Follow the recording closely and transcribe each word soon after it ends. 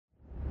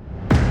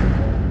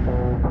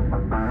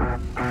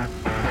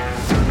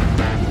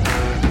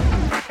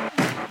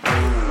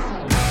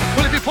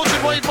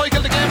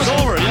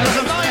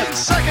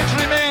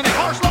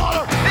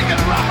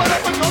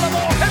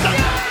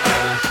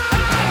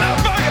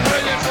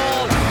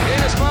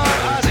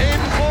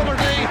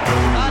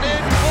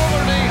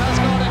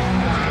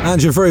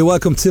And you're very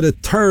welcome to the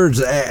third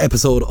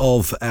episode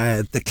of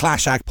the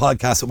Clash Act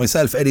podcast with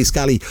myself, Eddie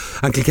Scally,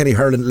 and Kilkenny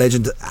hurling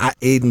legend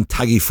Aidan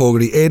Taggy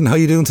Fogarty. Aidan, how are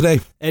you doing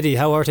today? Eddie,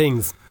 how are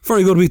things?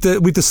 Very good.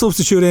 With the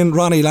substitute in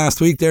Ronnie last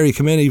week there, he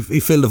came in, he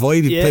filled the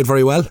void, he played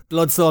very well.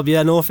 Blood sub,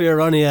 no fear,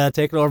 Ronnie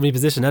taking over my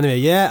position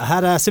anyway. I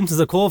had symptoms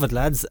of COVID,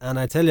 lads, and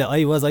I tell you,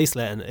 I was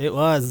isolating. It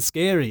was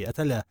scary, I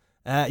tell you.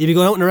 You'd be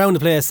going out and around the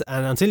place,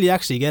 and until you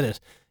actually get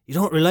it, you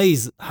don't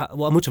realise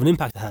what much of an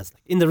impact it has.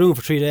 Like, in the room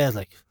for 3 days,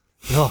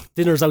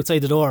 dinner's outside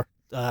the door.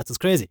 It's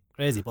crazy.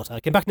 But I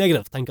came back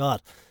negative, thank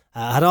God.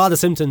 I had all the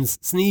symptoms,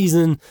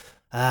 sneezing,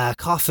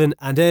 coughing,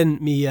 and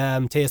then me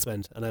taste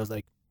went, and I was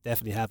like,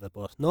 definitely have it,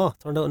 but no,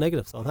 turned out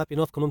negative, so I'm happy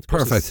enough coming to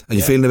Perfect. Christmas. Are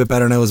you feeling a bit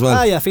better now as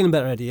well? Yeah, feeling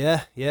better already.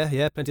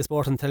 Yeah. Plenty of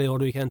sport and telly over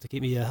the weekend to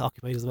keep me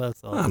occupied as well.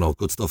 So no,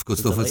 good stuff.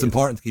 It's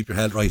important to keep your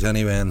head right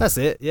anyway. And that's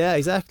it. Yeah,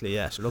 exactly.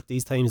 Yeah, sure. Look,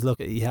 these times,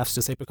 you have to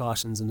just take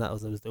precautions, and that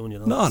was what I was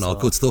doing. No,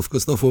 good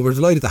stuff. Well, we're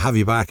delighted to have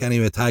you back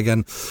anyway, Tag.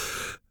 And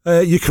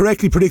you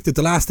correctly predicted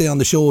the last day on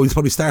the show. We'll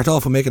probably start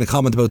off with making a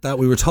comment about that.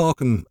 We were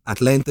talking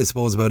at length, I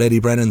suppose, about Eddie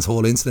Brennan's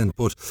whole incident,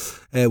 but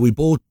we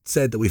both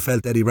said that we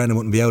felt Eddie Brennan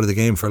wouldn't be out of the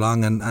game for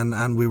long,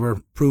 and we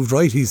were proved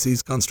right.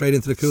 He's gone straight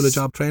into the Coola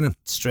job training.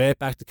 Straight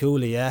back to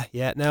Coola,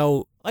 yeah.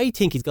 Now, I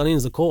think he's gone in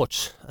as a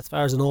coach, as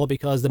far as I know,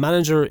 because the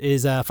manager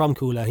is from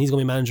Coola, and he's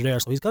going to be manager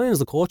there, so he's gone in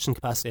as a coaching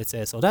capacity, I'd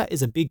say. So that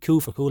is a big coup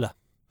for Coola.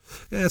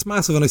 Yeah, it's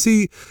massive. And I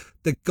see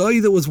the guy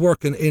that was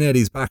working in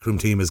Eddie's backroom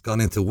team has gone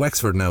into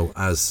Wexford now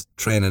as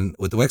training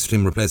with the Wexford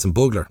team, replacing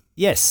Bugler.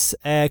 Yes,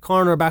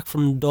 corner back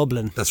from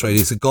Dublin. That's right,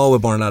 he's a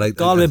Galway-born lad.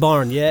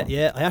 Galway-born,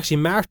 yeah. I actually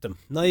marked him.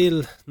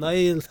 Niall,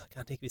 I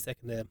can't think of his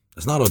second name.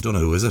 It's not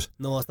O'Donoghue, is it?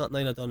 No, it's not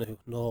Niall O'Donoghue,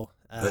 no.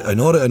 I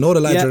know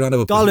the lad you're on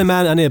about. Galway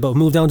man, anyway, but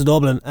moved down to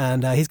Dublin,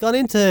 and he's gone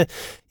into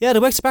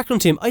the Wexford backroom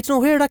team. I don't know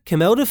where that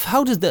came out of.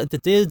 How does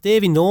the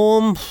Davy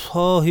know him?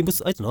 Oh, he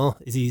was, I don't know,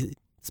 is he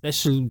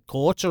special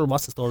coach or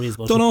what's the story is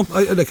about? Don't know.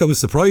 I was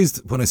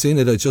surprised when I seen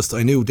it.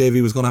 I knew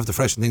Davey was going to have to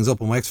freshen things up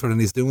in Wexford,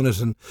 and he's doing it,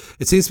 and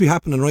it seems to be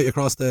happening right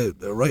across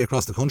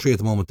the country at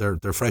the moment.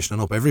 They're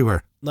freshening up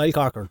everywhere. Niall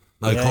Corcoran.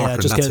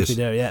 Just that's it.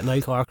 There, yeah.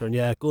 Niall Corcoran,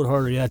 yeah, good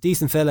hurler, yeah,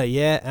 decent fella,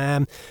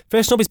 yeah.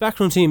 Freshen up his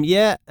backroom team,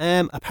 yeah.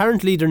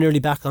 Apparently they're nearly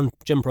back on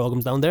gym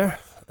programs down there.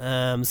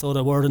 So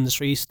the word in the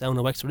street down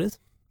in Wexford is.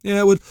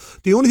 Yeah, well,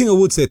 the only thing I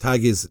would say,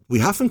 Tag, is we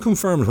haven't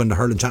confirmed when the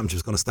hurling championship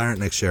is going to start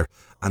next year,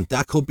 and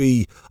that could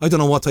be, I don't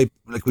know what type,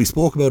 like we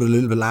spoke about it a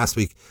little bit last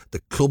week,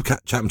 the club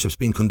championship's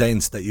been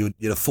condensed, that you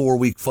had a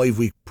 4-week,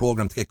 5-week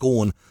programme to get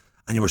going,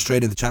 and you were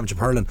straight into championship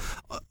hurling.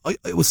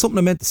 It was something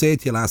I meant to say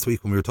to you last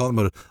week when we were talking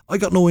about it. I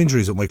got no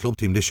injuries with my club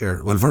team this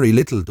year. Well, very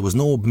little. There was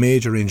no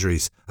major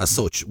injuries as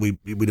such. We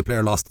the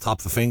player lost the top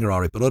of a finger,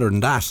 alright, but other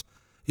than that,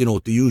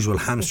 the usual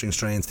hamstring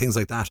strains, things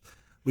like that,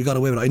 we got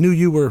away with it. I knew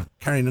you were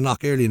carrying a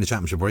knock early in the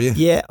championship, were you?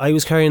 Yeah, I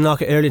was carrying a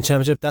knock early in the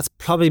championship. That's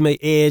probably my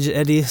age,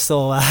 Eddie,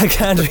 so I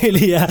can't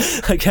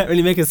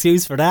really make an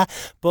excuse for that.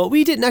 But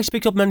we didn't actually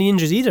pick up many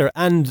injuries either,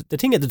 and the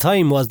thing at the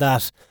time was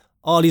that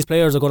all these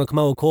players are going to come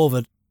out with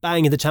COVID,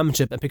 bang in the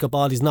championship and pick up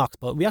all these knocks,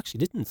 but we actually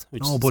didn't.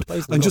 No, but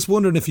I'm just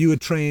wondering if you had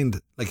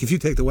trained, like if you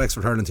take the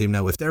Wexford hurling team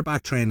now, if they're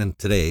back training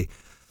today,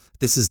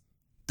 this is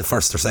the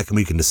first or second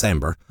week in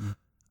December,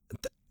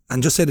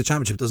 and just say the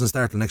championship doesn't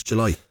start till next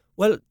July.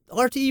 Well,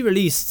 RTE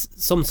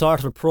released some sort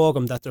of a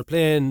programme that they're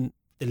playing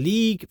the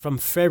league from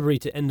February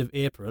to end of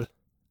April,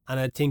 and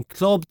I think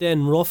club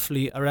then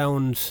roughly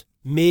around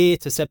May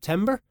to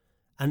September,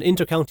 and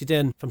intercounty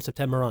then from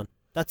September on.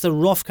 That's a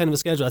rough kind of a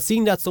schedule. I've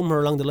seen that somewhere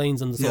along the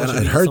lines on the social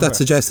media. I'd heard that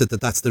suggested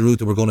that that's the route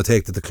that we're going to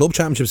take, that the club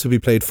championships will be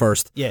played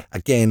first,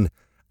 again,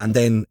 and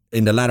then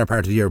in the latter part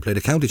of the year play the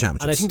county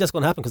championships. And I think that's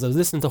going to happen, because I was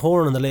listening to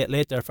Horn on the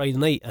late there Friday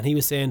night, and he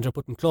was saying they're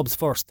putting clubs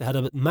first. They had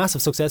a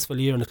massive successful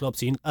year in the club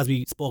scene, as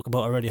we spoke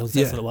about already, how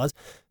successful it was.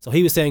 So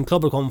he was saying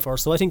club will come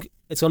first. So I think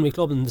it's going to be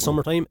club in the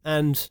summertime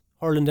and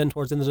hurling then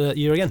towards the end of the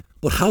year again.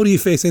 But how do you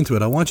face into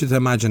it? I want you to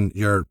imagine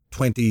your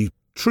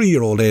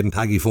 23-year-old Aidan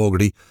Taggy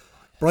Fogarty.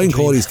 Brian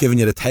Cody's giving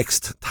you the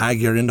text,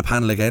 Tag, you're in the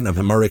panel again,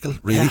 a miracle,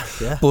 really.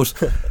 Yeah. But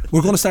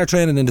we're going to start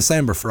training in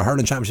December for a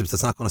hurling championships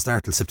that's not going to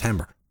start till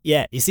September.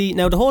 Yeah, you see,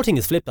 now the whole thing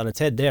is flipped on its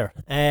head there,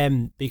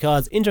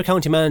 because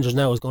inter-county managers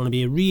now is going to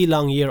be a really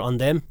long year on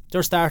them.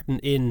 They're starting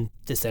in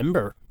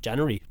December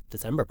probably,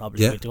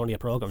 they're going to get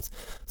programmes.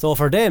 So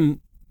for them,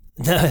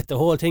 the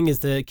whole thing is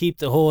to keep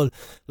the whole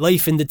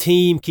life in the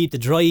team, keep the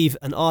drive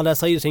and all that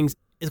side of things.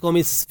 It's going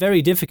to be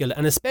very difficult,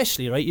 and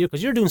especially, right,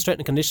 because you're doing strength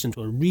and conditioning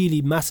to a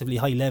really massively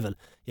high level.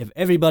 You have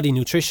everybody,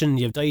 nutrition,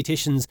 you have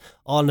dietitians,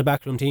 all in the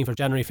backroom team for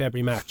January,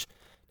 February, March.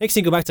 Next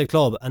thing you go back to the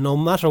club, and no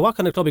matter what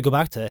kind of club you go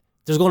back to,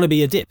 there's going to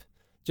be a dip.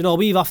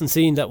 We've often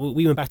seen that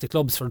we went back to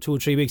clubs for 2 or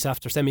 3 weeks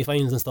after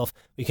semi-finals and stuff.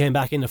 We came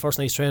back in the first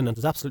night's training and it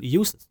was absolutely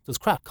useless. It was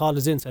crap. Called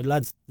us in, said,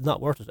 lads, it's not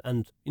worth it.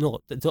 And,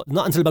 not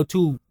until about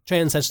 2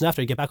 training sessions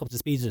after you get back up to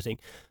speed of the thing.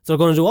 So they're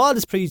going to do all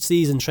this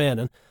pre-season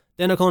training.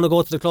 Then they're going to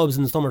go to the clubs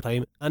in the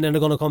summertime, and then they're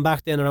going to come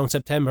back then around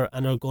September,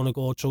 and they're going to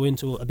go through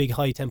into a big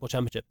high tempo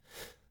championship.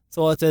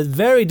 So it's a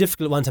very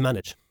difficult one to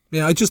manage.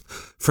 Yeah, I just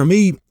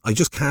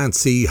can't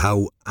see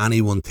how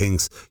anyone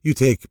thinks. You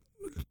take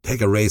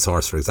take a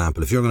racehorse, for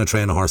example. If you're going to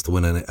train a horse to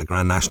win a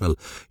Grand National,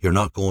 you're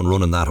not going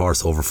running that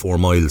horse over 4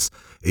 miles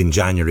in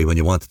January when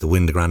you wanted to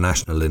win the Grand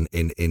National in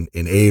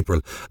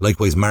April.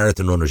 Likewise,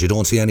 marathon runners. You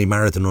don't see any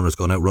marathon runners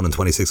going out running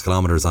 26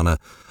 kilometres on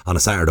a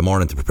Saturday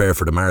morning to prepare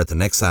for the marathon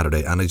next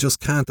Saturday. And I just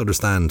can't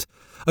understand.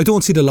 I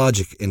don't see the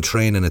logic in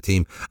training a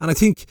team. And I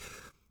think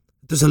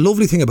there's a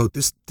lovely thing about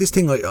this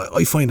thing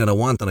I find and I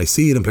want, and I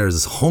see it in players,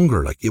 is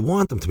hunger. Like, you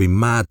want them to be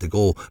mad to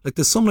go. Like,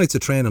 there's some nights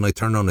of training I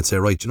turn around and say,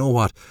 right, you know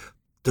what,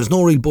 there's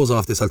no real buzz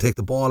off this. I'll take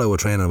the ball out of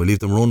training and we'll leave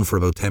them run for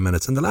about 10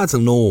 minutes, and the lads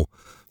will know,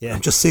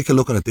 I'm just sick of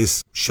looking at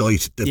this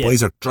shite. The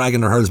boys are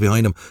dragging their hurls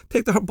behind them.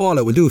 Take the ball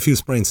out, we'll do a few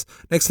sprints.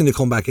 Next thing they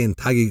come back in,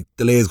 Taggy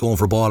delays going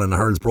for a ball and the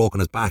hurl's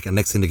broken his back, and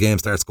next thing the game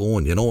starts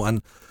going, you know.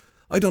 And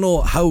I don't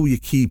know how you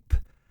keep,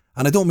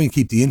 and I don't mean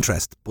keep the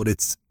interest, but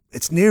it's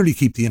nearly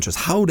keep the interest.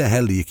 How the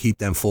hell do you keep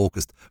them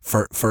focused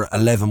for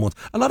 11 months?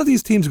 A lot of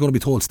these teams are going to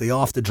be told stay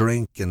off the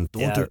drink and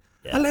don't.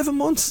 11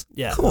 months?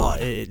 Yeah, come on.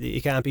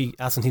 You can't be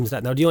asking teams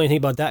that. Now, the only thing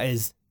about that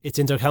is it's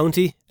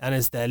inter-county and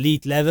it's the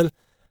elite level,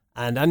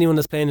 and anyone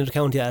that's playing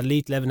inter-county at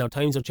elite level, now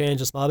times are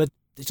changed a small bit,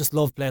 they just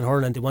love playing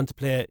hurling. They want to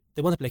play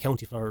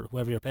county for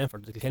whoever you're playing for,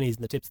 the Kilkennys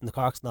and the Tips and the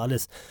Corks and all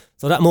this.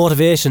 So that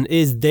motivation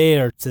is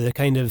there to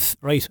kind of,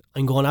 right,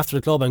 I'm going after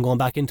the club, I'm going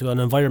back into an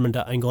environment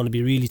that I'm going to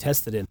be really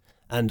tested in,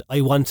 and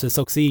I want to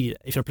succeed.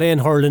 If you're playing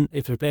hurling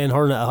at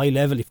a high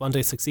level, if you want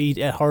to succeed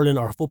at hurling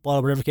or football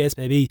or whatever the case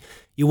may be,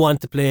 you want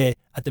to play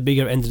at the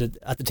bigger end of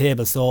at the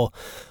table. So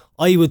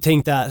I would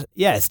think that,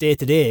 it's day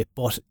to day,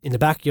 but in the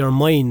back of your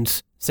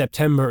mind,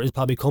 September is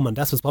probably coming.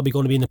 That's what's probably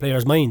going to be in the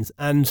players' minds.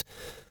 And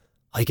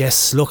I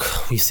guess, look,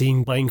 we've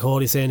seen Brian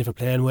Cody saying if you're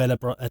playing well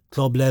at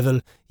club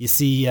level, you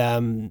see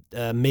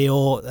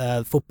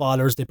Mayo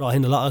footballers, they brought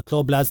in a lot of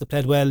club lads that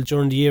played well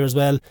during the year as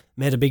well,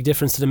 made a big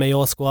difference to the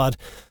Mayo squad.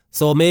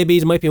 So maybe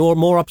there might be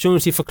more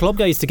opportunity for club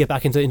guys to get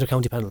back into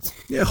inter-county panels.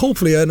 Yeah,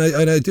 hopefully, and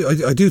I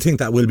do think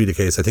that will be the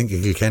case. I think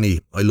in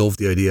Kilkenny, I love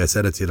the idea. I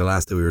said it to you the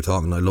last day we were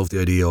talking. I love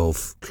the idea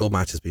of club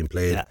matches being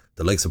played.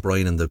 The likes of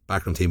Brian and the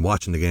backroom team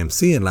watching the game,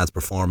 seeing lads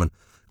performing,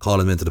 calling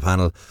them into the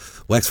panel.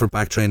 Wexford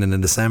back training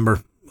in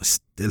December. I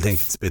still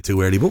think it's a bit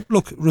too early, but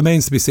look,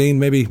 remains to be seen.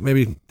 Maybe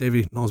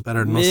Davey knows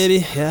better than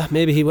us.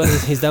 Maybe he will.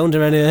 He's down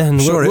there anyway, and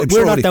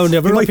we're not down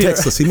there. He might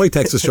text us. He might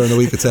text us during the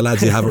week and say,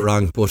 lads, you have it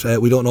wrong, but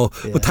we don't know.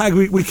 But Tag,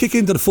 we kick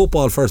into the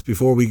football first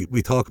before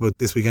we talk about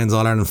this weekend's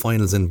All-Ireland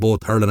finals in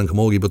both hurling and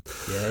camogie.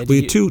 But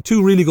we had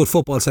two really good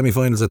football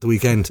semi-finals at the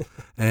weekend.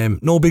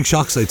 No big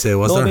shocks, I'd say,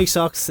 was there? No big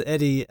shocks,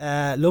 Eddie.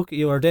 Look,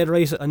 you were dead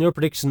right on your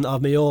prediction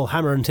of Mayo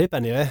hammer and tip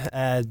anyway,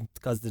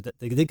 because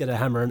they did get a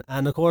hammering.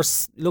 And of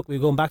course, look, we're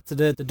going back to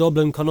the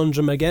Dublin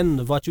conundrum again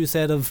of what you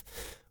said of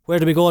where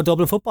do we go at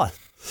Dublin football.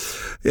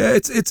 Yeah,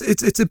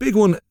 it's a big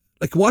one.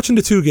 Like, watching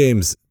the two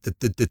games,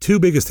 the two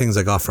biggest things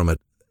I got from it,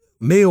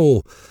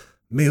 Mayo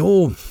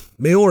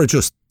are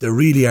just, they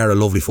really are a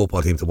lovely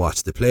football team to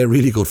watch. They play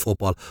really good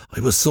football.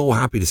 I was so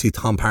happy to see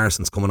Tom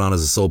Parsons coming on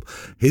as a sub.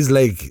 His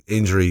leg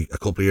injury a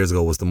couple of years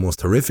ago was the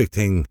most horrific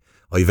thing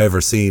I've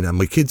ever seen, and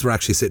my kids were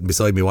actually sitting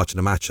beside me watching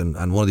the match, and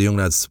one of the young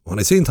lads, when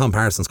I seen Tom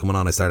Parsons coming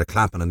on, I started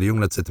clapping, and the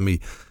young lad said to me,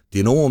 do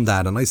you know him,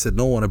 Dad? And I said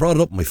no, and I brought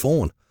it up on my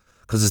phone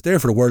because it's there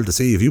for the world to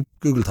see. If you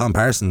Google Tom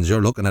Parsons,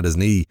 you're looking at his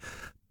knee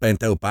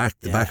bent out back,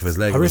 the back of his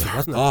leg. Horrific,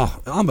 wasn't it? Oh,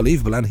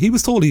 unbelievable. And he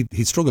was told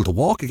he'd struggled to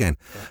walk again,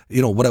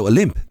 without a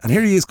limp, and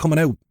here he is coming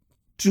out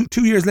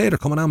 2 years later,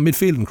 coming out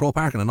midfield in Croke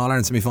Park in an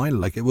All-Ireland semi-final.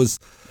 Like, it was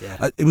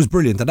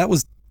brilliant, and that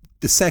was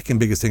the second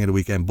biggest thing of the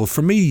weekend. But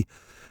for me,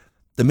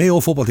 the Mayo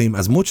football team,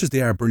 as much as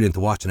they are brilliant to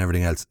watch and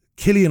everything else,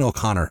 Cillian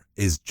O'Connor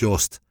is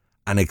just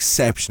an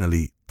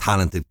exceptionally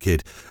talented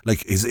kid.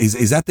 Like,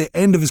 he's at the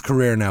end of his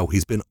career now.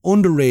 He's been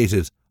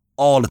underrated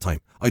all the time.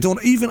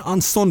 Even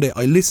on Sunday,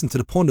 I listened to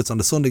the pundits on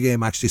the Sunday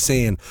game actually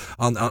saying,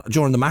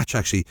 during the match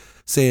actually,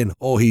 saying,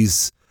 he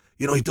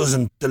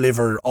doesn't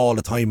deliver all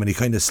the time and he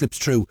kind of slips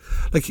through.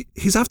 Like,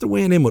 he's after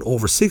weighing in with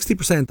over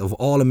 60% of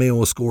all of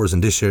Mayo's scores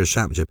in this year's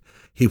championship.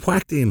 He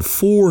whacked in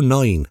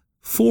 4-9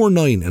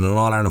 in an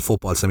All-Ireland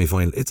football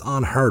semi-final. It's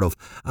unheard of.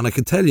 And I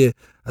can tell you,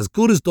 as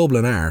good as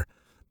Dublin are,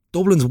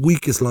 Dublin's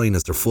weakest line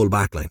is their full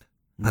back line.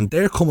 And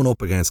they're coming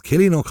up against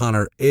Cillian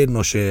O'Connor, Aidan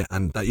O'Shea,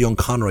 and that young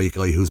Conroy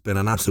guy who's been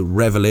an absolute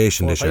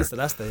revelation this year.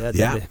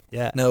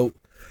 Yeah. Now,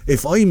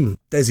 if I'm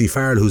Desi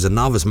Farrell, who's a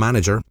novice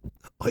manager,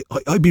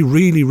 I'd be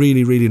really,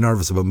 really, really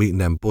nervous about meeting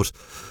them. But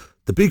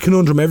the big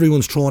conundrum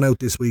everyone's thrown out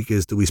this week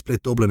is, do we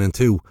split Dublin in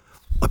two?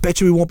 I bet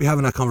you we won't be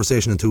having that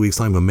conversation in 2 weeks'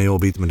 time when Mayo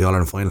beat them in the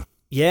All-Ireland final.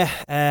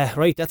 Yeah,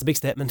 right, that's a big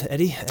statement,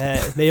 Eddie.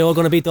 Mayo are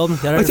going to beat Dublin.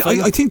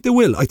 I think they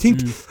will. I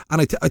think,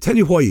 and I tell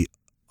you why.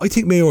 I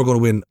think Mayo are going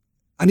to win.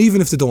 And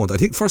even if they don't, I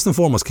think first and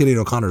foremost, Cillian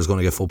O'Connor is going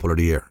to get Footballer of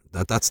the Year.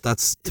 That's to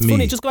it's me.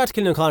 Funny, just go back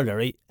to Cillian O'Connor,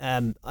 right?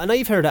 And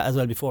I've heard that as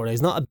well before.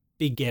 He's not a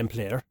big game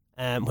player.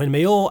 When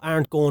Mayo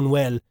aren't going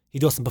well, he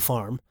doesn't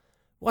perform.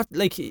 What,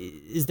 like,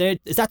 is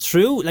that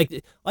true?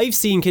 Like, I've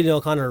seen Cillian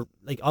O'Connor,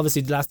 like,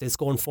 obviously the last day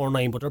scoring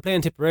 4-9, but they're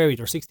playing Tipperary,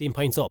 they're 16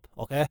 points up,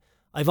 okay?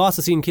 I've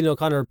also seen Cillian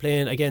O'Connor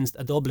playing against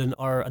a Dublin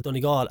or a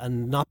Donegal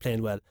and not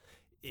playing well.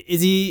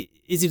 is he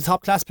the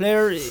top class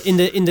player in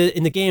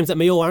the games that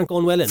Mayo aren't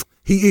going well in?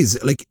 He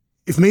is. Like,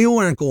 if Mayo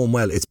aren't going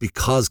well, it's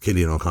because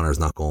Cillian O'Connor's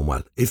not going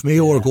well. If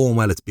Mayo are going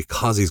well, it's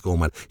because he's going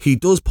well. He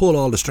does pull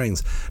all the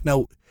strings.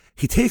 Now,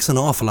 he takes an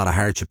awful lot of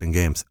hardship in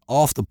games.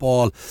 Off the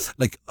ball,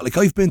 like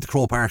I've been to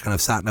Croke Park and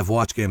I've sat and I've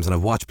watched games and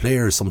I've watched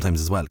players sometimes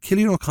as well.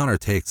 Cillian O'Connor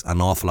takes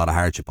an awful lot of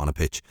hardship on a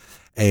pitch.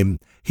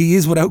 He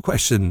is without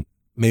question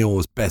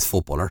Mayo's best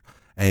footballer.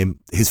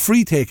 His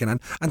free taking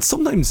and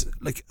sometimes,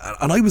 like,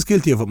 and I was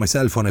guilty of it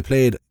myself when I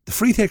played, the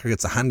free taker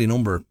gets a handy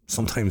number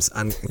sometimes,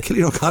 and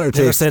Cillian O'Connor takes.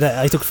 Never said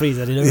that. I took frees.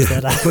 I didn't say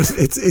that. But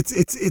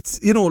it's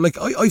you know, like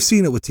I've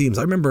seen it with teams.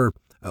 I remember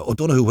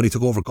O'Donoghue, when he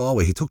took over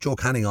Galway, he took Joe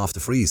Canning off the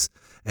frees.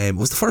 It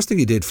was the first thing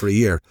he did for a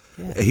year.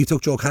 He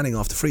took Joe Canning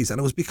off the frees, and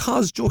it was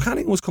because Joe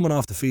Canning was coming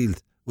off the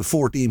field with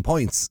 14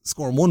 points,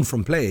 scoring 1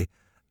 from play,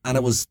 and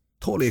it was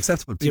totally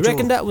acceptable. Do you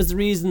reckon that was the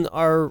reason,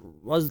 or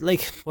was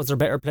there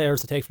better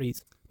players to take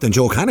frees than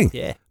Joe Canning?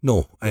 Yeah.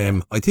 No.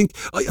 I think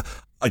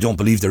I don't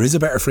believe there is a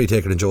better free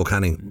taker than Joe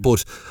Canning,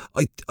 but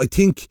I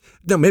think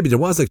now maybe there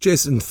was, like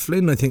Jason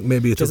Flynn. I think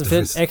maybe Jason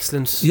Flynn,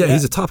 excellent. Yeah,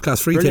 he's a top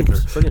class free taker.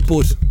 Brilliant.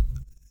 But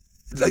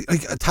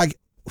like Tag,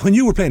 when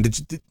you were playing,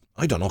 did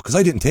I don't know, because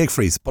I didn't take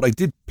frees, but I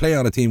did play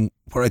on a team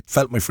where I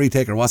felt my free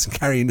taker wasn't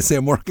carrying the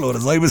same workload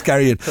as I was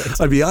carrying.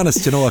 I'll be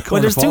honest, you know, a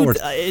corner forward.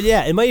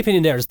 In my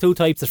opinion, there's 2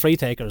 types of free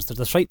takers. There's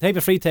the type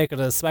of free taker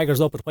that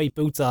swaggers up with white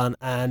boots on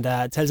and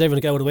tells everyone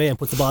to get out of the way and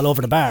puts the ball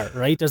over the bar,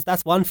 right?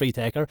 That's one free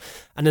taker.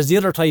 And there's the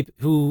other type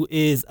who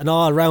is an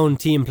all-round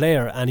team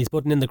player and he's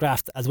putting in the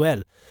graft as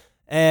well.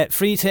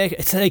 Free take,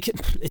 it's like,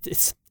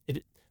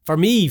 for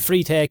me,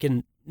 free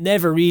taking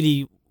never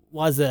really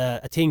was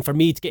a thing for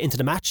me to get into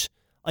the match.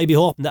 I'd be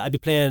hoping that I'd be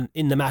playing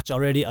in the match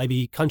already, I'd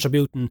be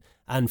contributing,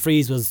 and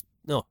frees it was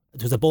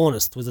a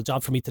bonus, it was a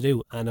job for me to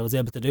do, and I was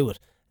able to do it.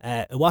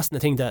 It wasn't a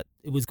thing that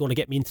it was going to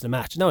get me into the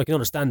match. Now I can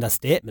understand that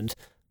statement,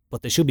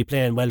 but they should be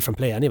playing well from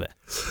play anyway.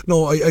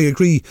 No, I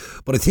agree,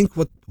 but I think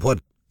what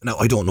now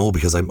I don't know,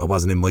 because I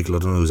wasn't in Michael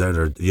O'Donoghue's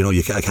either, you know,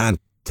 I can't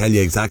tell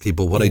you exactly,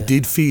 but what I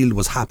did feel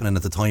was happening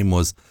at the time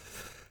was,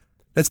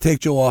 let's take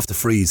Joe off the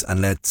frees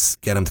and let's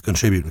get him to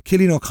contribute.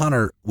 Cillian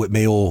O'Connor with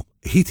Mayo,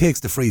 he takes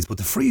the frees, but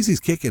the frees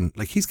he's kicking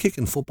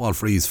football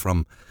frees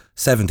from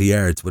 70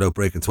 yards without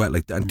breaking sweat.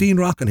 And Dean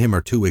Rock and him are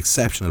 2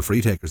 exceptional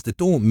free takers. They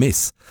don't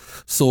miss.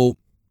 So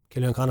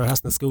Cillian O'Connor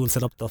hasn't a school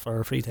set up though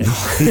for a free take.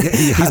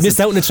 He's missed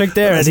out on a trick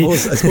there. I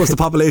suppose the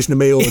population of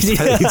Mayo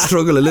he'd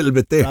struggle a little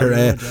bit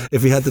there.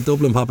 If he had the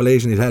Dublin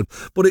population, he'd help.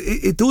 But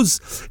it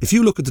does. If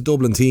you look at the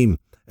Dublin team,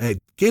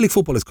 Gaelic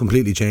football has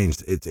completely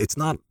changed. It's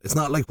not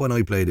like when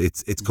I played.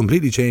 It's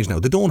completely changed now.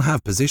 They don't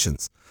have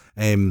positions.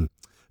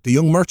 The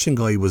young Merchant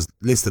guy was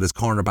listed as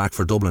cornerback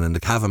for Dublin in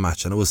the Cavan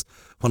match, and it was,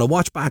 when I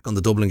watched back on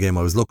the Dublin game,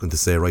 I was looking to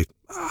say, right,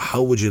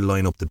 how would you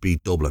line up to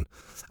beat Dublin?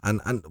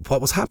 And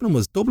what was happening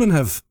was Dublin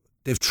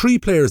they've 3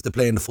 players that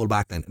play in the full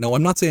back line. Now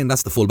I'm not saying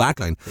that's the full back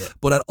line,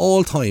 but at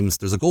all times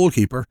there's a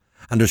goalkeeper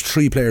and there's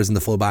 3 players in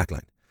the full back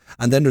line,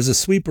 and then there's a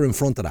sweeper in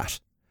front of that,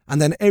 and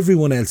then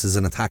everyone else is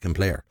an attacking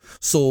player.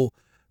 So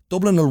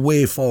Dublin will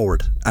wave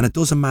forward, and it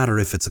doesn't matter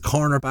if it's a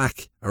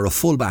cornerback or a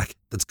fullback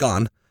that's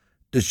gone.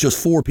 There's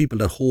just 4 people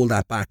that hold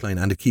that back line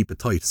and to keep it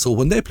tight. So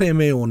when they play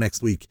Mayo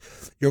next week,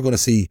 you're going to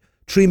see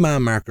 3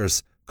 man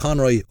markers,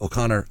 Conroy,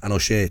 O'Connor and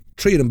O'Shea,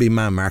 3 of them being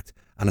man marked,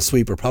 and a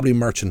sweeper, probably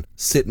Merchant,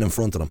 sitting in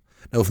front of them.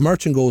 Now if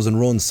Merchant goes and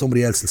runs,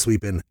 somebody else will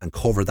sweep in and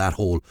cover that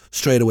hole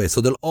straight away.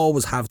 So they'll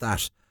always have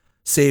that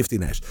safety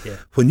net. Yeah.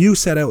 When you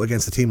set out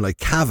against a team like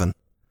Cavan,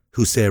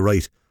 who say,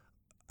 right,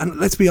 and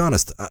let's be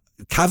honest,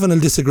 Cavan will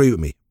disagree with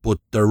me, but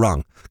they're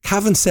wrong.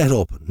 Cavan set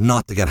up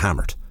not to get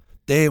hammered.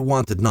 They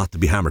wanted not to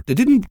be hammered. They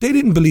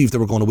didn't believe they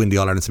were going to win the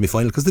All-Ireland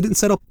semi-final because they didn't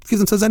set up, give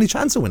themselves any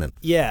chance of winning.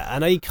 Yeah,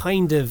 and I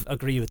kind of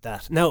agree with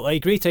that. Now, I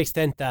agree to the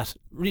extent that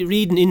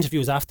reading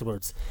interviews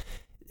afterwards,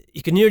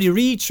 you can nearly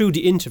read through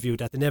the interview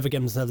that they never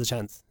gave themselves a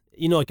chance.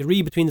 You know, I could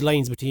read between the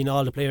lines between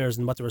all the players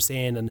and what they were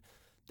saying, and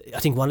I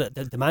think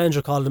the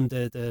manager called them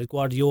the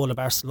Guardiola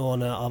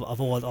Barcelona of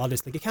all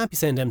this. Like, you can't be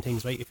saying them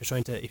things, right, if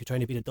you're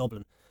trying to beat a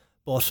Dublin.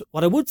 But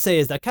what I would say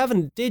is that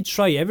Cavan did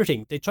try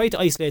everything. They tried to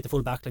isolate the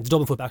full backline, the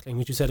Dublin full backline,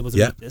 which you said was a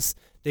weakness.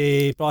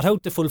 They brought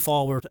out the full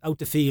forward, out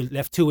the field,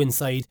 left 2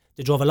 inside.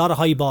 They drove a lot of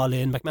high ball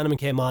in. McManaman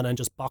came on and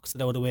just boxed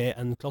it out of the way,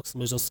 and Cluxton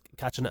was just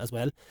catching it as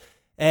well.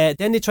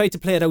 Then they tried to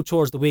play it out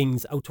towards the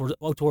wings, out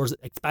towards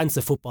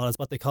expansive football is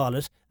what they call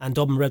it, and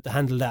Dublin were able to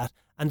handle that.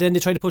 And then they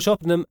tried to push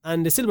up on them,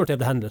 and they still weren't able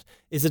to handle it.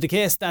 Is it the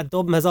case that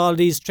Dublin has all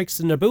these tricks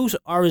in their boot,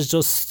 or is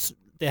just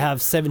they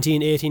have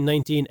 17, 18,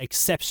 19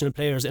 exceptional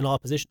players in all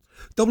positions?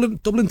 Dublin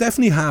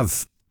definitely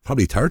have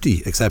probably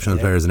 30 exceptional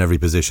players in every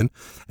position.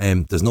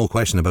 There's no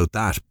question about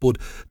that. But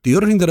the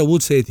other thing that I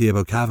would say to you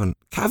about Cavan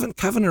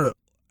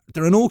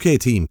they're an okay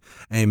team.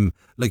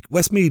 Like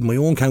Westmeath, my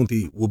own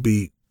county, would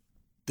be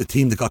the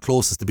team that got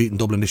closest to beating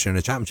Dublin this year in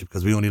the championship,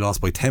 because we only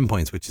lost by 10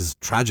 points, which is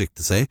tragic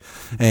to say.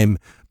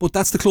 But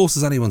that's the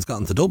closest anyone's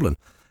gotten to Dublin.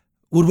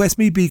 Would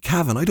Westmeath beat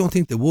Cavan? I don't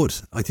think they would.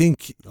 I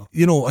think,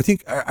 I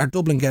think our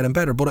Dublin getting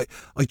better, but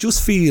I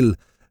just feel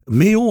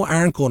Mayo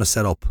aren't going to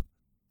set up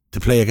to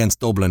play against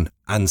Dublin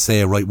and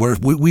say, right,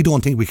 we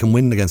don't think we can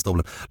win against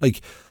Dublin.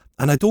 Like,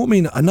 and I don't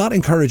mean, I'm not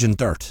encouraging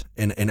dirt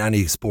in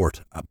any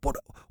sport, but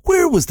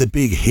where was the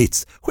big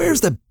hits?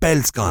 Where's the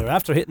belts gone? They're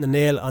after hitting the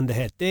nail on the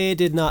head. They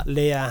did not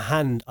lay a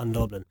hand on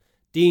Dublin.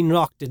 Dean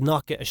Rock did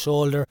not get a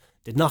shoulder,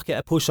 did not get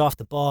a push off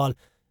the ball.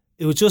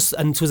 It was just,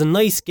 and it was a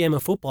nice game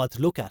of football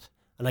to look at.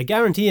 And I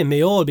guarantee you,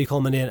 Mayo will be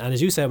coming in, and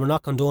as you said, we're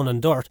not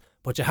condoning dirt,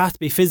 but you have to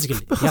be physical.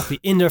 You have to be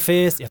in their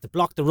face, you have to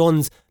block the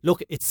runs.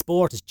 Look, it's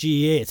sport, it's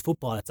GAA, it's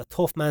football, it's a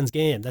tough man's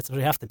game. That's what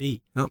you have to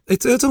be. No,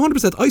 it's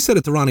 100%. I said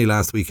it to Ronnie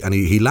last week, and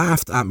he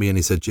laughed at me and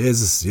he said,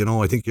 Jesus,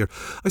 I think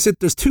I said,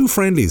 there's 2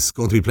 friendlies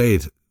going to be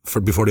played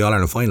before the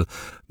All-Ireland final.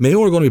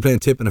 Mayo are going to be playing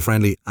Tip in a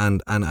friendly,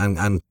 and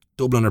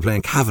Dublin are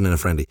playing Cavan in a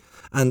friendly.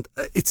 And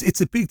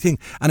it's a big thing.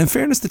 And in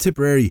fairness to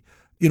Tipperary,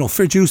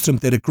 fair dues to them,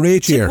 they had a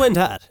great year. Tip went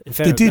at, in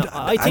fairness. They did. No,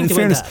 I think they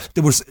went at.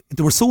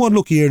 They were so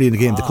unlucky early in the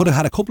game. They could have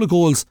had a couple of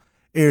goals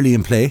early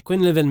in play.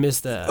 Quinlivan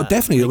missed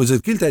definitely, it was a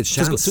gilt-edged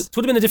chance. It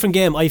would have been a different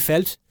game, I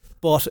felt,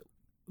 but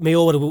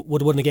Mayo would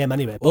have won the game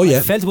anyway. But I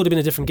felt it would have been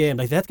a different game.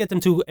 Like, they had to get them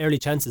 2 early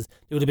chances.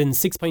 It would have been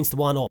 6 points to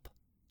 1 up.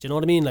 Do you know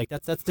what I mean? Like,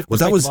 that's different. Well,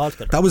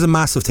 that was a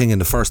massive thing in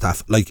the first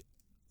half. Like,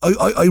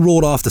 I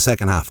wrote off the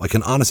second half. I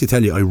can honestly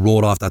tell you, I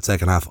wrote off that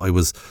second half.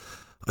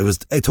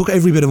 It took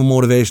every bit of a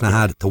motivation I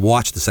had to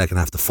watch the second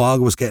half. The fog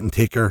was getting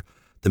thicker.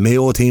 The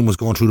Mayo team was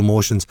going through the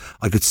motions.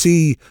 I could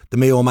see the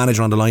Mayo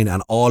manager on the line,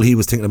 and all he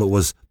was thinking about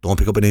was, don't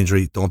pick up an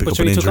injury, don't pick up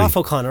an injury. But he took off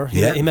O'Connor.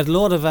 He made a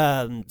lot of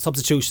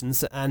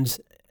substitutions, and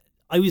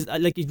I was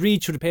like, you'd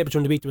read through the paper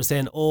during the week, they were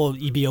saying,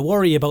 you'd be a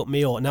worry about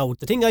Mayo. Now,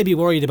 the thing I'd be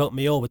worried about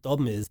Mayo with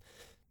Dublin is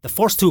the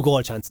first 2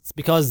 goal chances,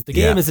 because the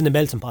game is in the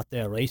melting pot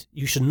there, right?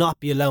 You should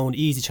not be allowing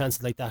easy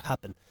chances like that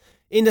happen.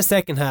 In the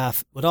second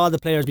half, with all the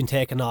players being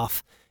taken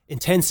off,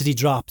 intensity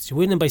drops. You're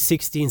winning by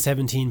 16,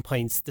 17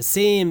 points. The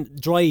same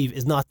drive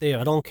is not there.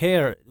 I don't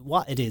care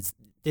what it is.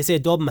 They say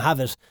Dublin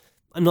have it.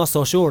 I'm not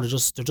so sure. They're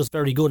just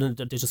very good, and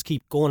they just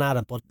keep going at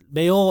it. But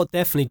Mayo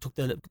definitely took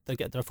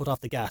their foot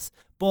off the gas.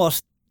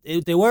 But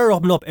they were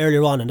up and up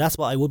earlier on, and that's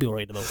what I would be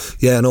worried about.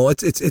 Yeah, no,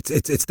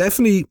 it's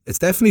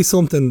definitely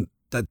something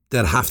that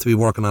they'll have to be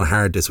working on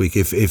hard this week.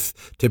 If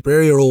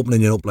Tipperary are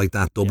opening you up like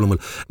that, Dublin will.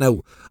 Now,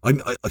 I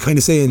kind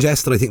of say in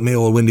jest that I think Mayo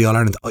will win the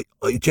All-Ireland.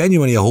 I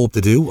genuinely hope they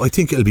do. I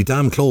think it'll be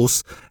damn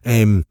close.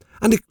 And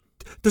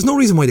there's no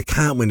reason why they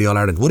can't win the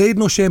All-Ireland. Would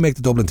Aidan O'Shea make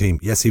the Dublin team?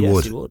 Yes, he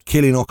would.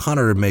 Killian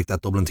O'Connor would make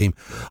that Dublin team.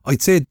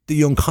 I'd say the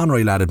young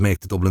Conroy lad would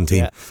make the Dublin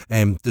team.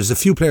 There's a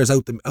few players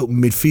out in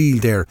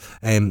midfield there.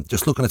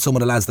 Just looking at some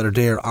of the lads that are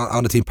there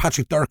on the team.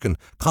 Patrick Durkin,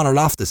 Conor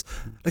Loftus.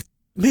 Like,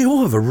 Mayo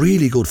have a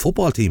really good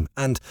football team,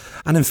 and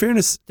in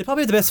fairness, they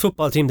probably have the best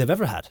football team they've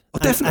ever had.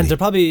 Definitely. And they're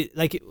probably,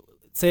 like,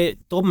 say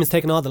Dublin is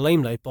taking all the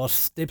limelight,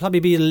 but they'd probably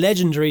be a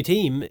legendary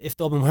team if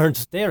Dublin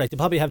weren't there. Like, they'd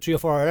probably have 3 or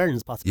 4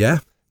 All-Irelands possibly. Yeah.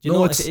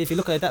 If you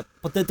look at that.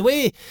 But the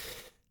way,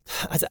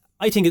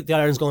 I think the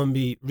Ireland's going to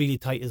be really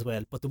tight as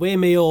well. But the way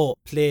Mayo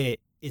play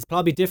is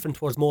probably different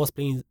towards most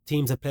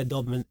teams that played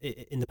Dublin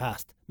in the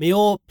past.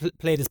 Mayo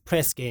played this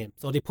press game,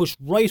 so they pushed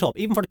right up,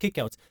 even for the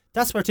kickouts.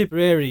 That's where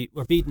Tipperary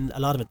were beating a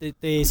lot of it.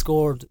 Mayo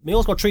scored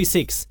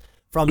 3-6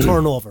 from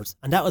turnovers,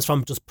 and that was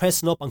from just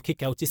pressing up on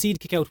kickouts. You see the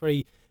kickout where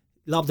he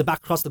lobbed it back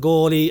across the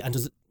goalie, and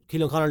just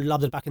Keelan O'Connor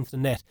lobbed it back into the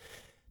net.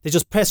 They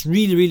just pressed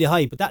really, really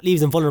high, but that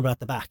leaves them vulnerable at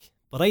the back.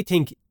 But I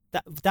think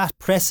that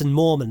pressing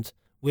moment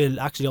will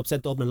actually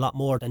upset Dublin a lot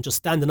more than just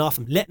standing off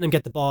them, letting them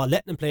get the ball,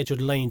 letting them play through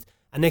the lines,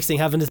 and next thing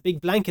having this big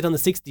blanket on the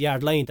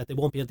 60-yard line that they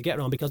won't be able to get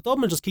around, because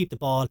Dublin just keep the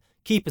ball,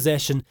 keep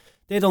possession.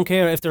 They don't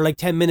care if they're like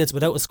 10 minutes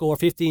without a score,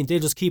 15,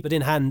 they'll just keep it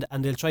in hand,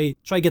 and they'll try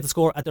get the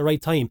score at the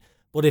right time.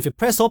 But if you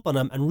press up on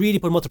them and really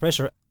put them under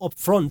pressure up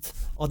front,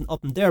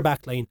 up in their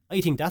back line,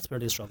 I think that's where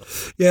they struggle.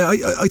 Yeah,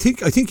 I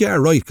think you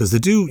are right, because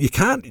you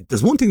can't.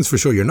 There's one thing's for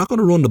sure: you're not going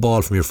to run the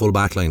ball from your full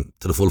back line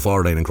to the full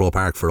forward line in Croke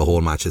Park for a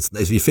whole match.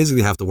 You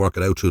physically have to work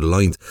it out through the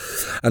lines.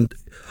 And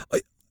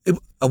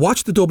I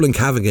watched the Dublin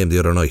Cavan game the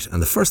other night,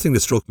 and the first thing that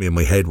struck me in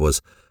my head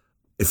was,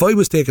 if I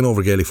was taking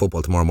over Gaelic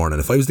football tomorrow morning,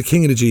 if I was the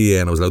king of the GAA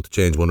and I was allowed to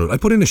change one rule,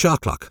 I'd put in a shot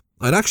clock.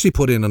 I'd actually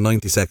put in a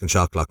 90-second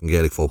shot clock in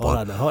Gaelic football.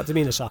 Hold on, what do you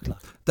mean a shot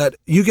clock? That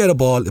you get a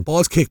ball, the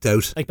ball's kicked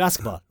out. Like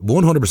basketball?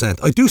 100%.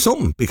 I'd do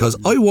something, because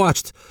I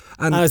watched...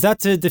 And is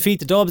that to defeat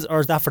the Dubs, or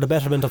is that for the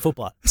betterment of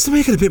football? It's to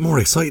make it a bit more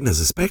exciting as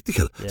a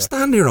spectacle. Yeah.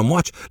 Stand there and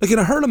watch. Like in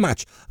a hurling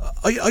match,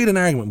 I had an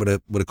argument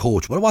with a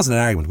coach. Well, it wasn't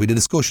an argument, we had a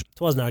discussion.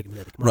 It was an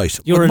argument. Right.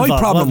 My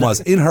problem was,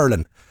 in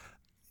hurling,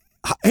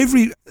 there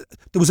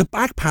was a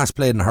back pass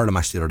played in a hurling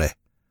match the other day.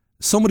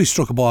 Somebody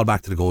struck a ball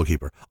back to the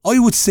goalkeeper. I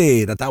would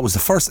say that was the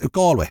first.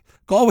 Galway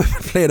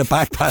played a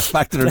back pass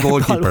back to their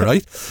goalkeeper,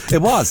 right? It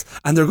was,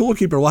 and their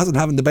goalkeeper wasn't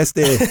having the best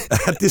day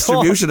at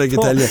distribution. I can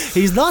tell you,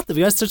 he's not the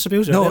best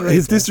distribution. No,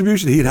 his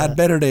distribution, he'd had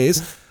better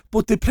days,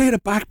 but they played a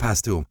back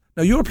pass to him.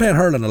 Now, you were playing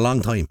hurling a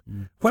long time.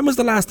 When was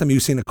the last time you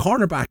seen a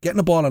cornerback getting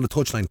a ball on the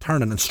touchline,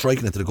 turning and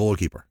striking it to the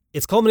goalkeeper?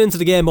 It's coming into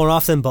the game more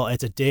often, but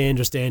it's a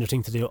dangerous thing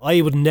to do.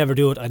 I would never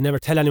do it. I'd never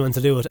tell anyone to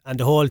do it. And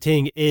the whole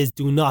thing is,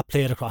 do not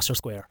play it across your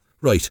square.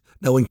 Right.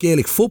 Now, in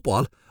Gaelic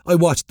football, I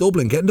watched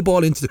Dublin getting the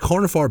ball into the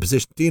corner forward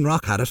position. Dean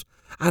Rock had it,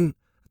 and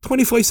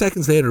 25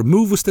 seconds later, the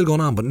move was still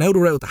going on, but now they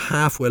were out at the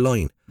halfway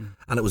line,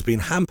 and it was being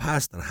hand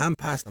passed and hand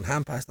passed and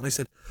hand passed. And I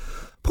said,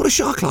 put a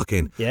shot clock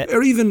in,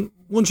 or even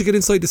once you get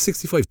inside the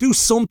 65, do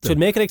something. Should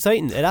make it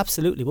exciting. It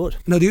absolutely would.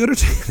 Now the other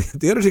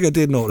thing I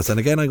did notice, and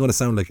again I'm going to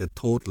sound like a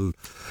total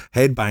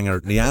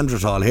headbanger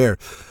Neanderthal here.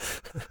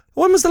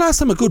 When was the last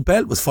time a good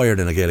belt was fired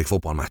in a Gaelic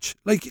football match?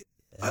 Like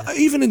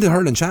even in the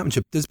hurling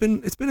championship, it's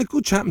been a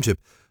good championship,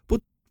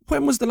 but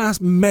when was the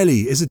last melee?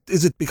 Is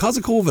it because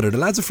of COVID? Are the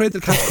lads afraid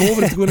they'll catch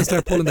COVID to go in and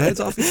start pulling the heads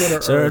off each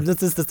other? Sure,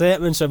 this is the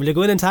statement. Sure, will you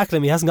go in and tackle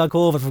him? He hasn't got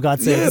COVID, for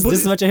God's sake. Yeah,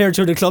 this is what you hear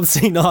through the club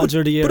scene all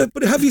through the year.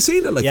 But have you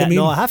seen it?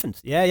 No, I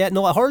haven't.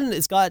 No, hurling,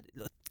 it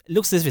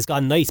looks as if it's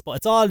gone nice, but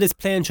it's all this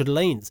playing through the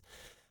lines.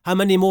 How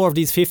many more of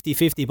these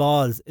 50-50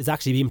 balls is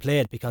actually being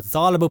played? Because it's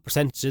all about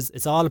percentages.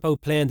 It's all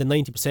about playing the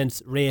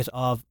 90% rate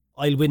of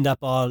I'll win that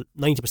ball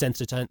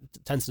 90%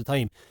 of the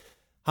time.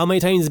 How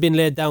many times has it been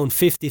laid down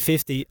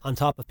 50-50 on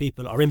top of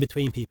people or in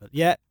between people?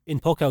 Yeah,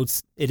 in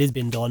puckouts it has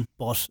been done,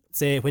 but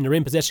say when you're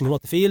in possession come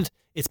up the field,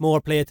 it's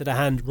more play to the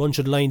hand, run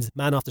through the lines,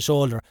 man off the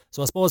shoulder.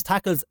 So I suppose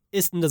tackles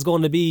isn't as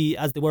going to be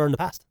as they were in the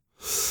past.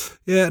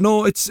 Yeah,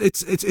 no, it's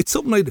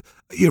something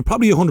you're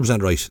probably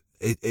 100% right.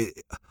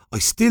 I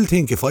still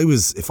think if I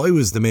was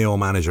the Mayo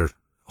manager,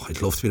 I'd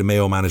love to be the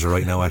Mayo manager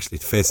right now actually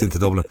to face into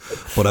Dublin,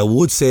 but I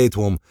would say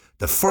to him,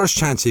 the first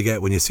chance you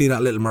get when you see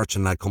that little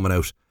merchant lad coming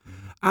out,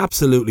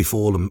 absolutely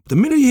fold him. The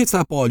minute he hits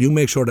that ball, you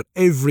make sure that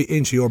every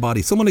inch of your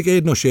body, someone like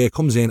Aidan O'Shea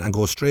comes in and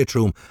goes straight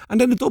through him,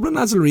 and then the Dublin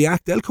lads will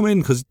react. They'll come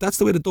in because that's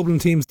the way the Dublin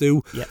teams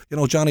do. Yeah. You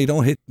know, Johnny,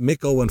 don't hit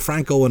Micko and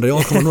Franco, and they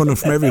all come running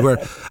from everywhere.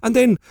 And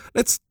then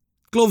let's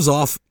gloves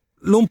off,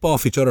 lump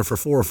off each other for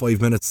 4 or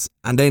 5 minutes,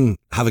 and then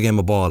have a game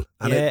of ball.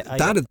 And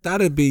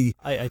that'd be.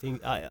 I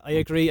think I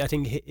agree. I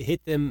think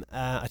hit them.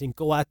 I think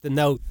go at them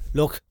now.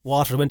 Look,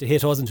 Water went to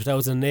hit us in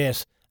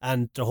 2008.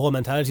 And their whole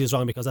mentality is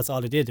wrong because that's all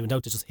they did. They went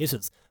out to just hit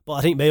us. But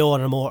I think Mayo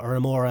are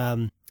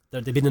more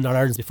they've been in our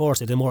Irelands before,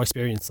 so they're more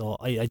experienced. So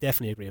I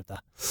definitely agree with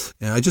that.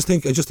 Yeah, I just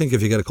think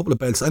if you get a couple of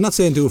belts, I'm not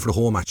saying do it for the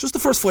whole match, just the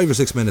first 5 or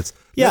 6 minutes.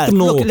 Yeah, let them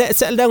know. Look, let it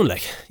settle down,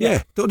 like.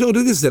 Yeah, don't do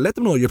this. Let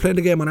them know you're playing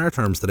the game on our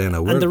terms today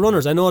now. And the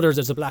runners, I know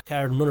there's a black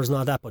card and runners and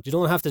all that, but you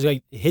don't have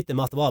to hit them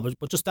off the ball,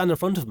 but just stand in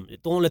front of them.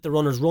 Don't let the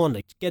runners run.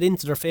 Like, get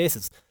into their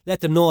faces.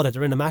 Let them know that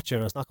they're in a match here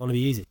and it's not going to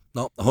be easy.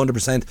 No,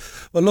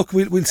 100%. Well, look,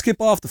 we'll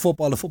skip off the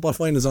football. The football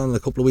final is on in a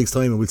couple of weeks'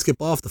 time, and we'll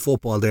skip off the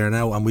football there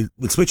now, and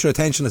we'll switch our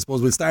attention. I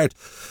suppose we'll start,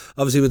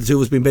 obviously, with the two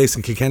of us being based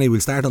in Kilkenny.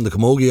 We'll start on the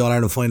Camogie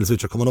All-Ireland finals,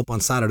 which are coming up on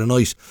Saturday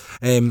night,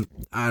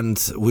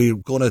 and we're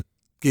going to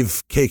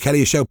give Kay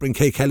Kelly a shout, bring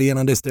Kay Kelly in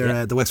on this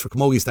there, the Wexford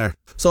Camogie star.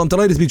 So I'm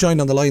delighted to be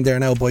joined on the line there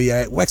now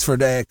by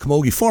Wexford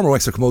Camogie, former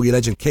Wexford Camogie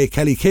legend Kay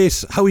Kelly.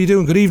 Kate, how are you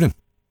doing? Good evening.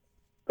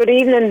 Good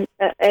evening,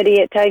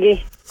 Eddie,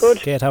 Taggy. Good.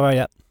 Kate, how are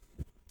you?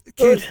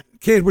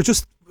 Kate, we're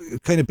just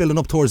kind of building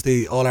up towards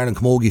the All-Ireland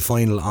Camogie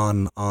final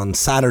on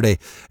Saturday.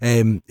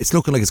 It's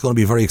looking like it's going to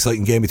be a very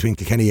exciting game between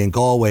Kilkenny and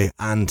Galway,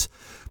 and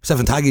myself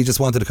and Taggy just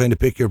wanted to kind of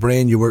pick your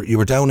brain. You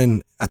were down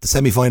in at the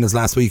semi-finals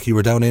last week. You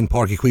were down in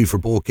Páirc Uí Chaoimh for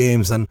both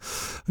games, and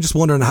I'm just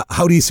wondering,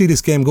 how do you see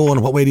this game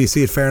going? What way do you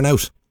see it faring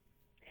out?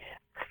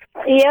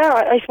 Yeah,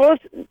 I suppose,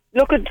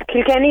 look at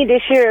Kilkenny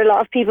this year. A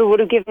lot of people would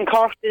have given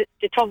Cork the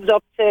thumbs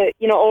up to,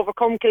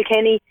 overcome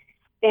Kilkenny.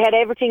 They had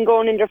everything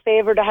going in their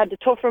favour. They had the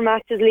tougher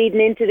matches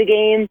leading into the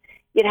game.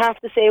 You'd have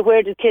to say,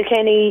 where did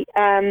Kilkenny,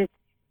 kind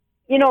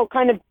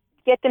of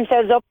get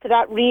themselves up to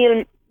that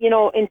real,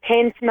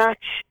 intense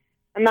match,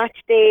 a match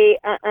day,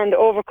 and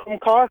overcome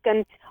Cork?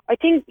 And I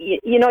think,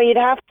 you'd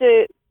have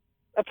to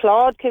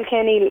applaud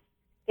Kilkenny.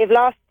 They've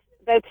lost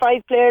about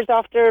 5 players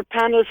off their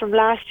panel from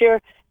last year.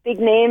 Big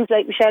names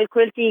like Michelle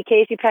Quilty,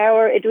 Katie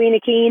Power,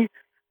 Edwina Keane,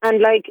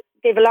 and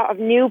they've a lot of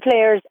new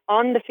players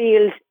on the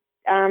field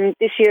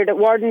this year that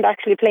weren't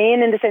actually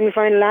playing in the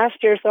semi-final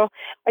last year. So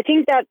I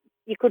think that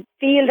you could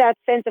feel that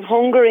sense of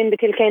hunger in the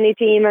Kilkenny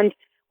team, and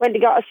when they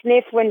got a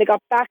sniff, when they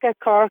got back at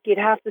Cork, you'd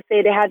have to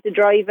say they had the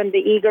drive and the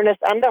eagerness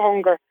and the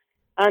hunger.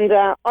 And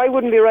I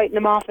wouldn't be writing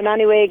them off in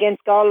any way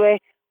against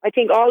Galway. I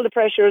think all the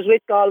pressure is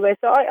with Galway.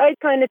 So I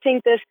kind of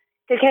think that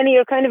Kilkenny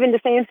are kind of in the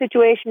same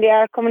situation they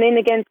are coming in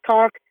against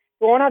Cork.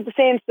 They won't have the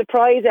same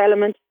surprise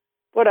element,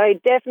 but I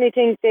definitely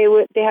think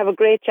they have a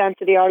great chance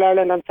of the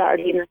All-Ireland on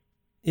Saturday evening.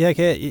 Yeah,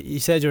 okay. You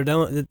said you're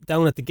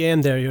down at the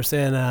game there. You're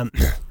saying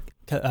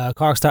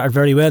Cork started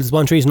very well. There's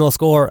 1-3 no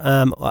score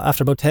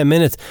after about 10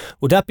 minutes.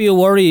 Would that be a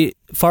worry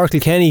for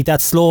Kilkenny,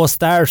 that slow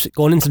start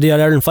going into the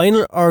All-Ireland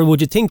final, or would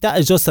you think that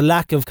is just a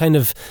lack of kind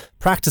of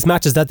practice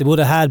matches that they would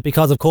have had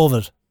because of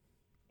COVID?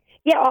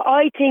 Yeah,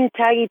 I think,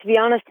 Taggy, to be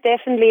honest,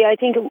 definitely. I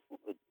think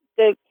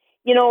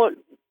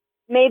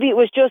maybe it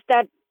was just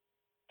that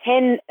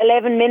 10,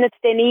 11 minutes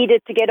they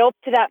needed to get up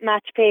to that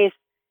match pace.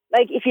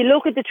 Like, if you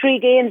look at the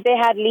 3 games they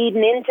had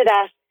leading into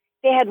that,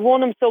 they had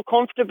won them so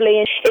comfortably,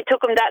 and it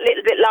took them that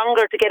little bit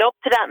longer to get up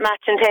to that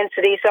match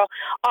intensity. So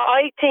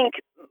I think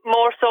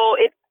more so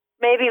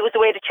maybe it was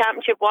the way the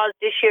championship was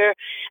this year.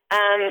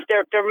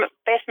 Their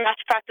best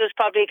match practice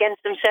probably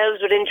against themselves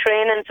within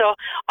training. So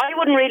I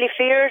wouldn't really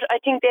fear it. I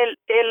think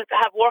they'll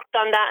have worked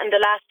on that in the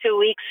last 2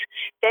 weeks,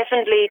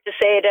 definitely, to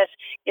say that,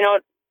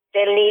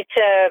 they'll need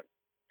to,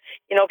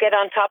 get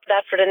on top of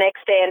that for the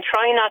next day and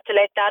try not to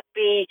let that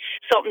be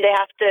something they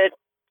have to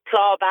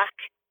claw back.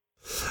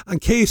 And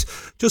Kate,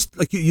 just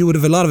like you would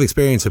have a lot of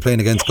experience of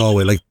playing against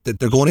Galway. Like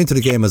they're going into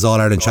the game as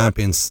All-Ireland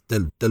champions.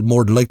 They'll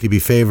more than likely be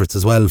favourites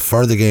as well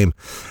for the game.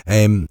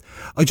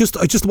 I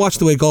just watched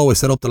the way Galway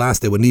set up the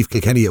last day with Niamh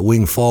Kilkenny at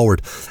wing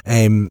forward.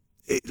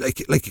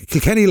 Like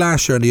Kilkenny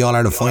last year in the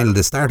All-Ireland final,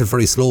 they started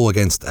very slow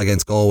against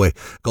Galway.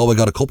 Galway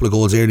got a couple of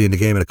goals early in the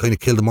game and it kind of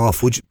killed them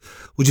off. Would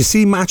you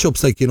see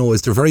matchups like,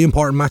 is there very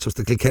important matchups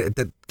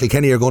that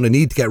Kilkenny are going to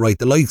need to get right?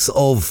 The likes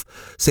of,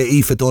 say,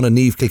 Aoife Dunn and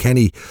Niamh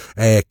Kilkenny,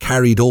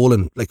 Carrie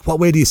Dolan. Like, what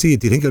way do you see it?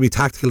 Do you think it'll be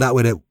tactical that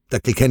way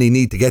that Kilkenny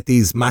need to get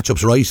these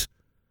matchups right?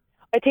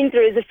 I think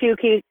there is a few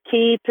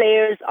key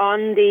players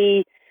on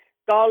the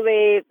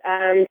Galway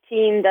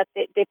team that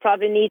they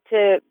probably need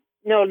to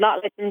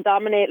not let them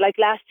dominate. Like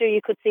last year,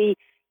 you could see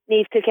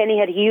Niamh Kilkenny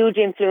had huge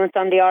influence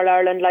on the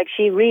All-Ireland. Like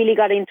she really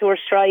got into her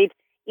stride.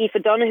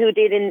 Aoife Donoghue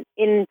did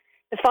in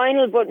the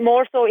final, but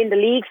more so in the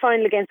league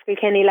final against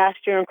Kilkenny last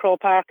year in Croke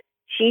Park.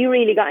 She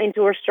really got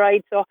into her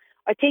stride. So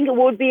I think it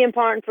would be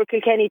important for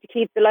Kilkenny to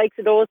keep the likes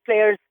of those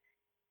players,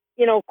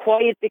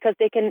 quiet, because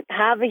they can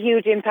have a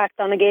huge impact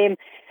on a game.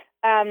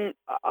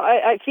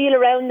 I feel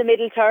around the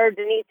middle third,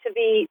 they need to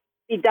be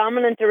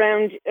dominant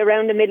around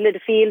the middle of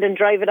the field and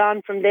drive it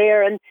on from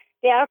there. And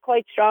they are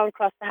quite strong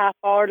across the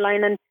half-forward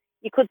line. And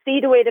you could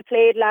see the way they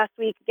played last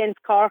week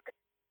against Cork.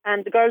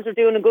 And the girls were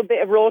doing a good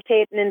bit of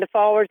rotating in the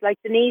forwards, like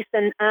Denise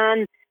and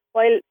Anne.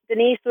 While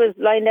Denise was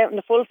lined out in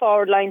the full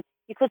forward line,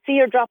 you could see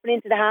her dropping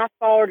into the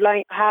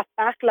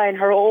half-back line,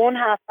 her own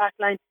half-back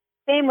line.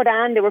 Same with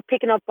Anne. They were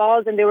picking up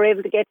balls and they were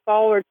able to get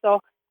forward.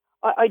 So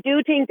I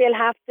do think they'll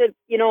have to,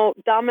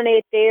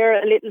 dominate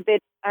there a little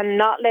bit and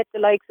not let the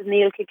likes of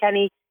Niamh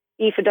Kilkenny,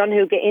 Aoife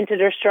Donoghue get into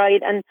their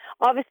stride. And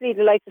obviously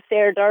the likes of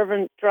Sarah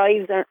Dervin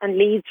drives and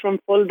leads from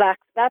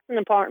full-backs. That's an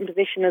important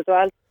position as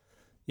well.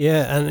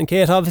 Yeah, and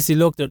Kate, obviously,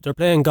 look, they're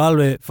playing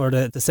Galway for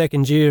the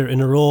second year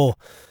in a row.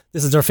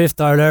 This is their fifth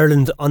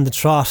All-Ireland on the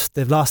trot.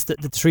 They've lost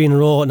the three in a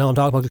row. Now I'm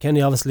talking about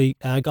Kilkenny, obviously.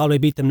 Galway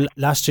beat them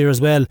last year as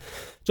well.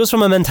 Just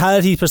from a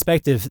mentality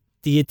perspective,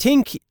 do you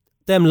think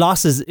them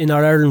losses in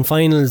our Ireland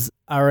finals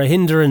are a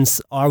hindrance,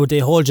 or would they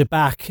hold you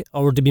back,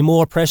 or would there be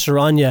more pressure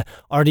on you,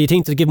 or do you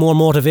think they'll give more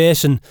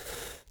motivation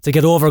to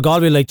get over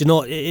Galway? Like,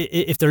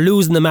 if they're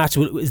losing the match,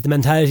 is the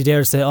mentality there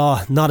to say,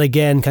 not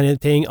again kind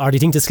of thing? Or do you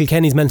think this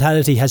Kilkenny's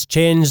mentality has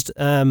changed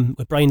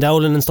with Brian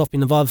Dowling and stuff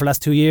being involved for the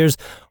last 2 years?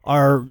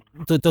 Or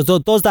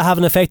does that have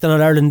an effect on an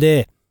Ireland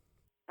Day?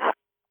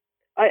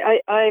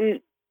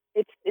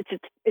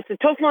 It's a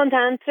tough one to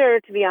answer,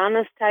 to be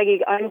honest,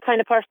 Taggy. I'm the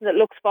kind of person that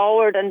looks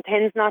forward and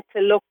tends not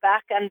to look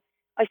back, and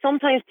I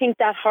sometimes think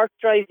that hurt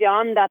drives you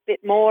on that bit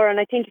more. And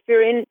I think if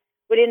you're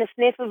within a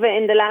sniff of it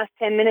in the last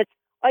 10 minutes,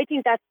 I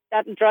think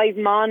that'll drive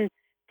them on.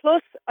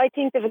 Plus, I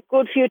think they've a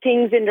good few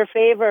things in their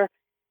favour.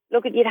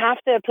 Look, you'd have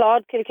to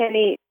applaud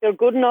Kilkenny. They're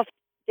good enough.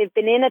 They've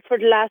been in it for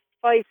the last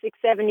 5, 6,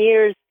 7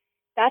 years.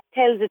 That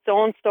tells its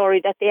own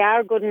story, that they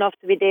are good enough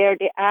to be there.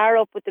 They are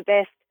up with the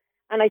best.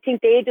 And I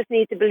think they just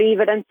need to believe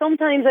it. And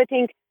sometimes I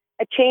think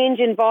a change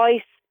in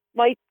voice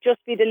might just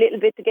be the little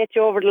bit to get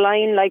you over the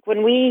line. Like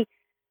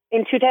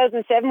in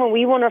 2007, when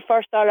we won our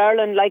first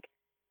All-Ireland, like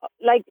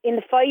in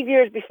the 5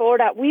 years before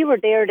that, we were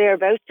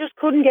thereabouts, just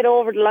couldn't get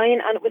over the line.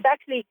 And it was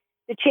actually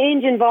the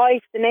change in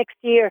voice the next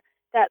year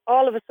that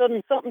all of a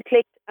sudden something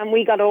clicked and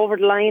we got over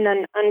the line.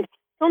 And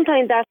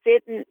sometimes that's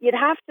it. And you'd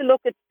have to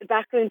look at the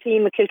backroom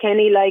team of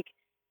Kilkenny, like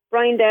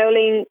Brian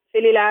Dowling,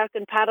 Philly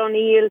Larkin, Pat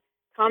O'Neill,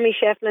 Tommy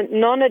Shefflin.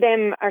 None of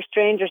them are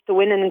strangers to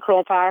winning in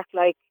Croke Park.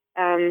 Like,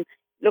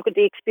 look at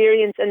the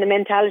experience and the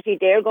mentality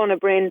they're going to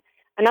bring.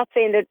 I'm not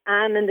saying that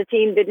Anne and the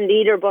team didn't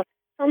either, but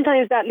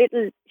sometimes that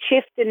little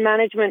shift in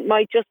management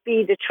might just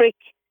be the trick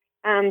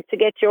to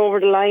get you over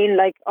the line.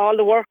 Like, all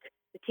the work,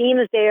 the team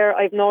is there,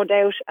 I've no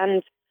doubt,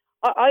 and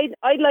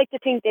I'd like to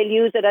think they'll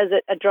use it as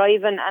a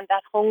drive and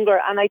that hunger,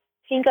 and I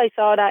think I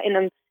saw that in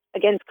them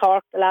against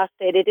Cork the last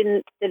day. They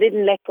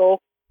didn't let go.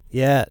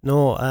 Yeah,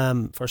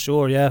 no, for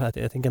sure. Yeah,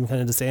 I think I'm kind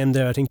of the same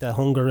there. I think that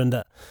hunger and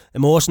that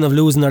emotion of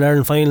losing our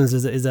Ireland finals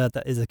is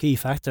a key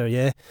factor.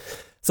 Yeah.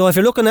 So if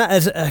you're looking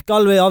at it,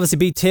 Galway obviously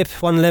beat Tip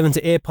 111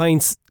 to 8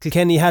 points.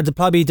 Kilkenny had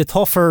probably the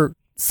tougher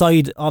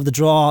side of the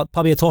draw,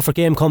 probably a tougher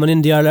game coming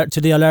in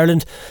to the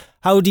All-Ireland.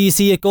 How do you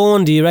see it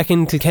going? Do you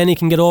reckon Kilkenny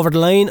can get over the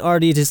line, or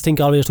do you just think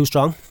Galway are too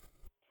strong?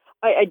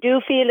 I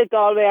do feel that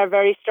Galway are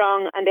very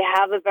strong and they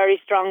have a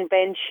very strong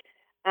bench.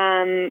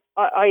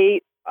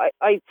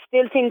 I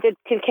still think that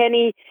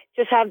Kilkenny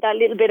just have that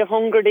little bit of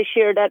hunger this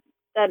year that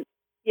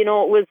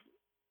was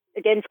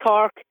against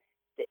Cork.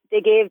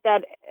 They gave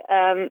that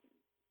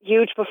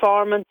huge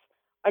performance.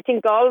 I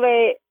think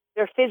Galway,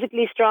 they're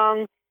physically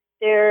strong.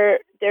 They're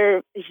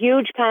a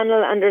huge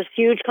panel and there's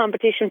huge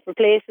competition for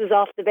places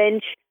off the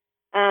bench.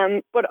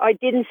 But I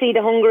didn't see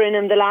the hunger in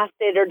them the last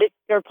day.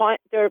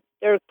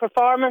 Their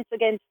performance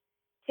against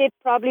Tip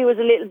probably was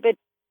a little bit,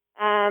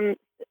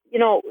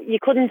 you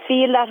couldn't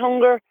feel that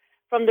hunger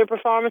from their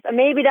performance, and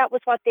maybe that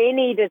was what they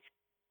needed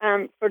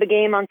for the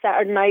game on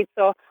Saturday night.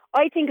 So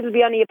I think it'll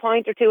be only a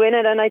point or two in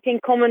it, and I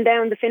think coming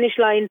down the finish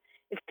line,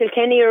 if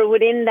Kilkenny are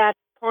within that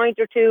point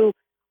or two,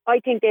 I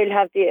think they'll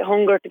have the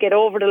hunger to get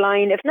over the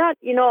line. If not,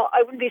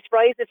 I wouldn't be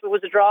surprised if it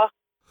was a draw.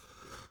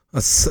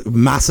 That's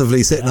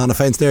massively sitting on a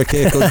fence there,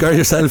 Kate. Good girl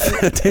yourself.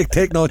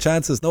 take no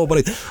chances. No,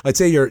 but I'd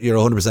say you're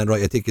 100%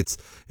 right. I think it's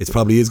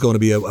probably is going to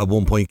be a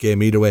 1 point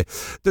game either way.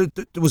 There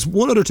was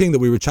one other thing that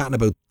we were chatting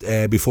about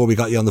before we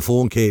got you on the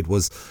phone, Kate,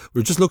 was we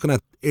were just looking at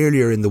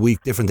earlier in the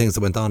week different things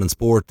that went on in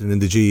sport and in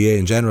the GAA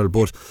in general.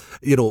 But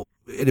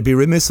it'd be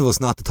remiss of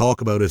us not to talk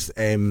about it.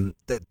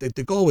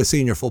 The Galway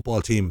senior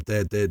football team,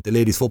 the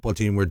ladies football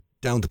team, were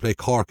down to play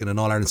Cork in an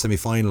All-Ireland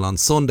semi-final on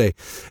Sunday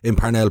in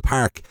Parnell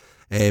Park.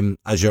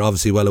 As you're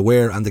obviously well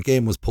aware, and the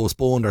game was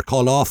postponed or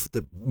called off,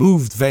 the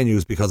moved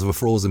venues because of a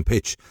frozen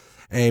pitch.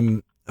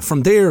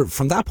 From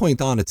that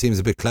point on, it seems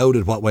a bit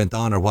clouded what went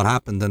on or what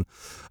happened. And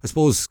I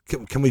suppose,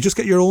 can we just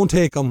get your own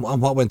take on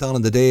what went on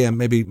in the day, and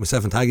maybe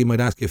myself and Taggy might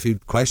ask you a few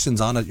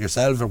questions on it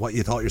yourself, or what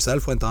you thought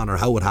yourself went on, or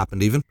how it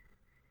happened even?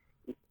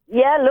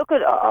 Yeah, look,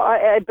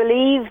 I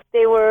believe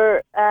they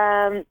were,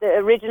 the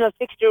original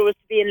fixture was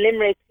to be in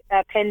Limerick,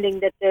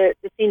 pending that the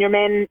senior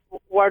men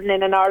weren't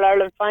in an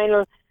All-Ireland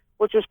final,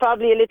 which was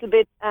probably a little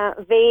bit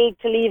vague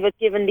to leave it,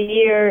 given the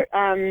year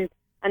and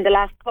the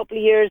last couple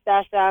of years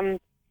that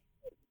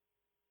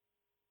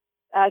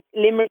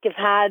Limerick have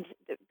had.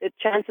 The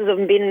chances of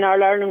them being in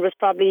All-Ireland was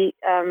probably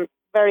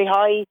very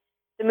high.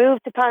 The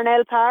move to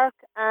Parnell Park,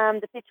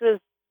 the pitch was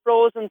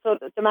frozen, so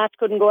the match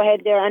couldn't go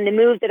ahead there, and they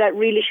moved it at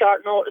really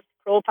short notice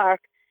to Crow Park.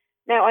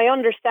 Now, I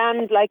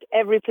understand, like,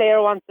 every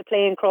player wants to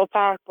play in Crow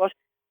Park, but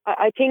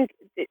I think,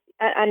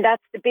 and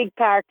that's the big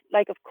part,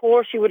 like, of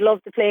course you would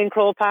love to play in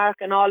Crow Park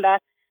and all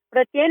that,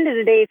 but at the end of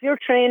the day, if you're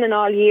training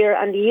all year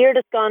and the year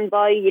that's gone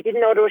by, you didn't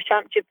know there was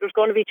championship, there's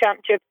going to be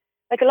championship,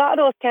 like, a lot of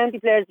those county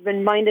players have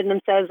been minding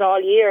themselves all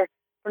year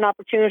for an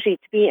opportunity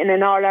to be in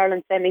an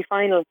All-Ireland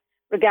semi-final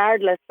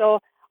regardless. So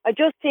I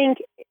just think,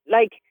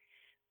 like,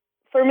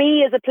 for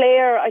me as a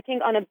player, I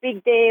think on a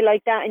big day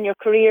like that in your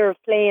career of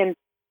playing,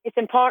 it's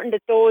important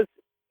that those,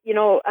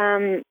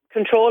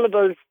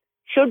 controllables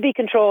should be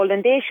controlled,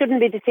 and they shouldn't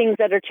be the things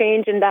that are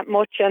changing that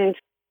much. And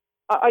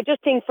I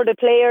just think for the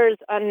players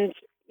and,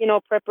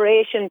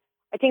 preparation,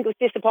 I think it was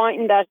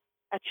disappointing that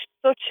at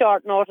such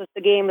short notice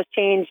the game was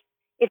changed.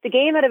 If the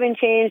game had been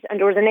changed and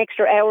there was an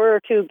extra hour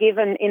or two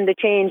given in the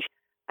change,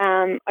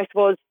 I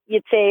suppose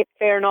you'd say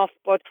fair enough,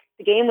 but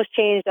the game was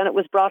changed and it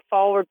was brought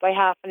forward by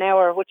half an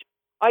hour, which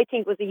I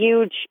think was a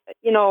huge,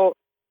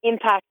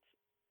 impact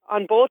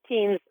on both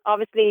teams.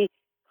 Obviously,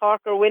 Cork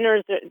are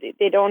winners;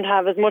 they don't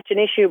have as much an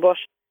issue. But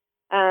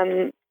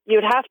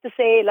you'd have to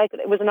say, like,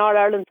 it was an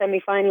All-Ireland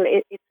semi-final.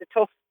 It's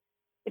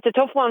a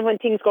tough one when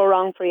things go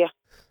wrong for you.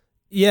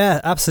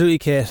 Yeah, absolutely,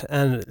 Kate.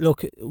 And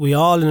look, we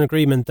all in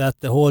agreement that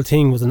the whole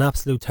thing was an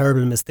absolute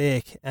terrible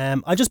mistake.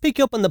 I'll just pick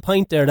you up on the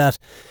point there that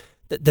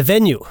the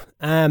venue,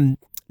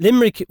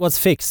 Limerick was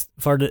fixed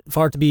for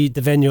it to be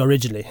the venue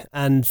originally,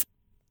 and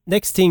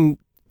next thing.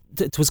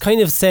 It was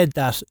kind of said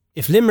that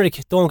if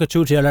Limerick don't get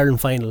through to the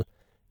All-Ireland final,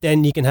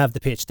 then you can have the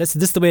pitch. This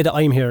is the way that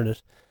I'm hearing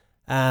it.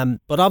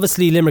 But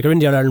obviously Limerick are in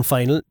the All-Ireland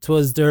final. It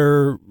was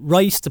their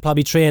right to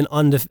probably train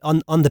on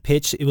the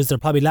pitch. It was their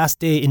probably last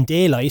day in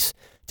daylight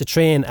to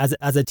train as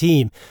a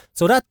team.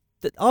 So that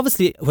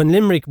obviously when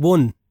Limerick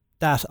won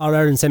that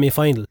All-Ireland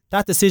semi-final,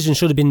 that decision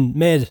should have been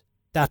made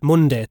that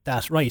Monday,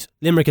 that right,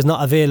 Limerick is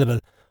not available.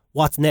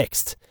 What's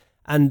next?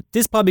 And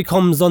this probably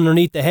comes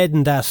underneath the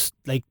heading that,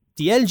 like,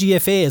 the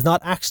LGFA is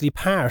not actually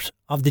part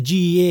of the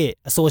GAA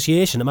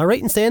association. Am I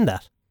right in saying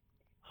that?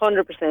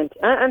 100%.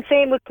 And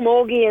same with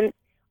Camogie, and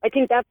I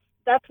think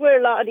that's where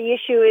a lot of the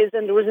issue is.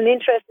 And there was an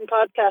interesting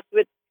podcast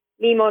with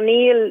Liam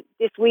O'Neill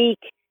this week,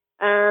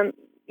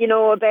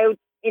 about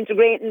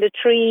integrating the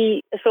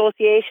three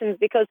associations,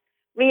 because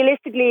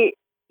realistically,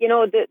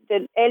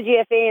 the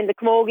LGFA and the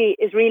Camogie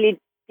is really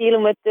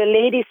dealing with the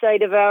ladies'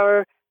 side of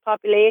our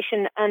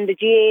population, and the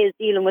GAA is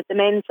dealing with the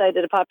men's side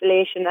of the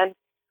population. And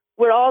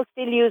we're all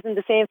still using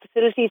the same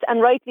facilities,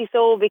 and rightly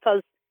so,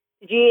 because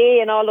the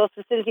GAA and all those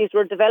facilities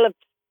were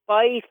developed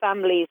by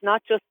families,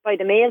 not just by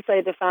the male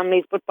side of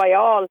families, but by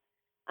all.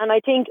 And I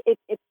think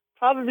it's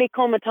probably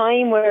come a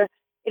time where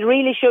it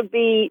really should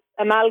be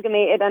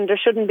amalgamated, and there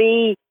shouldn't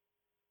be,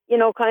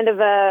 kind of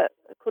a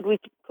could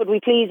we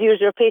please use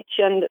your pitch,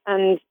 and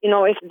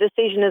if the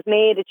decision is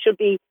made, it should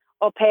be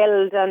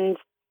upheld. And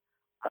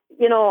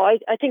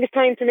I think it's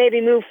time to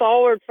maybe move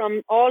forward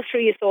from all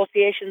three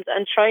associations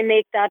and try and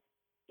make that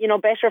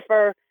better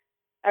for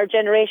our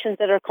generations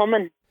that are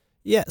coming.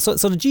 Yeah, so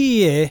the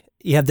GAA,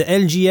 you have the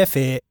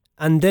LGFA,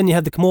 and then you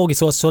have the Camogie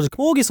Association. So the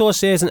Camogie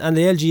Association and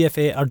the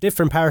LGFA are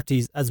different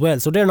parties as well,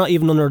 so they're not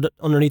even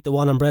underneath the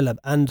one umbrella.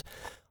 And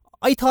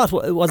I thought,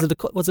 was it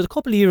a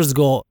couple of years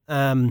ago,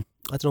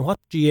 I don't know what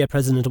GAA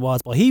president it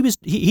was, but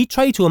he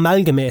tried to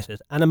amalgamate it.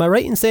 And am I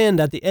right in saying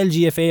that the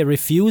LGFA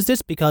refused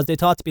it because they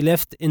thought to be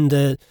left in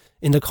the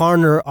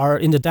corner or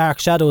in the dark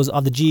shadows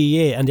of the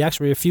GAA, and they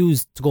actually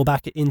refused to go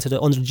back into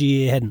the under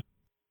GAA heading?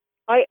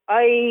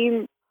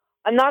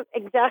 I'm not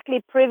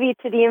exactly privy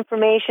to the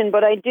information,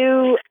 but I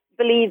do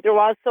believe there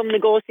was some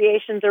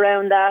negotiations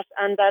around that,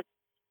 and that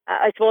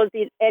I suppose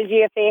the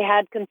LGFA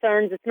had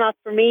concerns. It's not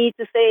for me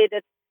to say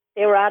that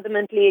they were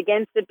adamantly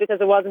against it because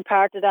I wasn't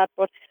part of that,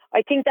 but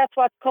I think that's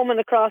what's coming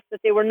across,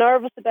 that they were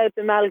nervous about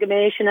the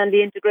amalgamation and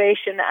the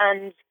integration,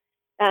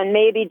 and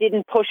maybe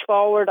didn't push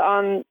forward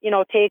on,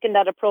 taking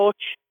that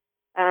approach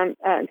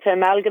to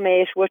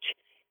amalgamate, which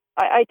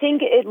I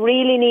think it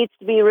really needs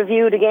to be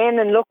reviewed again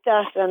and looked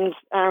at, and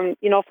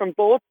from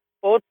both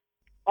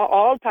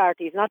all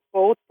parties, not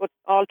both, but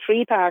all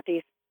three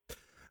parties.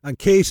 And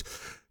Kate,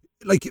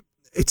 like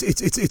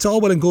it's all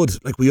well and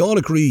good. Like we all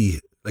agree,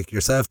 like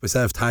yourself,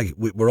 myself, Tag,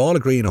 we're all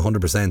agreeing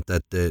 100%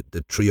 that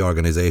the three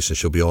organisations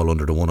should be all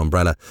under the one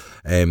umbrella.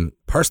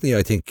 Personally,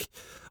 I think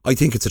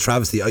it's a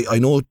travesty. I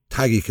know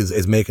Taggy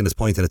is making this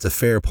point, and it's a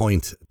fair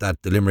point,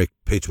 that the Limerick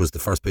pitch was the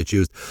first pitch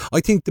used. I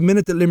think the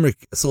minute the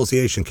Limerick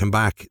Association came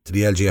back to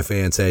the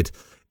LGFA and said,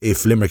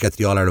 if Limerick gets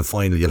the All-Ireland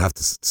final, you'll have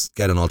to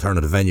get an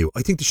alternative venue,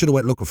 I think they should have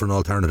went looking for an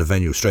alternative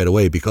venue straight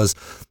away, because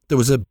there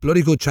was a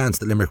bloody good chance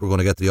that Limerick were going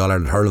to get the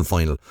All-Ireland hurling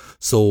final.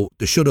 So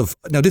they should have...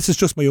 Now, this is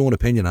just my own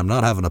opinion. I'm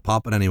not having a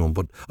pop at anyone,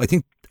 but I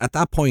think at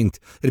that point,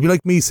 it'd be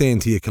like me saying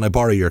to you, can I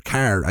borrow your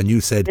car? And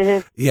you said,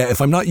 yeah, if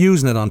I'm not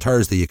using it on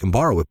Thursday, you can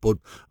borrow it, but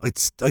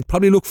I'd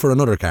probably look for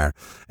another car.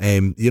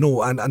 And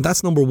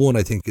that's number one,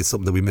 I think, is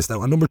something that we missed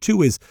out. And number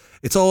two is,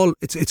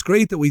 it's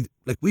great that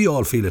we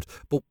all feel it,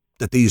 but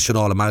that these should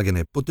all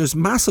amalgamate, but there's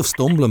massive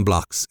stumbling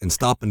blocks in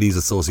stopping these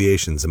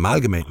associations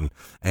amalgamating.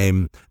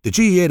 The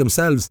GEA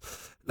themselves,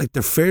 like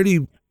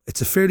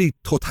it's a fairly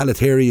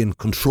totalitarian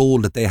control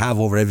that they have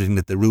over everything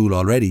that they rule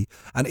already.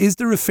 And is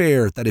there a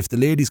fear that if the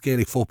ladies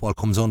Gaelic football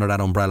comes under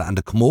that umbrella and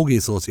the Camogie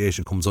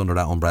Association comes under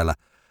that umbrella,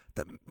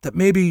 that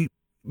maybe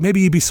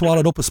you'd be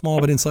swallowed up a small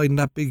bit inside in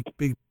that big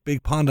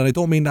pond? And I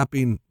don't mean that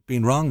being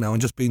wrong now,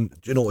 and just being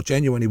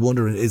genuinely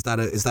wondering, is that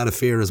a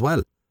fear as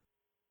well?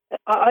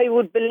 I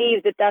would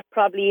believe that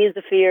probably is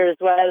a fear as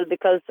well,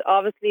 because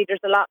obviously there's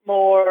a lot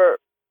more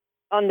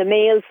on the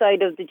male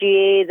side of the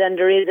GA than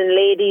there is in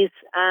ladies.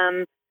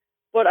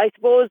 But I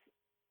suppose,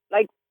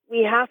 like,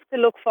 we have to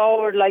look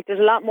forward. Like,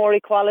 there's a lot more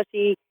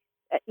equality.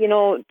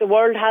 The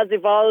world has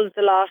evolved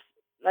a lot.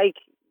 Like,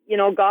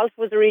 golf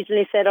was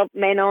originally set up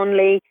men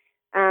only.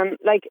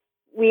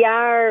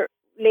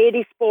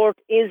 Lady sport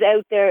is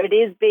out there. It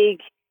is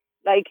big.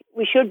 Like,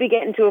 we should be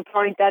getting to a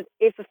point that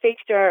if a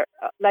fixture,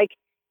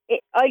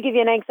 I'll give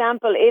you an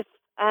example. If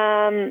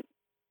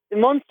the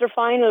Munster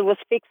final was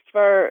fixed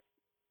for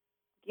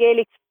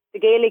the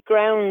Gaelic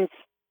grounds,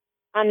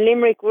 and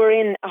Limerick were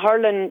in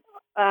hurling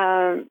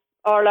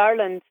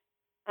All-Ireland,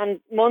 and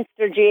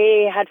Munster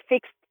GA had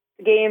fixed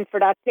the game for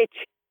that pitch,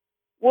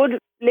 would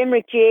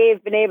Limerick GA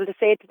have been able to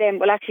say to them,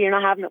 well, actually, you're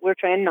not having it, we're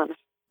training on it?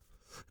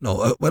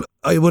 No, well,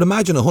 I would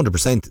imagine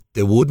 100%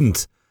 they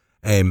wouldn't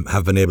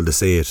have been able to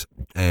say it,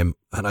 and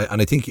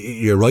I think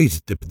you're right.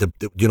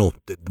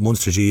 The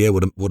Munster GA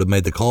would have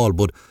made the call,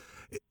 but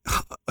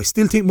I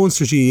still think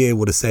Munster GA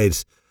would have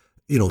said,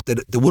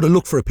 that they would have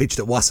looked for a pitch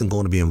that wasn't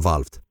going to be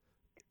involved.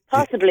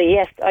 Possibly,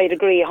 yes, I'd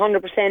agree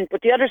 100%.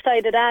 But the other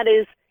side of that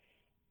is,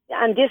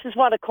 and this is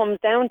what it comes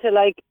down to,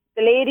 like,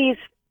 the ladies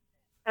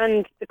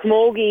and the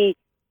Camogie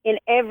in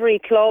every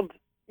club,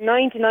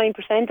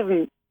 99% of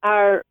them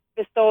are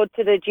bestowed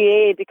to the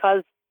GA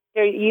because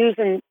they're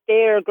using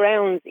their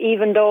grounds,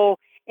 even though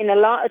in a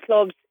lot of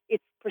clubs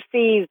it's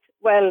perceived,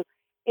 well,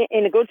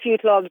 in a good few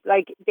clubs,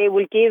 like, they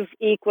will give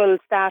equal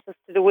status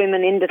to the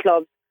women in the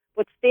clubs,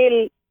 but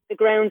still the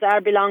grounds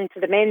belong to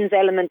the men's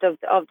element of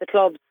the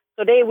clubs,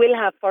 so they will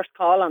have first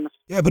call on it.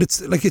 Yeah, but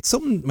it's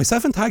something.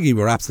 Myself and Taggy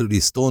were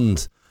absolutely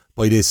stunned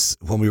by this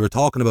when we were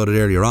talking about it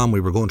earlier on. We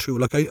were going through,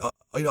 like,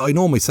 I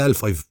know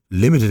myself, I've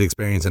limited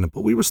experience in it,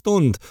 but we were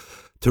stunned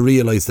to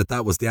realise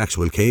that was the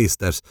actual case,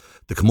 that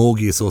the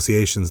Camogie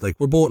associations, like,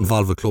 we're both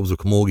involved with clubs with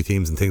Camogie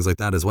teams and things like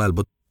that as well,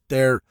 but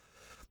the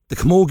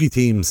Camogie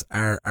teams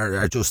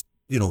are just,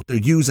 they're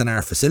using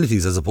our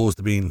facilities as opposed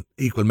to being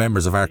equal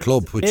members of our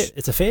club, which...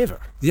 It's a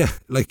favour. Yeah,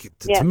 like,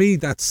 to me,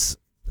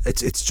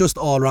 it's just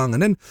all wrong.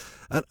 And then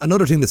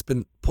another thing that's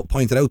been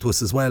pointed out to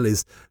us as well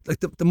is, like,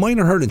 the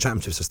minor hurling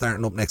championships are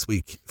starting up next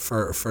week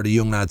for the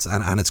young lads,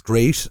 and it's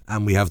great,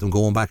 and we have them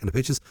going back in the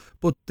pitches,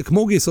 but the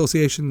Camogie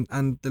Association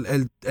and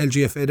the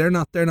LGFA, they're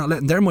not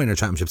letting their minor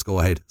championships go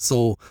ahead.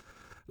 So,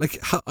 like,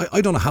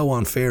 I don't know how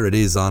unfair it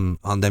is on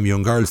them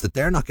young girls that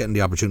they're not getting the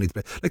opportunity to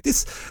play. Like,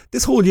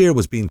 this whole year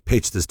was being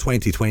pitched as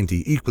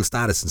 2020 equal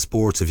status in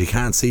sports. If you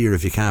can't see her,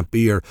 if you can't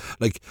be her.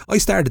 Like, I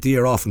started the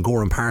year off in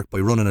Gorham Park by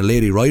running a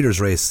lady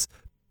riders race,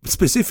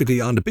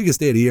 specifically on the biggest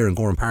day of the year in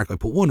Gorham Park. I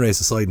put one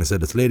race aside and I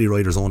said, it's lady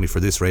riders only for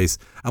this race,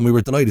 and we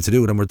were delighted to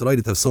do it, and we're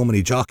delighted to have so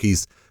many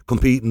jockeys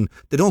competing.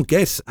 They don't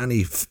get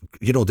any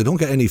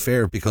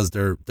fare because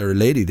they're a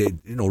lady.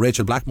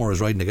 Rachel Blackmore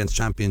is riding against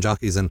champion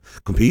jockeys and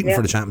competing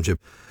for the championship,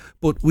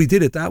 but we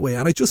did it that way.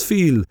 And I just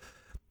feel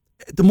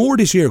the more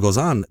this year goes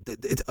on,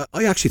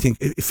 I actually think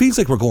it feels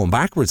like we're going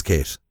backwards,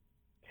 Kate.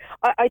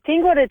 I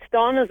think what it's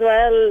done as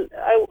well,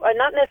 I'm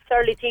not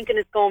necessarily thinking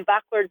it's going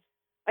backwards.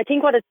 I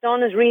think what it's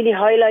done is really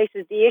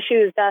highlighted the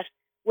issues that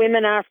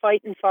women are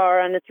fighting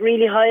for, and it's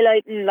really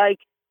highlighting, like,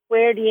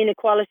 where the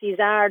inequalities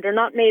are. They're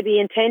not maybe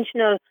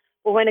intentional,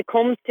 but when it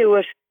comes to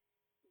it,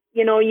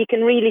 you know, you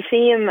can really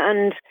see them.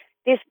 And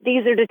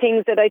these are the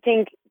things that I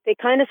think they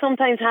kind of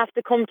sometimes have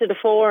to come to the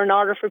fore in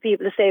order for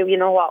people to say, you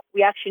know what,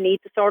 we actually need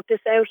to sort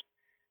this out.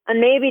 And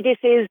maybe this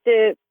is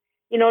the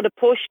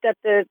push that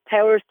the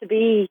powers to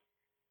be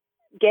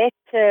get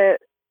to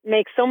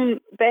make some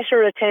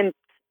better attempt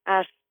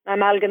at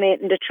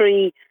amalgamating the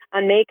three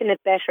and making it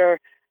better,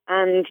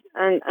 and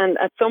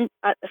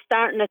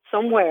starting it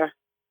somewhere.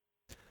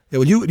 Yeah,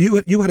 well,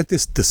 you had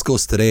this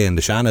discussed today in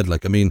the Shannon.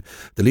 Like, I mean,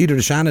 the leader of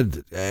the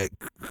Shannon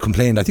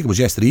complained. I think it was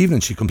yesterday evening.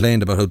 She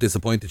complained about how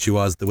disappointed she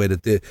was the way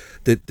that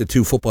the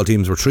two football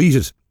teams were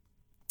treated.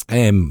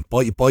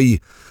 By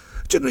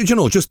you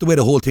know, just the way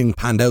the whole thing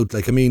panned out.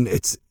 Like, I mean,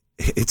 it's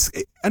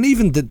and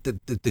even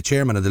the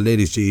chairman of the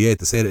ladies GAA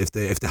to say that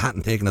if they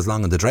hadn't taken as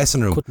long in the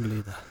dressing room, couldn't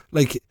believe that.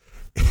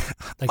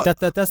 Like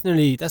that's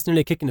nearly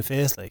a kick in the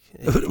face. Like,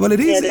 well, it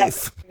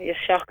is. It's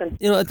shocking.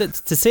 You know,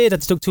 to say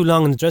that it took too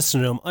long in the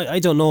dressing room. I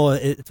don't know.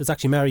 It was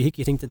actually Mary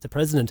Hickey, I think, that the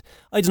president.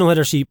 I don't know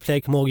whether she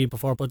played camogie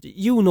before, but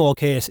you know,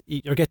 Kate,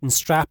 you're getting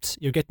strapped,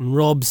 you're getting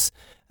rubs.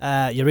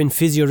 You're in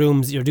physio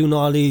rooms. You're doing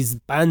all these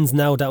bands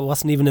now that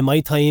wasn't even in my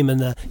time,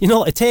 and you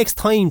know, it takes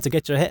time to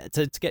get your head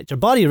to get your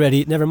body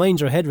ready. Never mind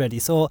your head ready.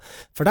 So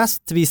for that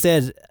to be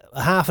said,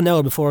 half an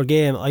hour before a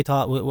game, I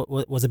thought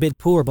was a bit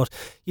poor. But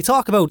you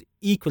talk about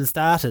equal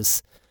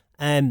status,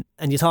 and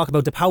you talk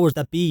about the powers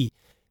that be.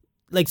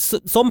 Like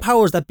some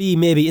powers that be,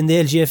 maybe in the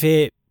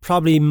LGFA,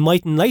 probably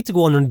mightn't like to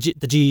go under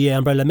the GAA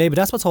umbrella. Maybe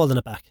that's what's holding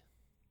it back.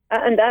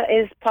 And that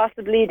is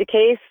possibly the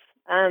case.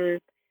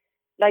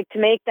 Like, to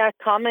make that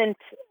comment,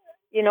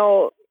 you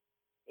know,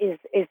 is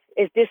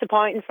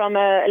disappointing from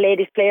a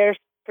ladies player's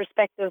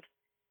perspective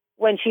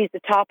when she's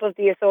the top of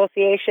the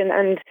association.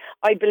 And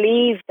I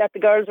believe that the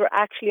girls were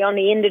actually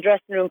only in the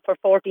dressing room for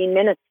 14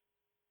 minutes,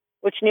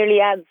 which nearly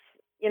adds,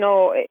 you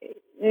know,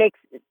 makes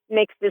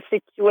the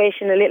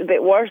situation a little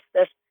bit worse.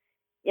 That,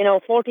 you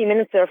know, 14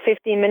 minutes or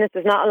 15 minutes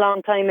is not a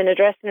long time in a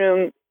dressing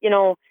room, you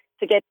know,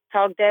 to get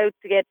togged out,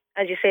 to get,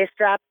 as you say,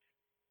 strapped,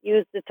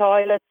 use the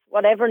toilets,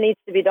 whatever needs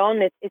to be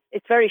done.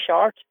 It's very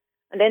short,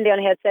 and then they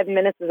only had 7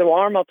 minutes as a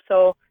warm up.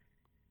 So,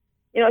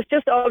 you know, it's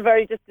just all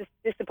very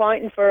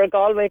disappointing for a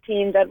Galway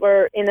team that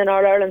were in an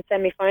All Ireland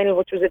semi final,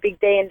 which was a big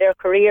day in their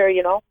career.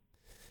 You know.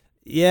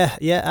 Yeah,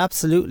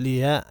 absolutely,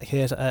 yeah,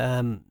 Kate.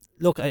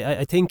 Look,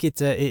 I think it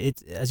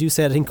as you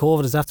said, I think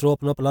COVID is after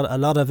opening up a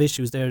lot of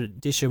issues there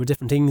this year with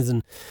different things,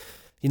 and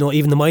you know,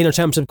 even the minor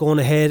championship going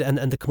ahead,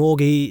 and the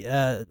camogie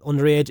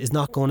underage is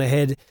not going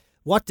ahead.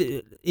 What,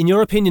 in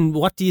your opinion,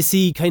 what do you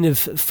see kind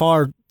of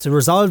to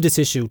resolve this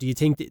issue? Do you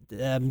think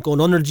that,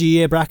 going under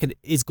the GAA bracket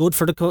is good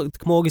for the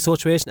camogie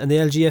situation and the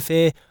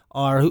LGFA,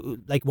 or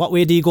like, what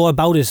way do you go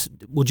about it,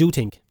 would you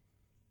think?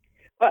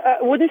 I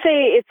wouldn't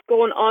say it's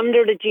going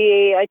under the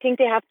GAA. I think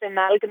they have to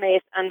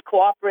amalgamate and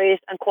cooperate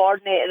and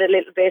coordinate it a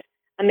little bit,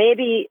 and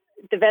maybe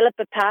develop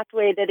a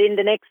pathway that in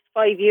the next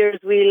 5 years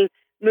we'll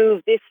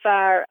move this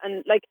far.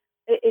 And like,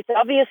 it's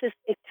obvious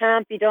it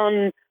can't be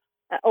done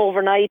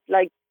overnight.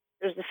 Like,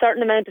 there's a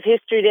certain amount of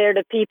history there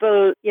that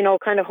people, you know,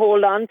 kind of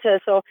hold on to.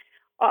 So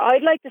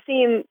I'd like to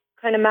see him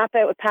kind of map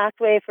out a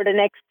pathway for the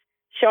next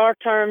short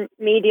term,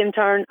 medium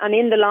term, and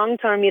in the long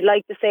term, you'd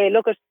like to say,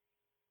 look,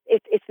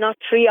 it's not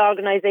 3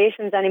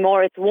 organisations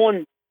anymore, it's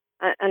one.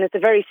 And it's a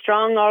very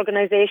strong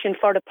organisation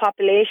for the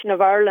population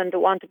of Ireland that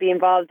want to be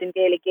involved in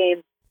Gaelic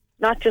games.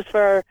 Not just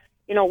for,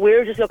 you know,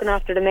 we're just looking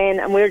after the men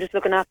and we're just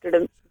looking after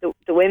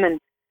the women.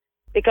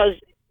 Because,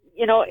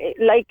 you know,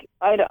 like,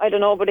 I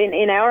don't know, but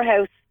in our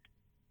house,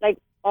 like,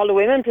 all the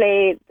women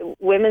play the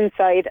women's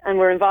side, and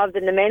we're involved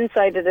in the men's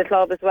side of the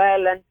club as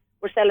well, and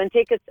we're selling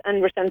tickets,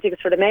 and we're selling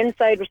tickets for the men's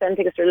side, we're selling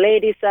tickets for the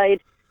ladies'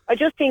 side. I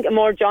just think a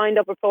more joined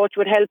up approach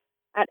would help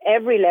at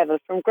every level,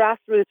 from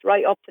grassroots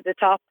right up to the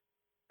top.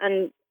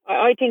 And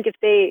I think if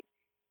they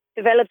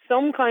develop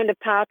some kind of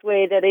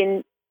pathway that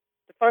in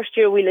the first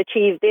year we'll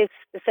achieve this,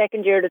 the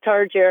second year, the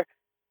third year,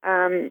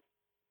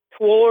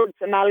 towards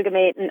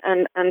amalgamating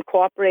and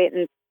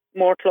cooperating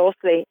more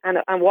closely, and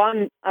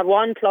one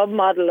club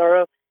model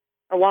or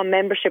a one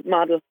membership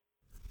model.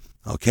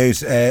 Okay,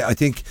 I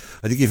think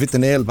you've hit the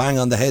nail bang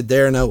on the head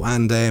there now,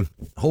 and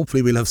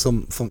hopefully we'll have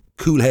some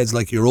cool heads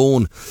like your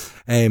own,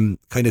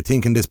 kind of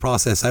thinking this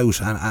process out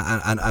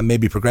and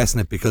maybe progressing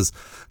it, because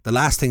the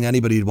last thing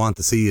anybody would want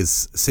to see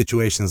is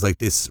situations like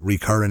this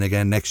recurring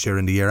again next year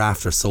and the year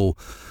after. So,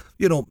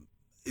 you know,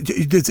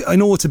 I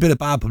know it's a bit of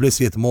bad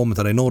publicity at the moment,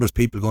 and I know there's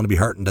people going to be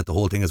hurting that the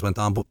whole thing has went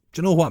on, but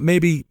do you know what,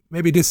 maybe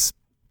this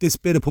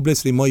bit of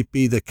publicity might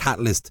be the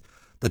catalyst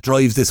that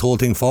drives this whole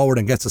thing forward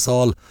and gets us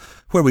all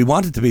where we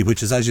want it to be,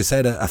 which is, as you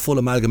said, a full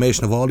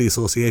amalgamation of all the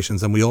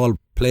associations, and we all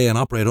play and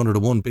operate under the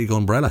one big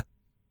umbrella.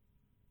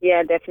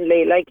 Yeah,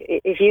 definitely. Like,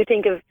 if you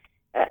think of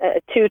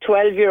two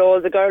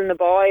 12-year-olds, a girl and a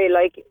boy,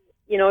 like,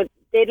 you know,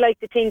 they'd like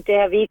to think they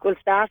have equal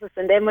status,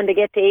 and then when they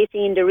get to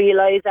 18 they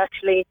realise,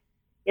 actually,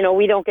 you know,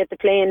 we don't get to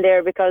play in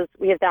there because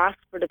we have to ask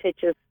for the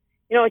pitches.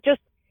 You know, just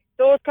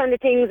those kind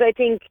of things I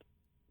think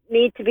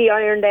need to be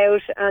ironed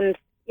out, and,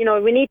 you know,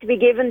 we need to be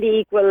given the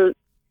equal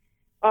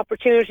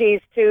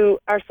opportunities to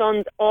our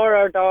sons or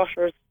our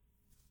daughters.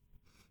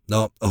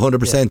 No,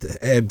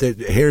 100%.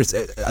 Here's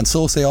and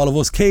so say all of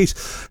us. Kate,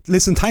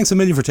 listen, thanks a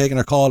million for taking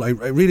our call. I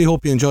really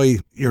hope you enjoy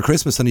your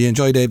Christmas and you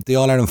enjoy the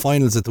All Ireland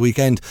finals at the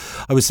weekend.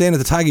 I was saying at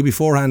the Taggy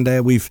beforehand,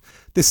 we've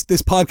this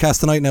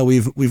podcast tonight now.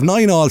 We've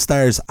 9 All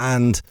Stars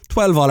and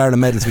 12 All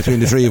Ireland medals between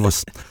the three of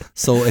us.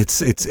 So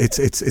it's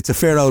a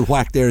fair old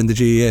whack there in the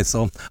GAA.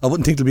 So I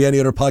wouldn't think there'll be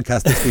any other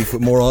podcast this week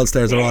with more All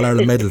Stars or All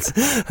Ireland medals.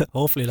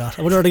 Hopefully not.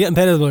 I wonder are they getting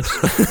paid as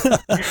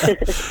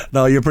much.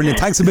 No, you're brilliant.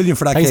 Thanks a million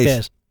for that,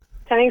 Kate.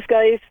 Thanks,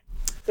 guys.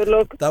 Good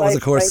luck. That was,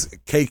 of course,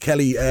 Kate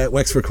Kelly,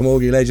 Wexford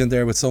Camogie legend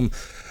there with some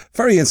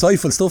very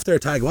insightful stuff there,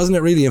 Tag, wasn't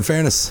it, really, in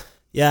fairness?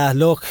 Yeah,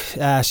 look,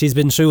 she's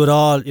been through it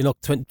all.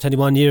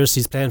 21 years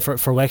she's playing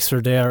for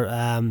Wexford there.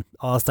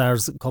 All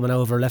Stars coming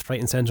over left, right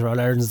and centre, All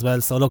Ireland as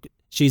well. So look,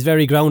 she's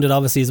very grounded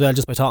obviously as well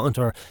just by talking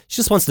to her. She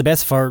just wants the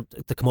best for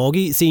the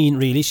camogie scene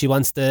really. She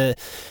wants the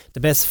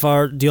best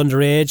for the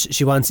underage.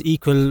 She wants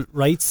equal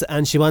rights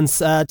and she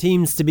wants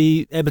teams to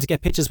be able to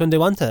get pitches when they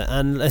want to.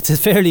 And it's a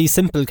fairly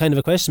simple kind of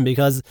a question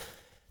because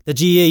the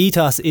GAA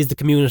ethos is the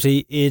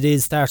community. It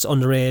starts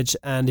underage,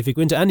 and if you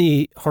go into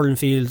any hurling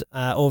field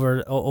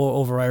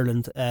over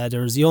Ireland,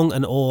 there's young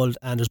and old,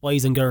 and there's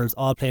boys and girls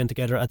all playing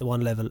together at the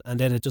one level,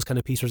 and then it just kind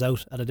of peters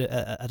out at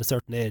a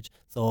certain age.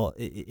 So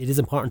it is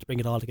important to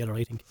bring it all together,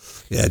 I think.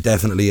 Yeah,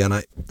 definitely. And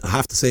I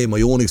have to say,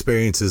 my own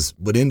experiences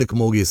within the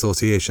Camogie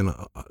Association,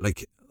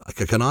 like I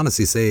can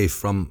honestly say,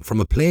 from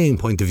a playing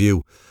point of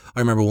view, I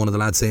remember one of the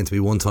lads saying to me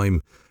one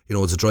time,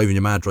 it's a driving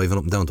you mad driving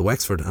up and down to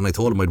Wexford, and I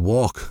told him I'd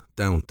walk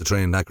down to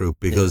train that group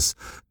because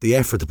the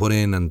effort to put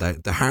in and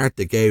the heart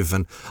they gave.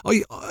 And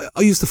I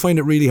used to find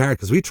it really hard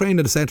because we trained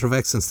at a centre of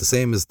excellence the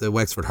same as the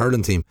Wexford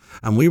hurling team,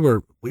 and we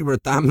were a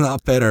damn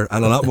lot better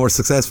and a lot more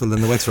successful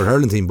than the Wexford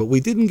hurling team, but we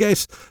didn't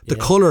get the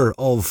colour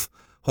of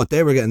what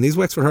they were getting. These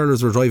Wexford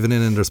hurlers were driving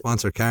in their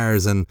sponsored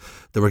cars, and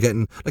they were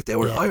getting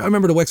I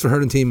remember the Wexford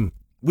hurling team,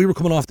 we were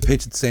coming off the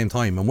pitch at the same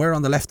time, and we're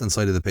on the left hand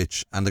side of the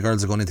pitch, and the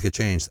girls are going in to get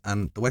changed,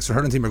 and the Wexford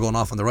hurling team are going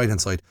off on the right hand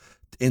side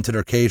into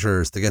their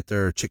caterers to get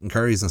their chicken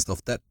curries and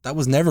stuff. That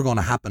was never going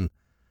to happen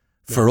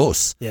for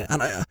us.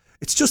 And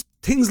it's just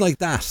things like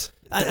that.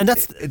 And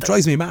it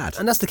drives me mad.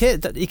 And that's the case.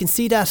 You can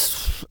see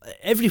that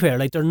everywhere.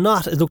 Like, they're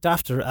not as looked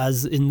after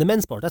as in the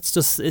men's sport. That's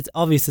just, it's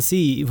obvious to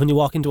see when you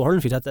walk into a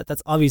hurling field.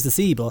 That's obvious to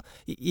see. But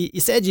you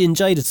said you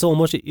enjoyed it so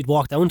much you'd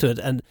walk down to it,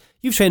 and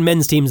you've trained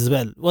men's teams as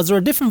well. Was there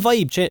a different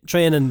vibe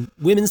training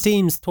women's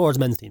teams towards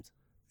men's teams?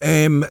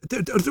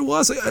 There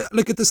was,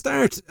 like at the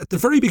start, at the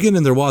very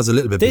beginning, there was a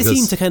little bit. They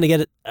seem to kind of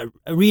get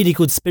a really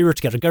good spirit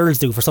together. Girls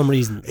do, for some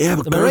reason. Yeah,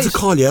 but girls will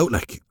call you out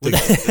like. Well,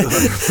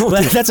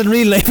 that's in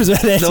real life as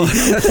well.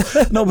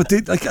 No, but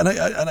and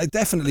I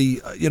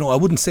definitely, I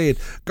wouldn't say it.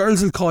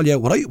 Girls will call you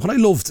out. What I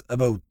loved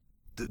about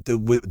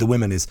the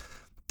women is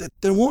that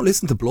they won't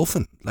listen to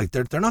bluffing. Like,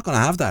 they're not going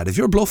to have that. If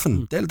you're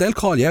bluffing, they'll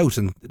call you out,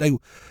 and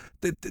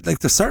like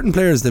there's certain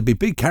players that'd be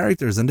big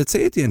characters and they'd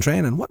say it to you in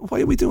training,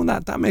 why are we doing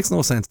that? That makes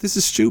no sense. This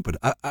is stupid.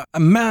 A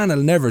man will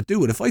never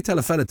do it. If I tell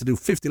a fella to do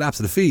 50 laps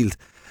of the field,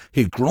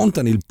 he'll grunt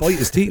and he'll bite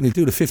his teeth and he'll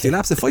do the 50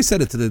 laps. If I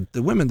said it to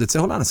the women, they'd say,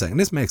 hold on a second,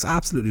 this makes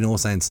absolutely no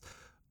sense.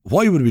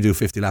 Why would we do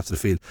 50 laps of the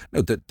field?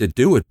 Now, they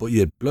do it, but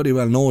you bloody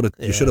well know that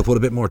you should have put a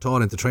bit more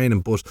thought into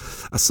training. But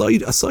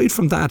aside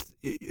from that,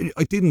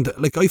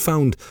 I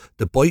found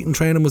the biting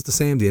training was the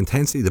same, the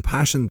intensity, the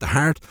passion, the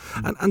heart,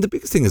 and the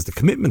biggest thing is the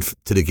commitment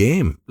to the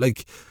game.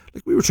 Like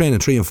we were training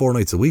 3 and 4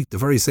 nights a week, the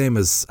very same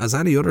as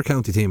any other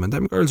county team, and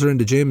them girls are in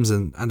the gyms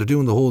and they're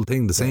doing the whole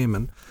thing the same.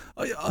 And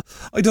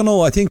I don't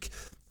know, I think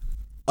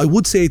I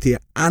would say to you,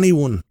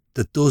 anyone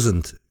that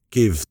doesn't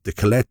give the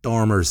Colette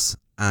Dormers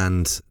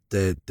and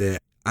the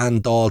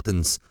Anne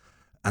Daltons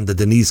and the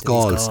Denise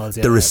Galls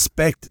the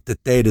respect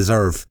that they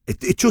deserve,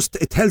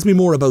 it tells me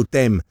more about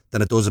them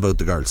than it does about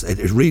the girls.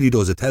 It really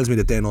does. It tells me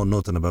that they know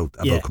nothing about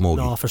camogie.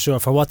 No, for sure.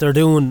 For what they're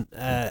doing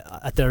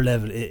at their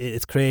level,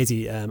 it's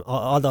crazy.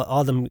 All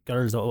them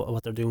girls,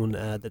 what they're doing,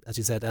 as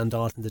you said, Anne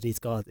Dalton, Denise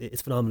Galls,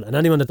 it's phenomenal. And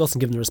anyone that doesn't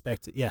give them the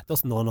respect,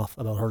 doesn't know enough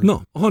about hurling.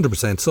 No,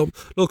 100%. So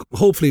look,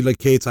 hopefully, like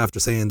Kate's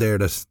after saying there,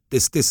 that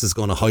this is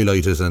going to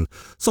highlight it, and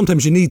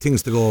sometimes you need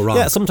things to go wrong.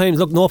 Yeah, sometimes,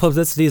 look, no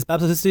publicity is bad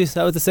publicity, is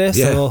that what they say?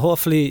 Yeah. So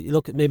hopefully,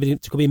 look, maybe there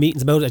could be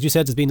meetings about it. As you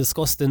said, it's been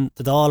discussed in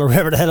the Dáil or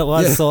wherever the hell it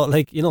was. Yeah. So,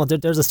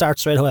 there's a start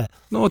straight away.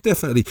 No,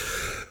 definitely.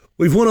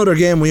 We've one other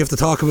game we have to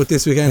talk about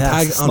this weekend.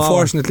 Tag,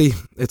 unfortunately,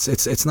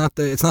 it's not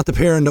the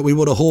pairing that we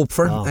would have hoped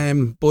for.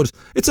 No. But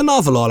it's a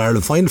novel All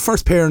Ireland final.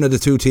 First pairing of the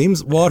two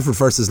teams, Waterford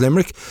versus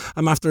Limerick.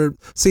 I'm after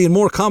seeing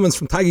more comments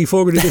from Taggy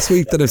Fogarty this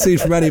week than I've seen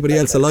from anybody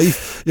else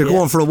alive. You're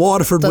going for a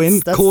Waterford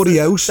win, Cody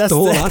out, the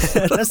whole lot.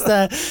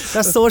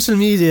 That's social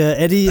media,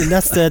 Eddie, and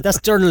that's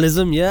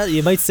journalism. Yeah,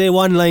 you might say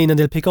one line and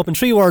they'll pick up in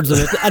 3 words of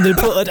it and they'll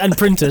put it and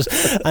print it.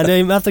 And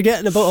I'm after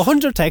getting about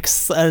 100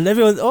 texts, and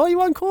everyone, you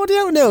want Cody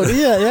out now?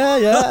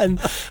 Yeah. And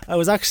I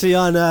was actually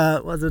on, I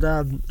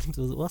think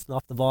it wasn't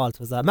Off the Ball, it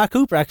was Matt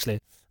Cooper actually.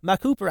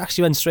 Matt Cooper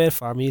actually went straight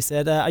for me. He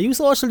said, are you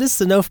social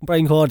distancing now from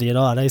Brian Cody? And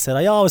I said,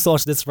 I always social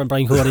distance from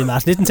Brian Cody,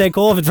 Matt. It didn't take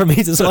COVID for me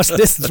to social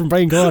distance from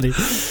Brian Cody.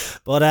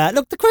 But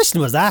look, the question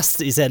was asked.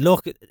 He said,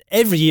 look,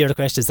 every year the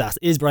question is asked,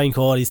 is Brian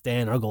Cody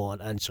staying or going?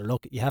 And sure,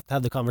 look, you have to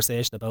have the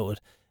conversation about it.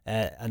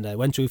 And I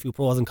went through a few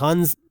pros and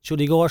cons. Should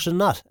he go or should he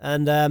not?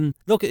 And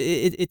look,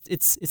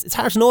 it's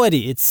hard to know,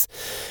 Eddie. It's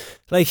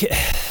like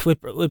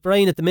with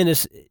Brian at the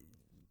minute,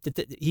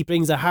 he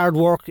brings a hard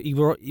work. He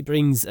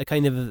brings a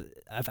kind of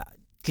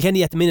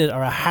Kilkenny at the minute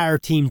are a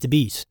hard team to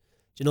beat,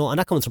 and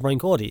that comes from Brian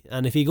Cody.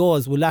 And if he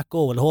goes, will that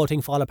go? Will the whole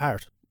thing fall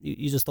apart?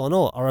 You just don't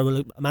know. Or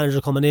will a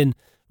manager coming in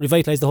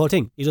revitalise the whole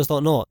thing? You just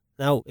don't know.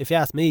 Now, if you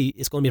ask me,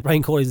 it's going to be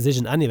Brian Cody's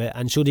decision anyway.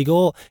 And should he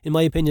go? In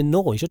my opinion,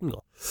 no, he shouldn't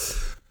go.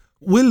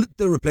 Will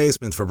the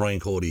replacement for Brian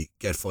Cody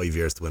get 5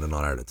 years to win an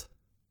All-Ireland?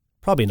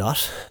 Probably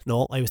not.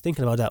 No, I was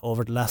thinking about that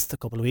over the last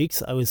couple of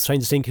weeks. I was trying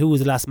to think who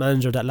was the last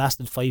manager that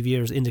lasted 5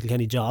 years in the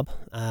Kilkenny job.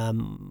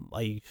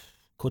 I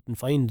couldn't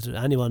find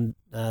anyone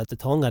at the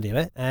tongue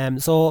anyway.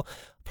 So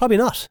probably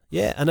not.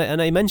 Yeah, and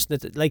I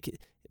mentioned it, like,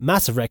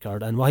 massive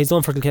record, and what he's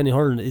done for Kilkenny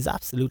hurling is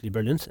absolutely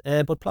brilliant.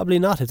 But probably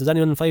not. If there's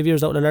anyone in 5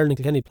 years out in Ireland,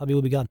 Kilkenny probably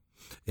will be gone.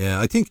 Yeah,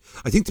 I think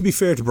to be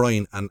fair to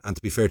Brian and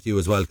to be fair to you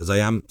as well, because I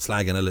am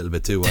slagging a little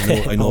bit too.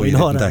 I know you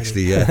didn't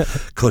actually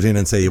cut in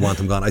and say you want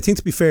him gone. I think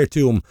to be fair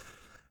to him,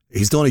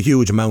 he's done a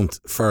huge amount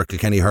for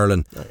Kilkenny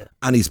hurling,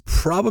 and he's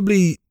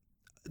probably,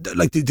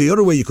 like, the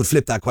other way you could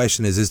flip that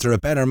question is there a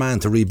better man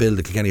to rebuild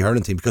the Kilkenny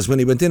hurling team? Because when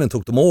he went in and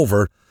took them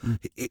over,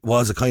 it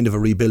was a kind of a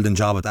rebuilding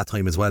job at that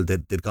time as well.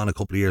 They'd gone a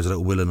couple of years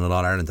without winning an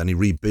All-Ireland, and he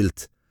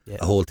rebuilt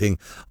the whole thing.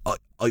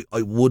 I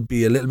would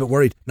be a little bit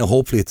worried. Now,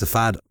 hopefully it's a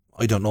fad.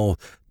 I don't know.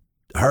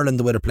 Hurling,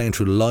 the way they're playing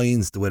through the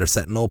lines, the way they're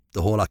setting up,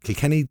 the whole lot.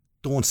 Kilkenny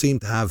don't seem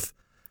to have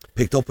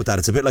picked up with that.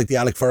 It's a bit like the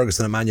Alec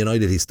Ferguson at Man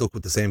United. He's stuck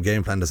with the same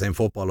game plan, the same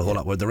football, the whole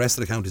lot, where the rest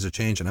of the counties are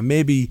changing. And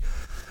maybe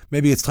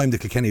it's time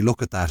that Kilkenny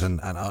look at that, and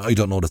I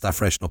don't know, does that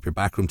freshen up your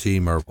backroom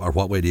team, or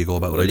what way do you go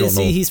about it? I don't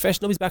know. He's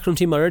freshened up his backroom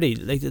team already.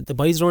 Like, the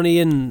boys are only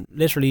in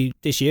literally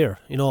this year.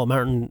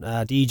 Martin,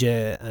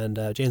 DJ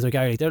and James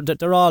McGarry,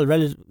 they're all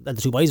the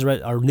two boys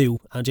are new,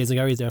 and James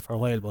McGarry's there for a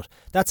while, but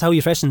that's how he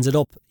freshens it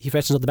up. He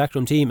freshens up the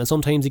backroom team, and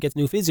sometimes he gets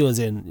new physios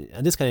in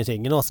and this kind of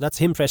thing, so that's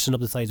him freshening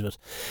up the sides of it.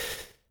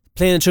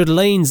 Playing through the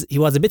lines, he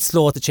was a bit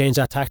slow to change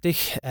that tactic.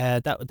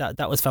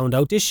 That was found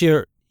out. This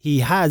year,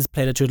 he has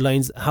played it through the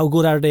lines. How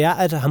good are they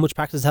at it? How much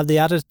practice have they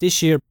at it?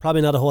 This year,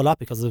 probably not a whole lot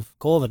because of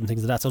COVID and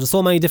things like that. So there's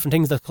so many different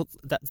things that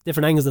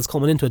different angles that's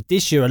coming into it.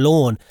 This year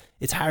alone,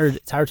 it's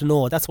hard to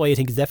know. That's why I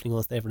think he's definitely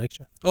going to stay for next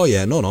year. Oh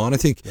yeah, no, and I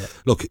think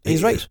look,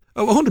 he's right.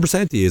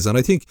 100% he is, and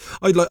I think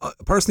I'd like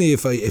personally,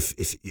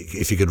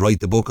 if you could write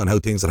the book on how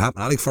things had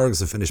happened. Alec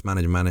Ferguson finished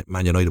managing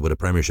Man United with a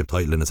Premiership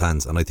title in his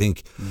hands, and I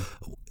think.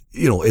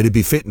 It'd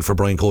be fitting for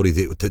Brian Cody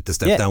to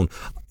step down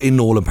in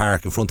Nolan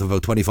Park in front of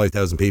about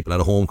 25,000 people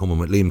at a homecoming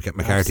with Liam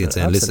McCarthy and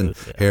saying, listen,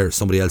 here,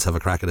 somebody else have a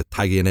crack at it,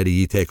 Taggy and Eddie,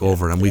 you take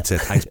over, and we'd say,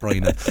 thanks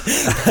Brian.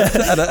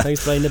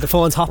 Thanks Brian, the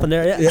phone's hopping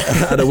there,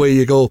 and away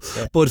you go.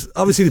 But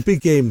obviously the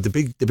big game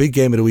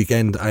of the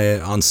weekend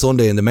on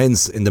Sunday in the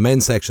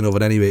men's section of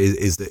it anyway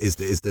is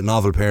the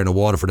novel pair of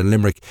Waterford and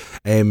Limerick.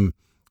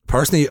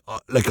 Personally,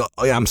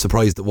 I am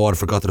surprised that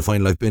Waterford got to the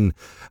final.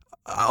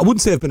 I wouldn't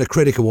say I've been a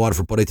critic of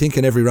Waterford, but I think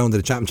in every round of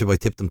the championship I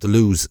tipped them to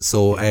lose.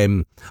 So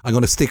I'm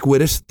going to stick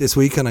with it this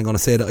week, and I'm going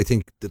to say that I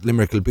think that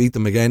Limerick will beat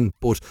them again.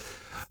 But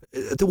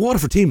the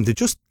Waterford team, they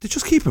just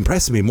keep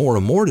impressing me more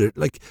and more.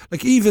 Like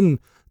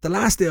even the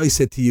last day I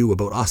said to you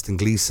about Austin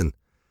Gleeson,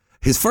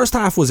 his first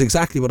half was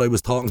exactly what I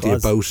was talking to you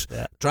about,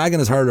 dragging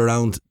his hurl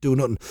around, doing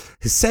nothing.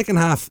 His second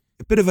half,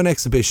 a bit of an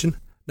exhibition.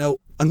 Now,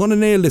 I'm going to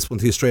nail this one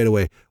to you straight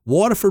away.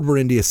 Waterford were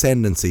in the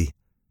ascendancy.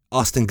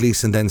 Austin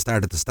Gleeson then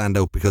started to stand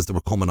out because they were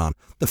coming on.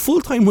 The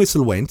full-time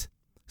whistle went.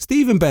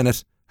 Stephen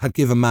Bennett had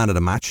given man of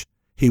the match.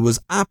 He was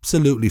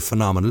absolutely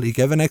phenomenal. He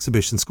gave an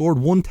exhibition, scored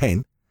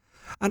 110.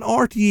 And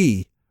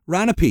RTE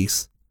ran a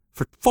piece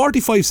for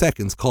 45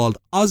 seconds called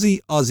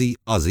Aussie, Aussie,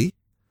 Aussie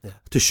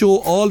to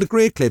show all the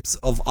great clips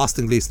of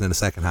Austin Gleeson in the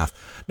second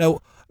half. Now,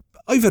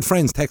 I've had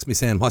friends text me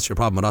saying, what's your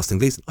problem with Austin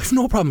Gleeson? I've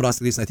no problem with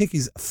Austin Gleeson. I think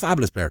he's a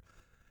fabulous player.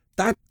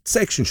 That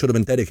section should have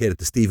been dedicated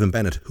to Stephen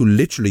Bennett, who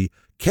literally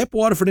kept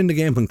Waterford in the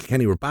game when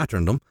Kilkenny were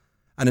battering them,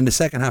 and in the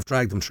second half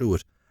dragged them through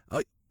it.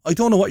 I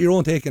don't know what your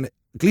own take on it.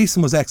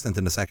 Gleeson was excellent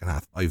in the second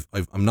half.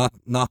 I'm not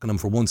knocking him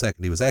for 1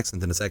 second. He was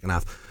excellent in the second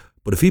half.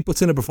 But if he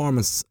puts in a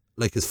performance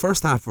like his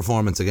first half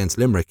performance against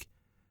Limerick,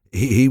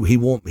 he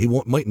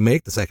mightn't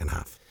make the second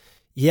half.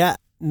 Yeah,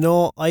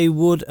 no, I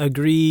would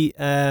agree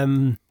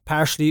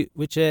partially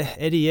with you,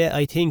 Eddie. Yeah,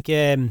 I think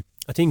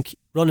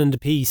running the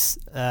piece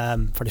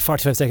for the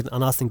 45 seconds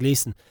on Austin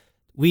Gleeson,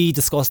 we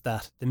discussed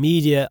that. The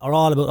media are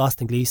all about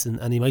Austin Gleeson,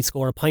 and he might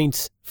score a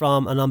point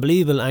from an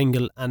unbelievable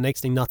angle and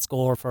next thing not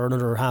score for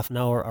another half an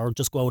hour or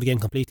just go out again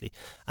completely.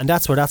 And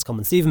that's where that's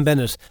coming. Stephen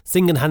Bennett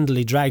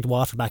single-handedly dragged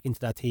Waterford back into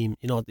that team.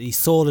 He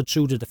sold it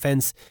through the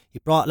defence. He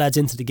brought lads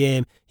into the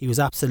game. He was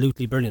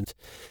absolutely brilliant.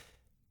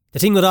 The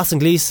thing with Austin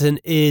Gleeson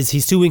is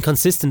he's too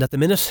inconsistent at the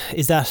minute.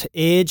 Is that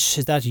age?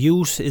 Is that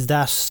youth? Is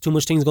that too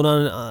much things going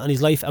on in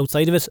his life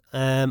outside of it?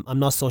 I'm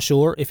not so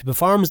sure. If he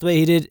performs the way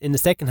he did in the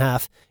second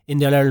half in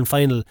the All-Ireland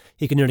final,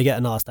 he can nearly get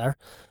an All-Star.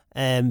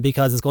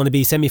 Because it's going to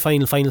be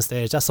semi-final, final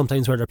stage. That's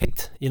sometimes where they're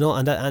picked,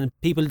 and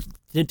people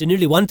they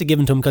nearly want to give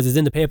him to him because he's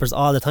in the papers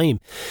all the time.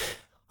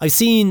 I've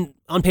seen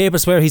on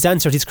papers where he's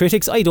answered his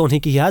critics. I don't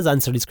think he has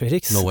answered his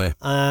critics. No way.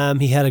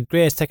 He had a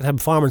great second half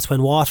performance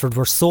when Waterford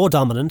were so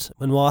dominant,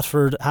 when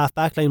Waterford half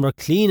back line were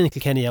cleaning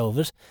Kilkenny out of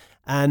it,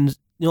 and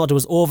there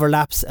was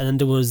overlaps, and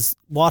there was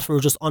Waterford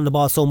were just on the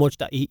ball so much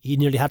that he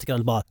nearly had to get on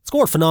the ball.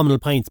 Scored phenomenal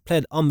points,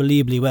 played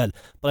unbelievably well,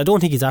 but I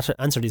don't think he's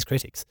answered his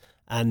critics.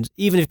 And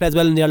even if he plays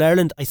well in the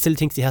All-Ireland, I still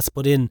think he has to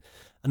put in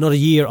another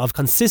year of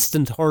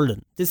consistent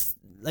hurling.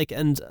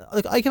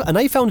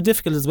 I found it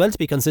difficult as well to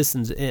be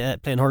consistent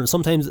playing hurling.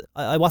 Sometimes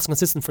I wasn't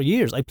consistent for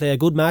years. I play a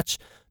good match,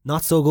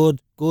 not so good,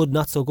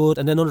 not so good,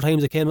 and then other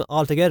times it came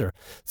all together.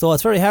 So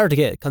it's very hard to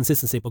get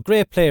consistency, but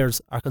great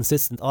players are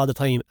consistent all the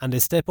time, and they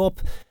step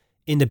up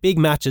in the big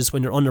matches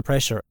when you're under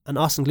pressure, and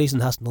Austin Gleeson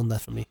hasn't done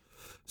that for me.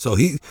 So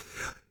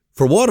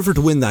for Waterford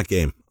to win that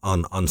game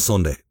on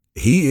Sunday,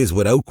 he is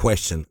without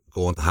question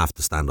going to have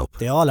to stand up.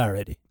 They all are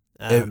ready.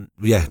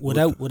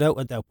 Without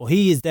a doubt. But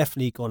he is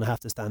definitely going to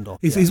have to stand up.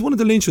 He's one of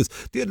the linchpins.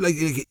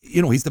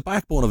 He's the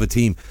backbone of a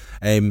team.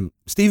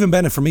 Stephen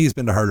Bennett for me has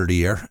been the hurler of the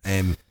year.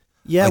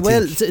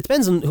 It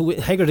depends on who.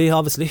 Hegarty,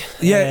 obviously.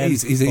 Yeah,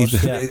 he's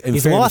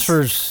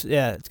Waterford.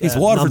 He's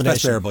Waterford's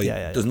best player, but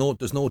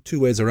there's no two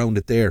ways around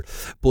it there.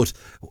 But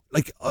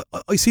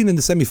I seen in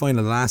the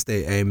semi-final last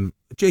day,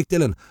 Jake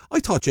Dillon.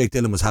 I thought Jake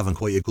Dillon was having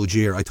quite a good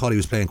year. I thought he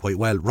was playing quite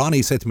well.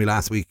 Ronnie said to me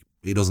last week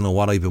he doesn't know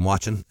what I've been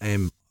watching.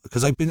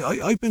 Because I've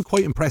been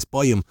quite impressed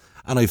by him,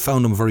 and I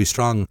found him very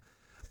strong.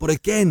 But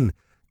again,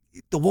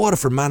 the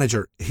Waterford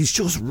manager, he's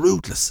just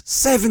ruthless.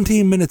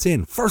 17 minutes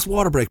in, first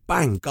water break,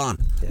 bang, gone.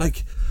 Yeah.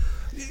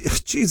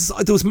 Jesus,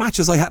 there was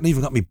matches I hadn't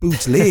even got my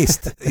boots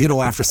laced,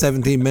 after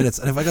 17 minutes,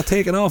 and if I got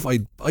taken off,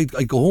 I'd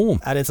go home.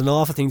 And it's an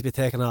awful thing to be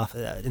taken off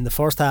in the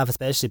first half,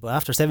 especially. But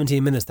after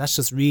 17 minutes, that's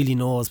just really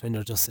knows when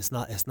you're just it's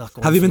not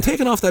going. Have you been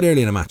taken off that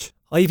early in a match?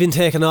 I've been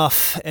taken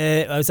off.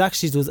 I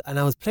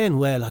was playing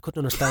well. I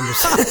couldn't understand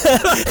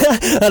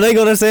it. And I'm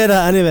going to say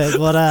that anyway.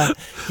 But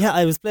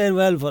I was playing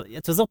well. But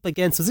it was up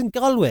against. It was in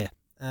Galway.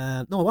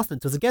 No, it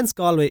wasn't. It was against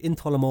Galway in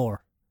Tullamore.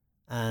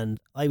 And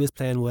I was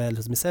playing well. It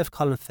was myself,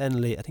 Colin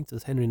Fennelly. I think it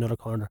was Henry in another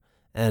corner.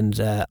 And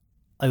I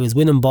was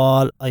winning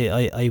ball.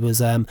 I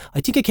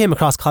think I came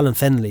across Colin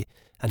Fennelly,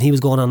 and he was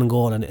going on and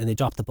goal, and he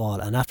dropped the ball.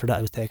 And after that,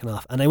 I was taken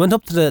off. And I went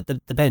up to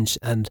the bench,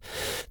 and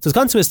so it's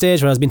gone to a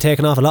stage where I was being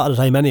taken off a lot of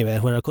the time anyway,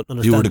 where I couldn't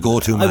understand. You were the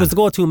go-to man. I was the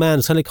go-to man.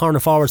 It's kind of like corner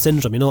forward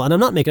syndrome, And I'm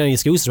not making any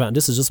excuses around it.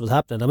 This is just what's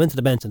happening. I went to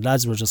the bench, and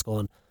lads were just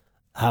going,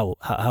 how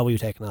were you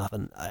taken off?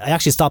 And I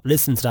actually stopped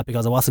listening to that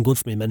because it wasn't good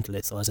for me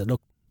mentally. So I said,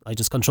 look, I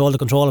just control the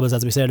controllables,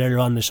 as we said earlier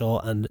on in the show,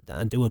 and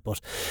do it.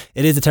 But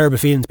it is a terrible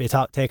feeling to be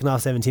taken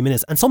off 17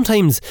 minutes. And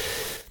sometimes,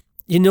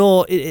 I don't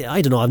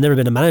know, I've never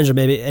been a manager.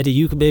 Maybe, Eddie,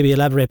 you could maybe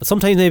elaborate. But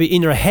sometimes maybe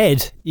in your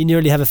head, you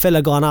nearly have a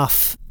fella gone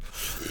off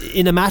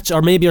in a match,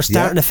 or maybe you're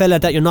starting a fella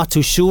that you're not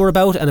too sure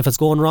about, and if it's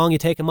going wrong, you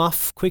take him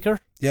off quicker.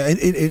 Yeah,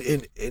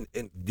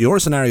 in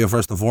your scenario,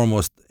 first and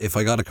foremost, if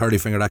I got a curly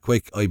finger that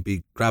quick, I'd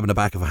be grabbing the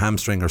back of a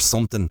hamstring or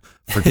something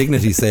for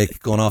dignity's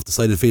sake, going off the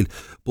side of the field.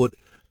 But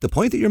the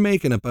point that you're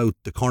making about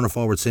the corner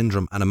forward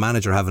syndrome and a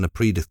manager having a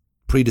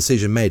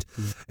pre-decision made,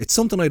 it's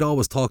something I'd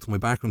always talk to my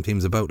backroom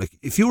teams about. Like,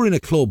 if you were in a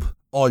club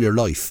all your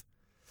life,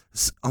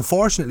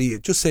 unfortunately,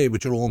 just say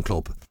with your own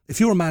club, if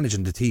you were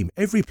managing the team,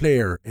 every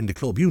player in the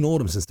club, you know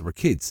them since they were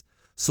kids.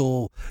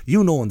 So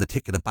you know in the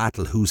tick of the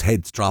battle whose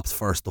heads drops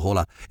first, the whole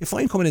lot. If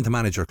I'm coming in to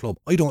manage your club,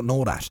 I don't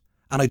know that.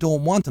 And I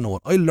don't want to know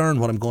it. I learn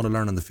what I'm going to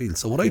learn on the field.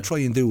 So what I try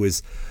and do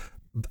is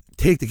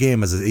take the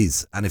game as it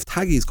is. And if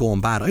Taggy's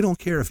going bad, I don't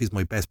care if he's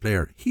my best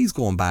player. He's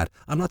going bad.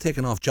 I'm not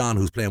taking off John,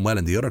 who's playing well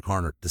in the other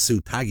corner, to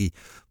suit Taggy.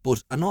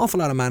 But an awful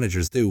lot of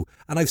managers do.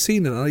 And I've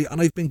seen it,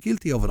 and I've been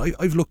guilty of it.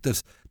 I've looked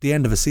at the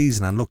end of a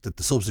season and looked at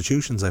the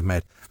substitutions I've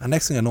made. And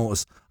next thing I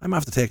notice, I'm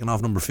after taking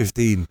off number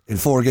 15 in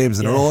 4 games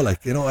in a row.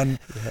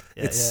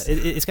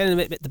 It's kind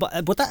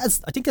of, but that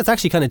is, I think that's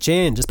actually kind of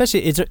changed,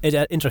 especially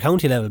at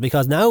inter-county level,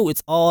 because now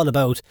it's all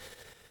about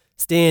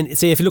staying.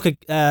 Say if you look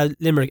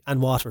at Limerick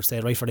and Waterford, say,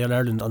 right, for the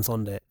All-Ireland on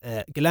Sunday,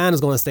 Gillan is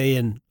going to stay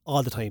in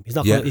all the time. He's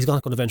not going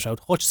to venture out.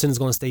 Hutchison is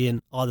going to stay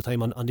in all the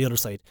time on the other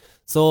side.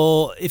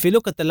 So if you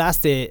look at the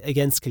last day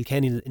against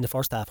Kilkenny in the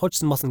first half,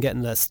 Hutchison wasn't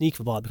getting a sneak of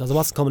a ball because it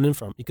wasn't coming in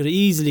from him. He could have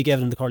easily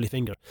given him the curly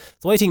finger.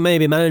 So I think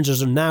maybe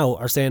managers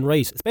are saying,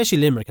 right, especially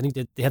Limerick, I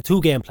think they have 2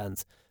 game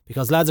plans,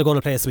 because lads are going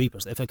to play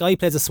sweepers. If a guy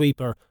plays a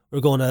sweeper, we're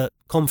going to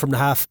come from the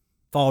half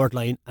forward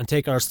line and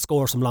take our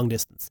scores from long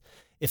distance.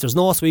 If there's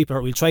no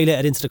sweeper, we'll try let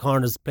it into the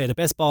corners, play the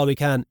best ball we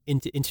can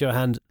into your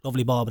hand,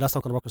 lovely ball, but that's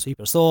not going to work with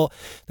sweeper. So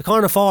the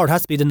corner forward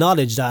has to be the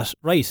knowledge that,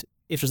 right,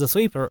 if there's a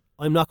sweeper,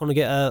 I'm not going to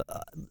get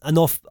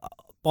enough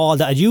ball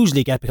that I'd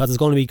usually get because it's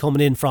going to be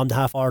coming in from the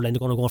half hour line. They're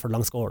going to go for a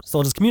long score.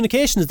 So the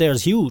communication is there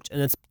is huge,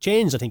 and it's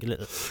changed, I think, a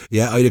little.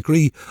 Yeah, I'd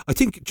agree. I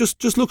think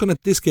just looking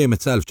at this game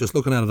itself, just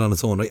looking at it on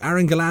its own, like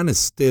Aaron Gillan is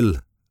still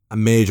a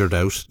major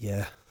doubt.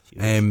 Yeah.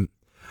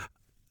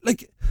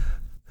 Like,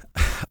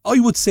 I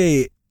would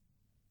say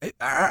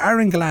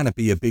Aaron Gillan would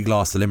be a big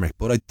loss to Limerick,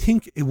 but I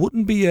think it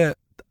wouldn't be a...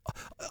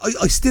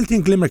 I still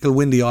think Limerick will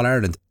win the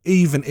All-Ireland,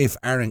 even if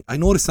Aaron... I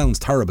know this sounds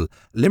terrible.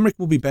 Limerick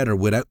will be better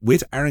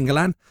with Aaron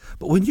Gillan,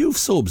 but when you've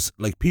subs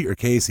like Peter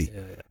Casey,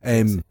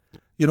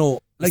 you know...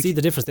 Like, you see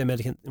the difference they made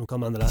him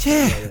come on the last...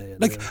 Yeah,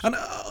 like, and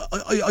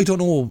I don't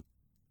know...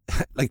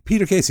 Like,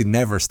 Peter Casey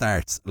never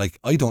starts. Like,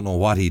 I don't know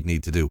what he'd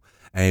need to do.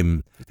 Like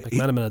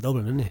McManaman at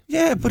Dublin, isn't he?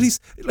 Yeah, but he's...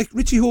 Like,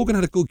 Richie Hogan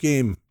had a good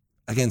game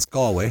against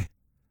Galway.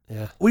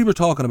 Yeah. We were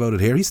talking about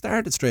it here. He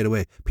started straight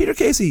away. Peter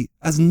Casey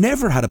has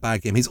never had a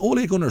bad game. He's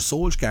Ole Gunnar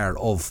Solskjaer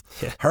of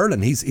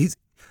hurling. He's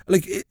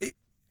like,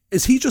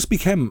 is he just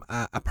become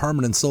a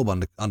permanent sub on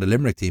the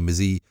Limerick team? Is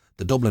he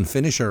the Dublin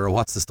finisher, or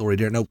what's the story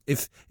there? Now,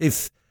 if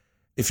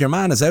your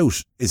man is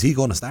out, is he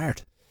going to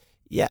start?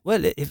 Yeah,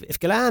 well, if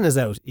Gillan is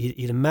out,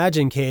 you'd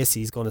imagine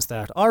Casey's going to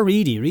start. Or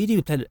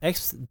Reedy played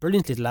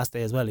brilliantly the last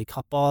day as well. He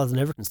caught balls and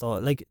everything. So,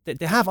 like,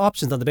 they have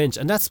options on the bench,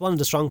 and that's one of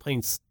the strong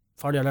points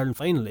for the All-Ireland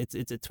final. It's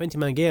a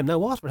 20-man game. Now,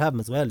 Waterford have them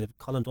as well. They've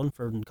Colin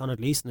Dunford and Conor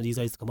Gleeson and these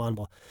guys to come on,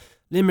 but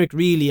Limerick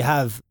really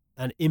have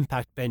an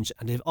impact bench,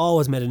 and they've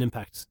always made an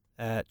impact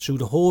through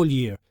the whole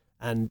year,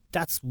 and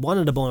that's one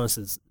of the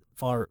bonuses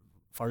for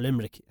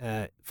Limerick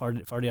for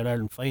the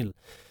All-Ireland final.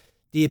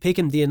 Do you pick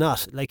him, do you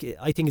not? Like,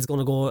 I think it's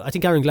going to go... I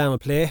think Aaron Gillan will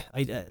play.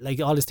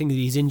 Like, all this thing that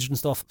he's injured and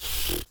stuff,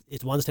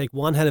 it wants to take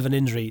one hell of an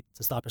injury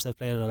to stop yourself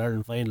playing an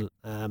All-Ireland final.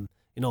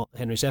 You know,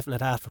 Henry Shefflin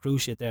had half a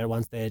cruciate there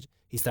one stage.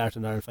 He started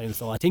in the Ireland final,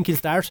 so I think he'll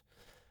start.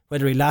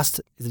 Whether he lasts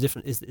is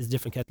a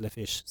different kettle of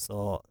fish.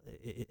 So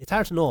it's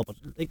hard to know. But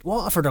like,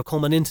 Waterford are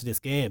coming into this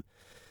game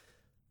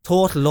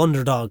total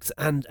underdogs,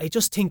 and I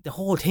just think the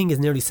whole thing is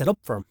nearly set up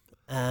for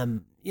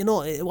him. You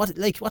know, what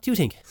do you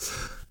think?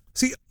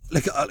 See,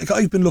 like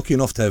I've been lucky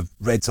enough to have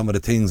read some of the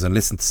things and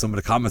listened to some of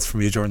the comments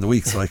from you during the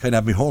week, so I kind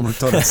of have my homework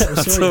done on some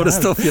of the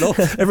stuff, you know.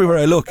 Everywhere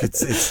I look,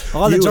 it's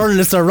all the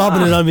journalists are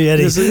robbing it on me,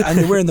 Eddie. And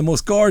you're wearing the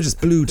most gorgeous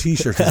blue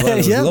t-shirt as well. It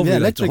was lovely,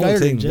 like the whole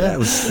Ireland, thing. Yeah, it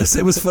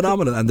was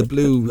phenomenal, and the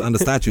blue and the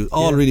statue,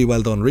 all really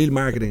well done, real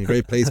marketing,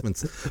 great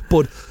placements.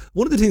 But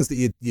one of the things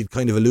that you'd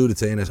kind of alluded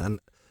to in it, and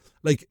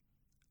like,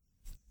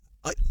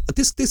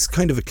 this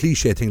kind of a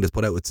cliche thing that's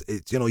put out,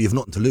 it's you know, you've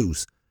nothing to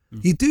lose.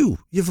 You do.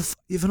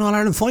 You've an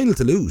All-Ireland final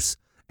to lose.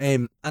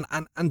 And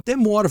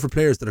them Waterford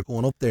players that are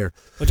going up there.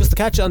 But just to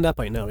catch you on that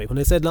point now, right? When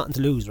I said nothing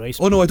to lose, right?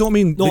 Oh no, I don't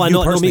mean. No, I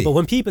know me. But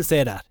when people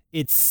say that,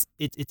 it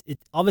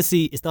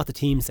obviously it's not the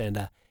team saying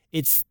that.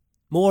 It's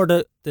more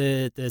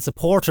the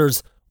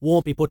supporters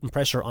won't be putting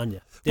pressure on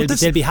you.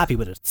 They'll be happy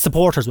with it.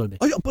 Supporters will be.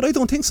 But I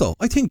don't think so.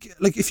 I think,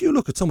 like, if you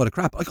look at some of the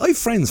crap, like, I have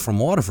friends from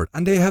Waterford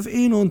and they have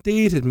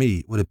inundated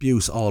me with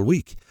abuse all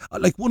week.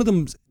 Like, one of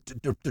them,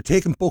 they're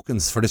taking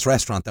bookings for this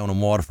restaurant down in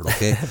Waterford,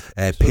 okay?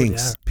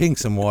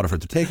 Pinks in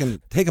Waterford. They're taking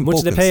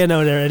bookings. Much they pay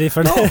now there, Eddie,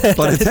 for no, but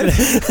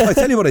I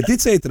tell you what I did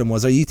say to them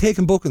was, are you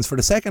taking bookings for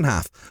the second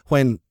half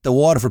when the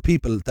Waterford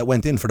people that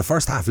went in for the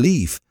first half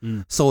leave,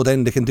 so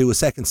then they can do a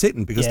second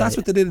sitting? Because that's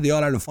what they did in the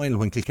All-Ireland final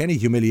when Kilkenny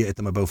humiliated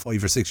them about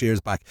 5 or 6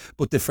 years back.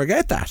 But they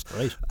forget that.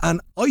 Right.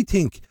 And I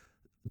think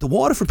the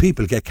Waterford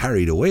people get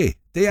carried away.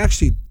 They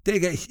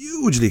get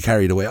hugely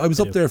carried away. I was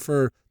up there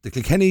for the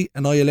Kilkenny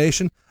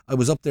annihilation. I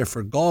was up there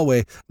for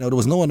Galway. Now, there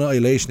was no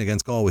annihilation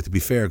against Galway, to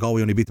be fair.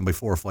 Galway only beat them by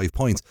 4 or 5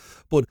 points.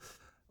 But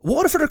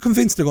Waterford are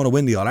convinced they're going to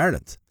win the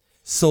All-Ireland.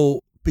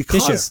 So,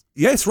 because...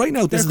 Yes, right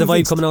now, this is the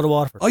vibe coming out of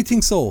Waterford. I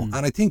think so.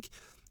 And I think...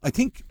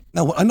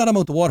 Now, I'm not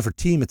about the Waterford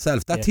team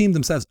itself. That team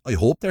themselves, I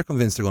hope they're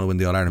convinced they're going to win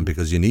the All-Ireland,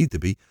 because you need to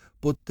be.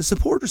 But the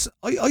supporters,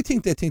 I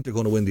think they think they're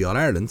going to win the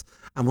All-Ireland.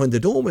 And when they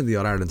don't win the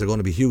All-Ireland, they're going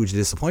to be hugely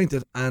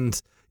disappointed. And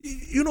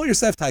you know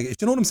yourself, Taggy, do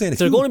you know what I'm saying?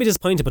 They're going to be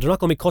disappointed, but they're not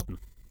going to be cutting.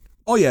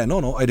 Oh yeah,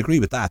 no, I'd agree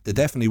with that. They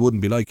definitely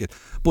wouldn't be like it.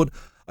 But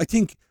I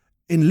think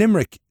in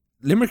Limerick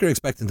are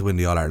expecting to win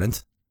the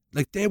All-Ireland.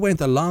 Like, they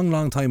went a long,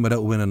 long time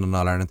without winning an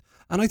All-Ireland.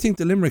 And I think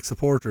the Limerick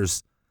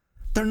supporters,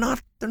 they're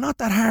not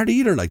that hard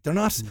either. Like, they're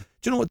not,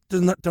 do you know what,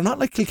 they're not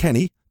like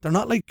Kilkenny, they're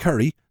not like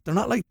Kerry, they're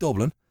not like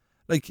Dublin.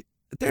 Like,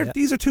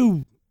 these are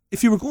two,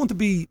 if you were going to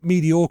be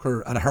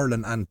mediocre at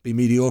hurling and be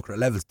mediocre at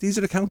levels, these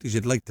are the counties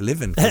you'd like to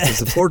live in, because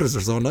the supporters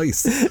are so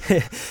nice.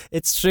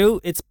 It's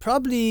true. It's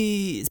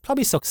probably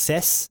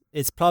success.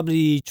 It's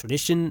probably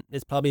tradition.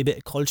 It's probably a bit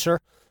of culture.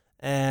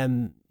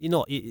 You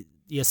know,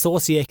 you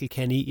associate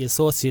Kilkenny, you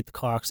associate the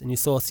Corks, and you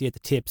associate the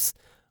Tips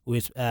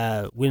with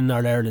winning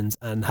our Irelands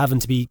and having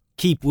to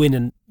keep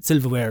winning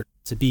silverware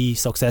to be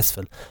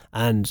successful.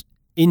 And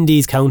in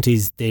these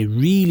counties, they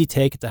really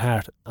take it to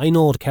heart. I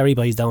know the Kerry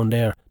boys down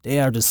there, they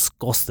are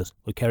disgusted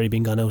with Kerry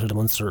being gone out of the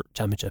Munster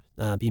Championship,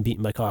 being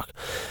beaten by Cork.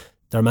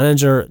 Their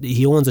manager,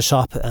 he owns a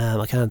shop,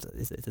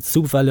 it's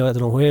Super Value, I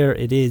don't know where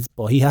it is,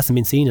 but he hasn't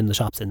been seen in the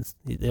shop since.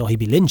 You know, he'd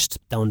be lynched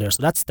down there.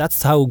 So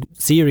that's how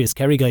serious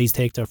Kerry guys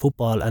take their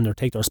football and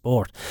take their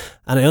sport.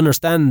 And I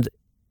understand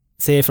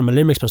say from a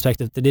Limerick's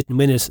perspective, they didn't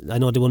win it. I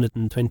know they won it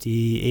in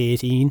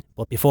 2018,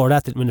 but before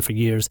that they didn't win it for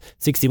years.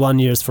 61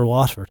 years for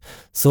Waterford.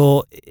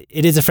 So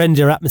it is a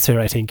friendlier atmosphere,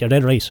 I think. You're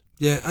dead right.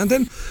 Yeah, and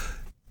then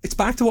it's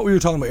back to what we were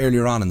talking about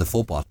earlier on in the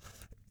football.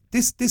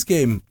 This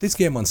game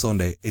on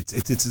Sunday, it's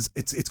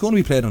going to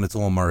be played on its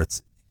own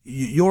merits.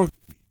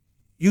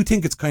 You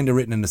think it's kind of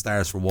written in the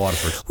stars for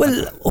Waterford?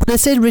 Well, when I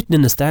said written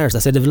in the stars, I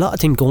said they've a lot of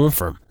things going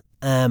for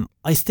them.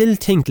 I still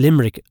think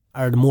Limerick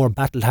are the more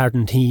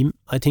battle-hardened team.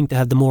 I think they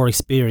have the more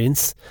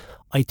experience.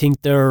 I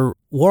think their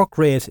work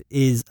rate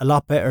is a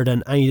lot better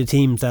than any of the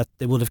teams that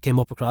they would have came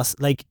up across.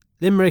 Like,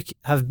 Limerick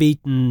have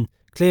beaten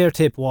Clare,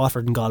 Tip,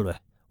 Waterford and Galway.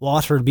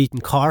 Waterford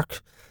beaten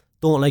Cork,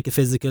 don't like a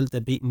physical.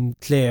 They've beaten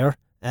Clare,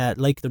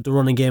 like the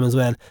running game as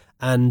well,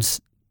 and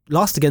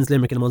lost against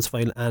Limerick in the Munster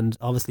final, and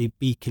obviously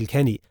beat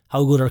Kilkenny.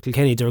 How good are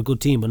Kilkenny? They're a good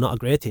team, but not a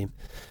great team.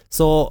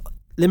 So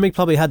Limerick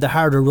probably had the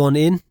harder run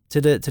in to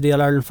the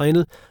All-Ireland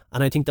final,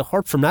 and I think the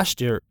hurt from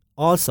last year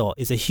also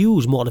is a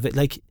huge motivator.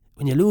 Like,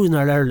 when you lose in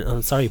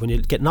All-Ireland, when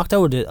you get knocked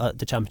out of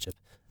the championship,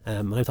 when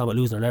I'm talking about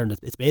losing All-Ireland,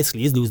 it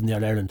basically is losing the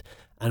All-Ireland,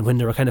 and when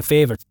they were kind of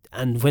favourites,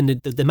 and when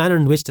the manner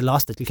in which they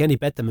lost it, Kilkenny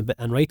bet them a bit,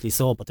 and rightly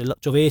so, but they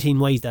drove 18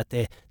 wide that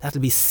day.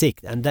 That'll be sick,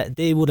 and that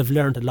they would have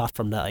learned a lot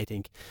from that, I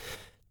think.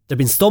 They've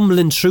been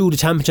stumbling through the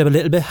championship a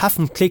little bit,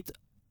 haven't clicked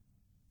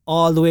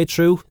all the way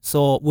through.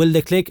 So will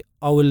they click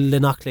or will they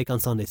not click on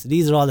Sunday? So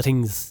these are all the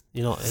things,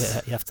 you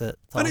have to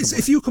talk about.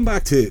 If you come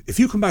back to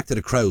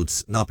the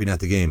crowds not being at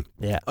the game,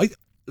 yeah,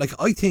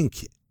 I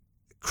think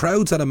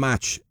crowds at a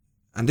match,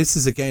 and this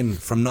is again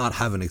from not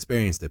having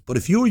experienced it, but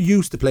if you're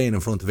used to playing in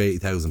front of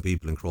 80,000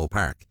 people in Croke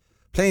Park,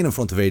 playing in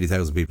front of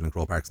 80,000 people in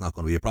Croke Park is not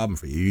going to be a problem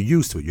for you. You're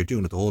used to it. You're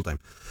doing it the whole time.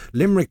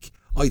 Limerick,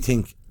 I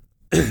think,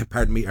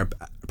 pardon me, are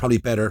probably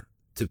better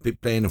to be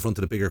playing in front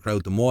of the bigger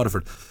crowd than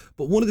Waterford.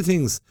 But one of the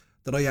things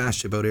that I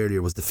asked you about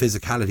earlier was the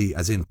physicality,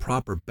 as in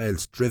proper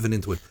belts driven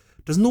into it.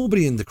 There's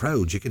nobody in the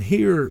crowd. You can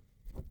hear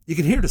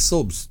the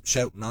subs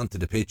shouting onto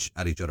the pitch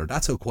at each other.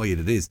 That's how quiet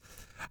it is.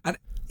 And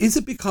is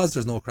it because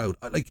there's no crowd?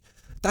 Like,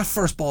 that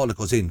first ball that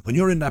goes in, when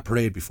you're in that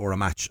parade before a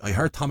match, I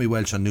heard Tommy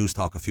Welch on News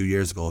Talk a few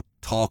years ago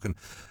talking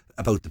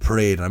about the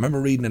parade, and I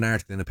remember reading an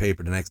article in the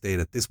paper the next day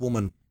that this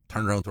woman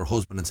turned around to her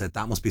husband and said,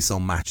 that must be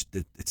some match,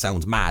 it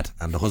sounds mad,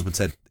 and the husband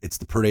said, it's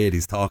the parade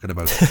he's talking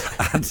about.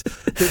 And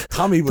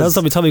Tommy was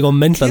Tommy going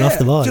mental off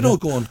the ball,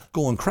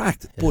 going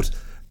cracked. Yeah. But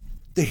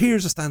the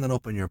hairs are standing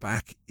up on your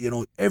back,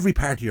 every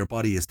part of your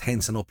body is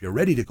tensing up, you're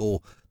ready to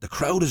go, the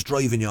crowd is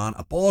driving you on,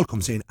 a ball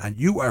comes in and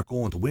you are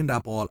going to win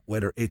that ball,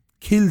 whether it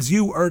kills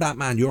you or that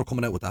man, you're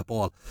coming out with that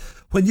ball.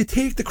 When you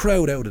take the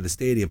crowd out of the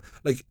stadium,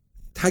 like,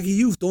 Taggy,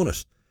 you've done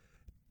it.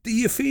 Do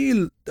you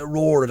feel the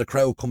roar of the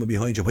crowd coming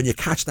behind you when you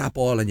catch that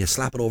ball and you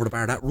slap it over the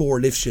bar? That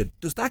roar lifts you.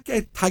 Does that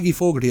get Taggy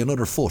Fogarty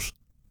another foot?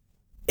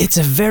 It's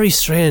a very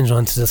strange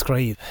one to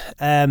describe.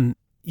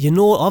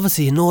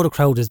 Obviously the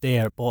crowd is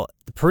there, but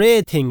the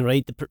parade thing,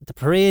 right? The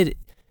parade,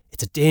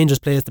 it's a dangerous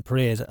place, the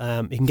parade.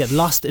 You can get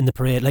lost in the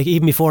parade, like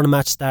even before the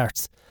match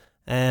starts.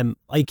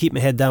 I keep my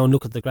head down,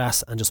 look at the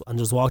grass, and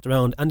just walked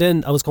around. And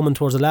then I was coming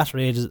towards the latter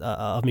ages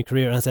of my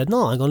career, and I said,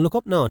 "No, I'm going to look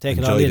up now and take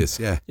it all in." This,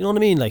 yeah. You know what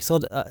I mean? Like, so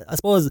I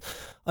suppose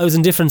I was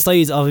in different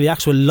sides of the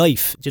actual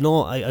life. Do you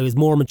know, I was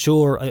more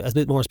mature. I was a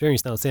bit more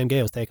experienced now. Same game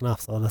I was taking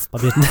off, so that's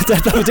probably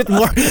didn't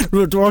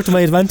work to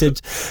my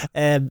advantage.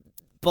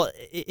 But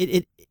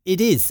it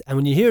is, and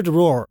when you hear the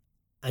roar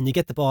and you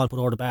get the ball put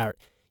over the bar,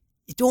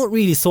 you don't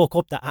really soak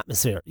up that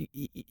atmosphere.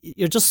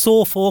 You're just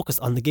so focused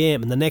on the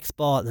game and the next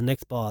ball and the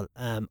next ball.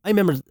 I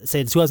remember,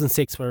 say,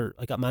 2006 where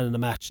I got man in the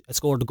match. I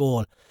scored the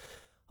goal.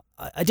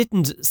 I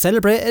didn't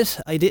celebrate it.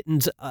 I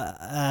didn't,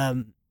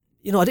 I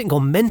didn't go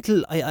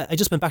mental. I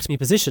just went back to my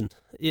position,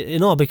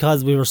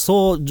 because we were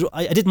so.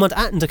 I didn't want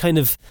anything to kind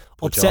of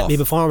upset me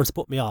performance,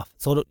 put me off.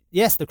 So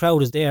yes, the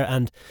crowd is there,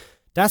 and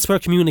that's where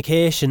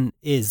communication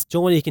is.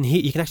 Joe, you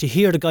can actually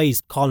hear the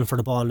guys calling for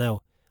the ball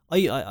now.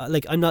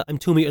 I'm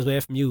 2 meters away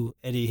from you,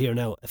 Eddie, here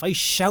now. If I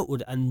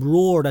shouted and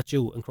roared at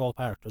you in Croke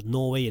Park, there's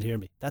no way you'd hear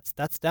me. That's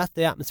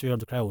the atmosphere of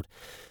the crowd.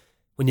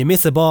 When you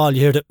miss a ball,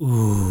 you hear the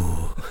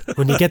ooh.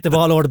 When you get the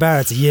ball over the bar,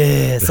 it's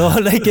yeah. So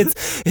like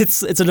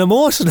it's an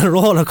emotional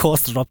roller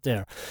coaster up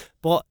there.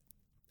 But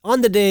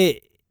on the day,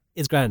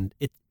 it's grand.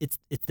 It's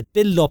the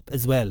build up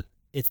as well.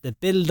 It's the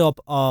build up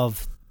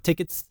of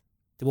tickets.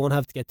 They won't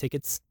have to get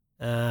tickets.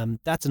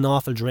 That's an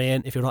awful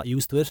drain if you're not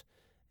used to it.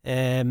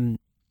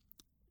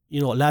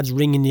 Lads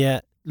ringing you,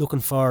 looking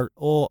for,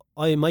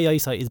 my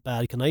eyesight is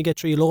bad. Can I get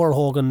through Lower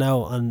Hogan now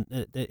on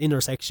the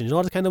intersection? You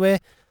know, that kind of way.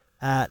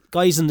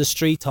 Guys in the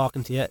street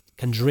talking to you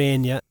can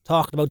drain you.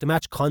 Talking about the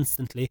match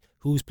constantly,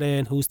 who's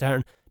playing, who's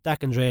starting, that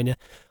can drain you.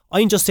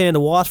 I'm just saying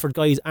the Waterford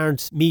guys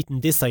aren't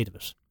meeting this side of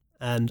it,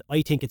 and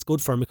I think it's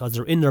good for them because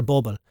they're in their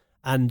bubble.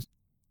 And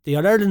the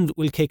All-Ireland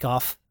will kick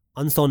off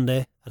on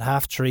Sunday at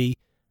 3:30,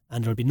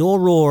 and there'll be no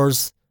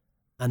roars,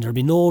 and there'll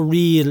be no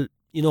real,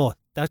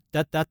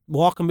 that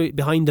walking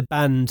behind the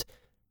band,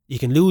 you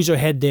can lose your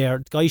head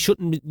there. Guys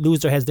shouldn't lose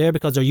their heads there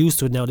because they're used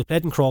to it now. They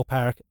played in Croke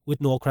Park with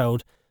no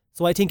crowd.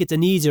 So I think it's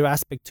an easier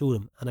aspect to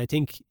them, and I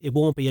think it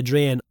won't be a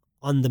drain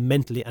on them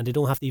mentally, and they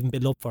don't have to even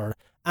build up for it.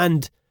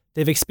 And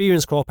they've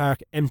experienced Croke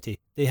Park empty.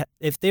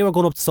 If they were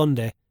going up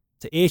Sunday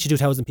to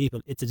 82,000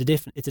 people, it's a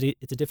different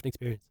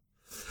experience.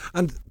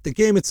 And the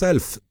game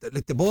itself,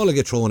 like the ball will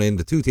get thrown in,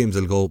 the two teams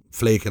will go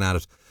flaking at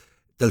it.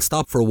 They'll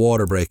stop for a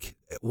water break.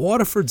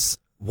 Waterford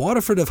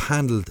have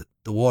handled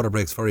the water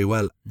breaks very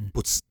well,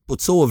 but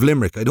so have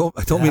Limerick. I don't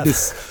mean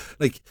this.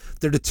 Like,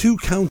 they're the two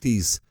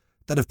counties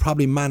that have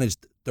probably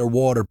managed their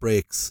water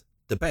breaks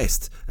the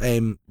best.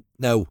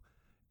 Now,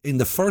 in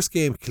the first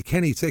game,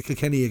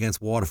 Kilkenny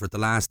against Waterford the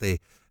last day,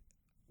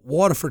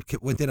 Waterford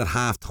went in at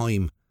half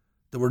time.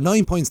 There were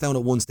 9 points down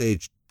at one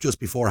stage just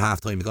before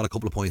half time. They got a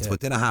couple of points, but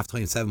then at half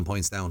time, 7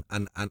 points down,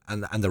 and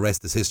the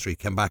rest is history.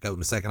 Came back out in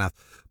the second half.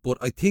 But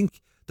I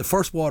think the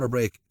first water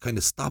break kind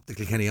of stopped the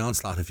Kilkenny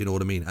onslaught, if you know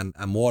what I mean,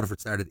 and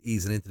Waterford started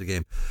easing into the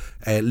game.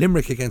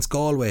 Limerick against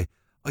Galway,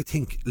 I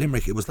think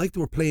Limerick, it was like they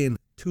were playing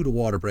to the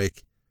water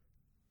break,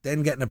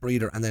 then getting a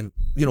breather, and then,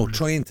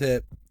 trying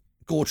to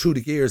go through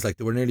the gears, like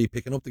they were nearly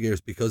picking up the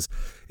gears, because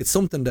it's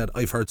something that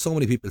I've heard so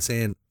many people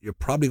saying, you're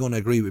probably going to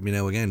agree with me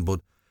now again, but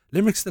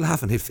Limerick still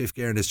haven't hit fifth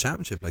gear in this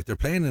championship. Like, they're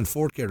playing in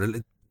fourth gear.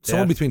 They're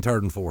somewhere between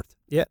third and fourth.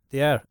 Yeah,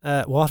 they are.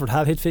 Waterford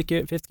have hit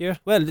fifth gear.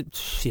 Well,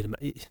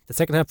 the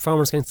second half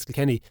performance against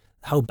Kilkenny,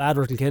 how bad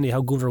were Kilkenny,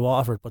 how good were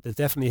Waterford, but they've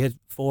definitely hit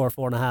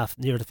 4.5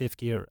 near the fifth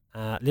gear.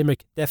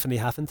 Limerick definitely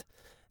haven't.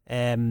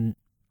 And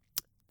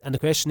the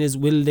question is,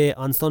 will they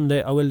on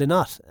Sunday or will they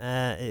not?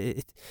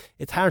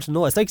 It's hard to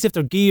know. It's like as if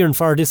they're gearing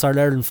for this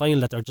All-Ireland final,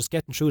 that they're just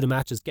getting through the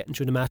matches,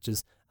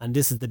 and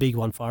this is the big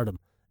one for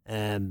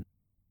them.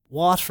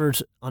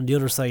 Watford on the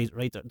other side,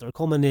 right? They're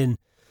coming in.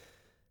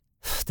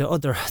 They're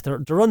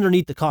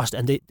underneath the cost,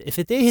 and if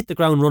they hit the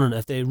ground running,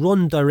 if they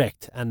run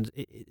direct, and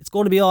it's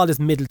going to be all this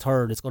middle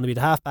third. It's going to be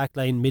the half back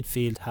line,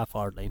 midfield, half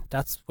forward line.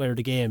 That's where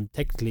the game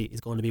technically is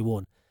going to be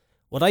won.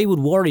 What I would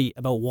worry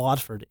about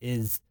Watford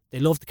is they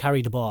love to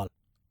carry the ball.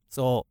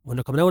 So when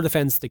they're coming out of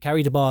defence, they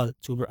carry the ball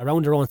to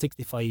around their own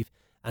 65,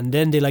 and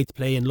then they like to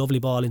play in lovely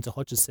ball into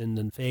Hutchison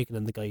and Fagan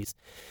and the guys.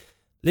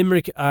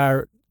 Limerick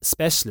are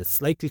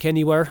specialists, like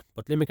Kilkenny were,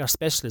 but Limerick are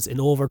specialists in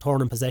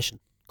overturning possession.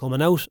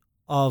 Coming out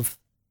of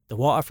the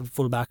Waterford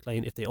full back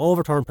line, if they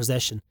overturn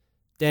possession,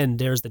 then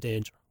there's the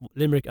danger.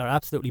 Limerick are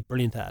absolutely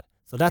brilliant at it.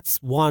 So that's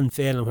one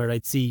failing where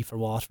I'd see for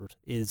Waterford,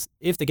 is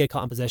if they get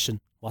caught in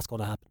possession, what's going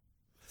to happen?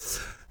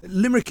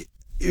 Limerick,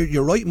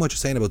 you're right in what you're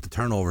saying about the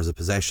turnovers of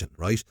possession,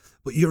 right?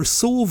 But you're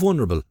so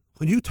vulnerable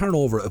when you turn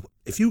over.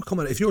 If you're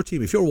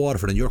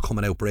Waterford and you're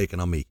coming out breaking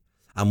on me,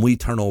 and we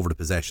turn over the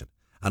possession,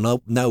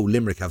 and now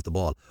Limerick have the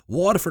ball,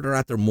 Waterford are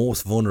at their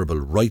most vulnerable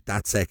right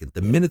that second,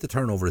 the minute the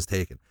turnover is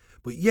taken.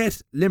 But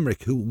yet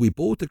Limerick, who we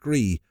both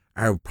agree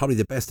are probably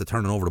the best at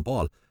turning over the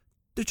ball,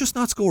 they're just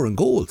not scoring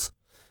goals.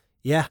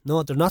 Yeah,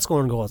 no, they're not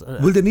scoring goals.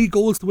 Will they need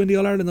goals to win the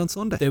All-Ireland on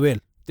Sunday? They will.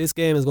 This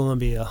game is going to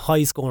be a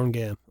high scoring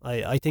game.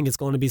 I think it's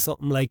going to be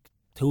something like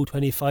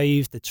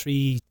 225 to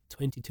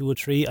 322 or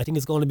 3. I think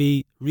it's going to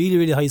be really,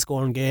 really high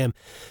scoring game,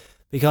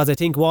 because I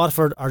think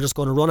Waterford are just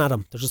going to run at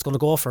him. They're just going to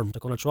go for him. They're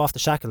going to throw off the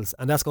shackles,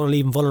 and that's going to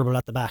leave him vulnerable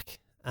at the back.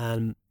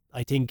 And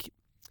I think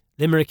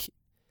Limerick,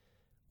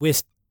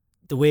 with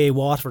the way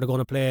Waterford are going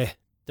to play,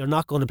 they're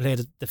not going to play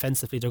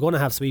defensively. They're going to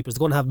have sweepers. They're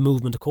going to have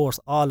movement, of course,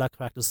 all that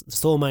crack. There's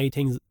so many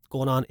things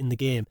going on in the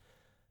game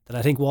that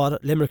I think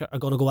Limerick are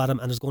going to go at him,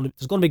 and there's going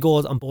to be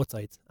goals on both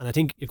sides. And I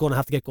think you're going to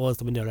have to get goals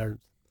to win the All-Ireland.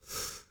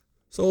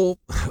 So,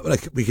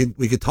 like, we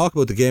could talk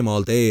about the game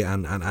all day,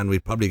 and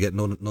we'd probably get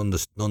none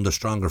the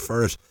stronger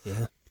for it.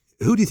 Yeah.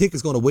 Who do you think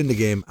is going to win the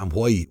game, and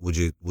why would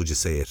you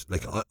say it?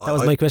 Like, that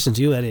was my question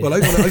to you, Eddie. Well,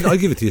 I'll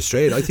give it to you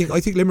straight. I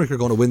think Limerick are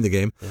going to win the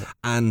game,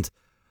 and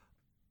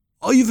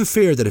I have a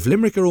fear that if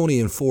Limerick are only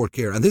in fourth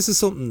gear, and this is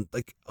something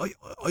like I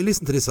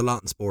listen to this a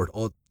lot in sport.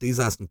 Oh, these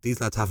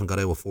lads haven't got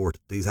out of fourth.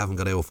 These haven't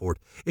got out of fourth.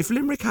 If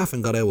Limerick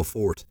haven't got out of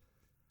fourth,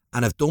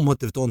 and have done what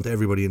they've done to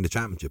everybody in the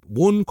championship,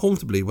 won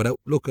comfortably without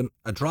looking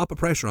a drop of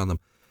pressure on them,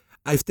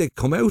 if they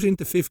come out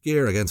into fifth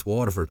gear against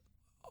Waterford,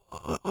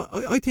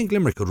 I think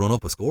Limerick could run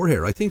up a score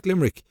here. I think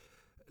Limerick,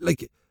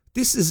 like,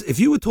 this is, if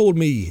you had told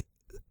me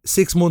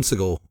 6 months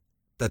ago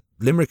that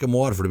Limerick and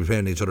Waterford would be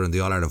playing each other in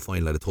the All-Ireland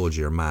final, I'd have told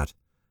you you're mad.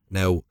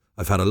 Now,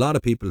 I've had a lot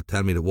of people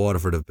tell me that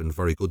Waterford have been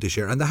very good this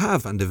year, and they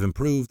have, and they've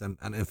improved, and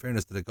in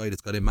fairness to the guy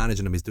that's got in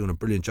managing them, he's doing a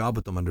brilliant job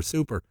with them, and they're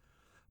super.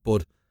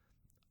 But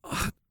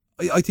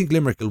I think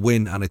Limerick will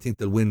win, and I think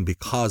they'll win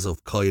because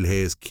of Kyle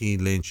Hayes,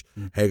 Keane Lynch,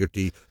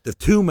 Hegarty. They've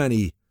too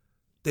many.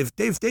 They've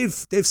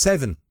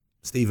 7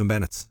 Stephen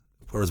Bennett's,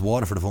 whereas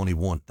Waterford have only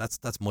 1.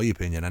 That's my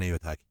opinion anyway.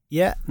 Tag.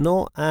 Yeah,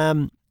 no.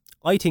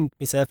 I think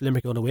myself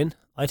Limerick are going to win.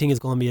 I think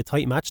it's going to be a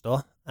tight match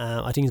though.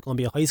 I think it's going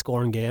to be a high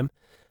scoring game.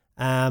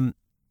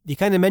 You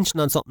kind of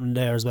mentioned on something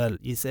there as well.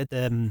 You said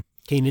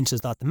Keane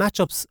Lynch's that the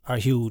matchups are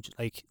huge.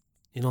 Like,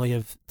 you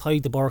have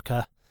Tadgy de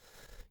Burka,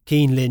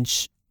 Keane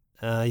Lynch.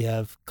 You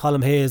have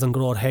Colm Hayes on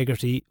Grode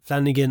Hegarty,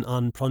 Flanagan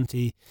on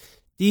Prunty.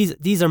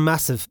 These are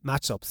massive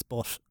matchups,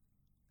 but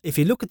if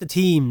you look at the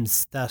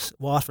teams that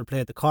Waterford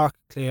played, the Cork,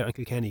 Clare and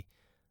Kilkenny,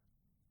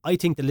 I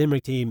think the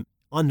Limerick team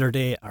on their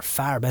day are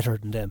far better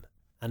than them.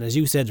 And as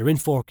you said, they're in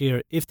fourth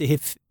gear. If they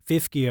hit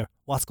fifth gear,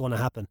 what's going to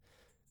happen.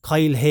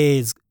 Kyle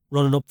Hayes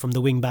running up from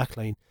the wing back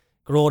line.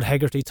 Garrod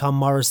Hegarty, Tom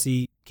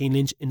Morrissey, Keane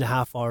Lynch in the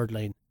half forward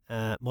line.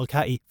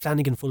 Mulcahy,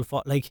 Flanagan full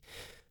forward. Like,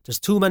 there's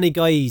too many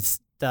guys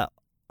that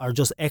are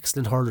just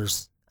excellent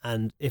hurlers,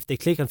 and if they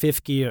click on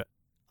fifth gear,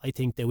 I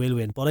think they will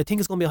win. But I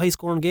think it's going to be a high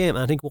scoring game,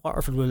 and I think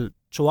Waterford will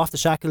throw off the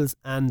shackles,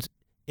 and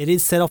it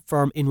is set up for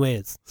them in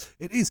ways.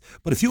 It is.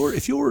 But if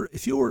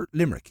you're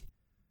Limerick,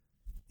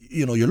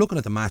 you know, you're looking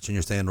at the match and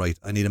you're saying, right,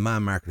 I need a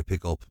man marker to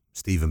pick up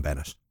Stephen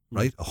Bennett,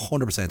 right?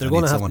 100%. They're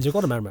going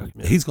to man mark him.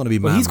 Yeah. He's going to be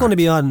man marked. He's going to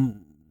be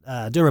on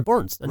Dermot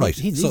Burns, and right.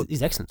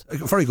 He's excellent. A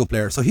very good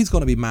player. So he's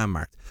going to be man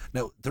marked.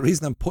 Now, the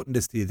reason I'm putting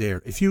this to you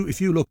there, if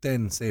you look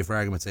then, say for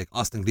argument's sake,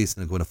 Austin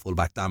Gleeson will go in a full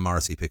back, Dan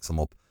Morrissey picks him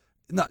up.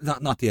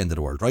 Not the end of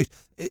the world, right?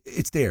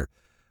 It's there.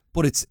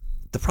 But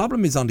the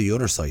problem is on the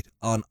other side,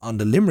 on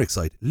the Limerick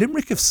side.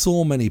 Limerick have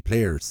so many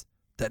players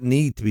that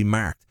need to be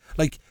marked.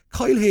 Like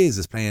Kyle Hayes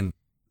is playing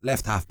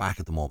left half back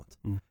at the moment.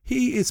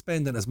 He is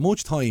spending as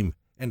much time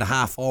in the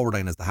half forward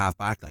line as the half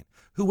back line.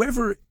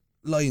 Whoever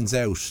lines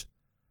out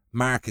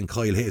marking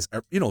Kyle Hayes,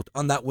 or, you know,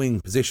 on that wing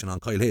position on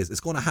Kyle Hayes,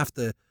 is going to have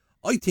to,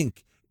 I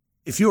think,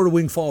 if you're a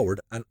wing forward,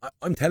 and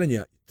I'm telling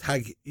you,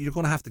 Tag, you're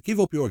going to have to give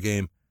up your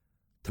game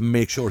to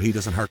make sure he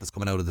doesn't hurt us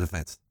coming out of the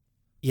defence.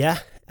 Yeah,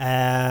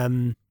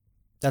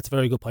 that's a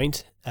very good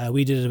point.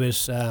 We did it with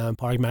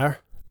Pádraig Maher.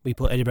 We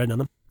put Eddie Brennan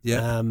on him.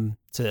 Yeah.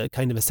 To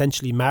kind of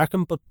essentially mark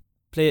him, but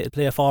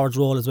play a forward's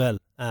role as well.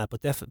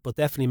 But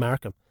definitely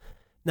mark him.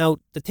 Now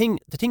the thing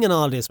in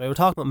all this, right? We're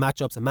talking about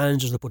matchups and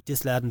managers will put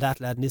this lad and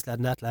that lad and this lad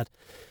and that lad.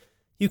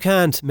 You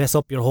can't mess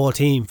up your whole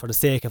team for the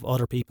sake of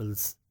other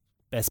people's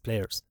best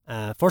players.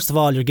 First of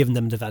all, you're giving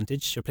them an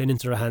advantage. You're playing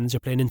into their hands. You're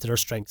playing into their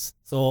strengths.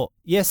 So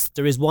yes,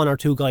 there is one or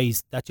two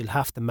guys that you'll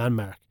have to man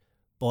mark,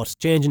 but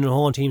changing your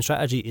whole team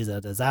strategy is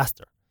a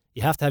disaster.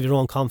 You have to have your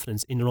own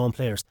confidence in your own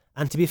players.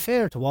 And to be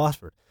fair to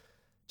Waterford,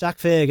 Jack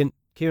Fagan,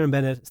 Kieran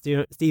Bennett,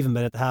 Stephen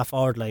Bennett, the half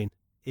forward line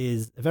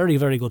is a very,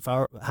 very good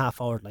half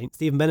forward line.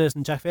 Stephen Bennett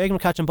and Jack Fagan were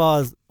catching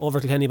balls over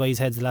Kilkenny by his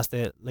heads the last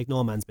day like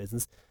no man's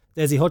business.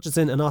 Desi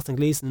Hutchinson and Austin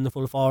Gleeson in the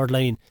full forward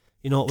line,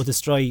 you know, would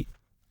destroy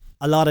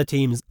a lot of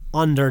teams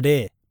on their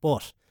day.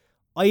 But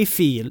I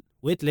feel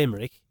with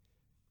Limerick,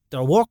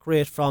 their work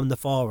rate from the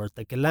forwards,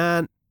 the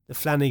Gillan, the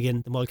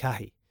Flanagan, the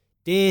Mulcahy,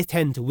 they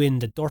tend to win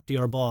the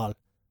dirtier ball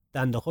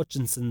than the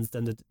Hutchinsons,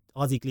 than the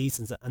Ozzie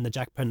Gleesons and the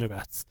Jack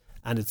Prendergasts.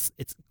 And it's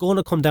going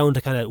to come down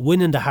to kind of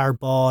winning the hard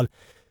ball.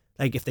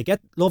 Like, if they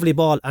get lovely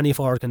ball, any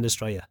forward can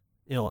destroy you.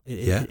 You know,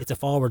 it's a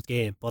forward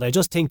game. But I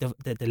just think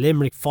the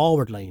Limerick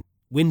forward line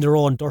win their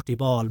own dirty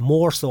ball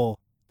more so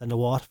than the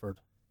Waterford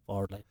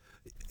forward line.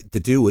 They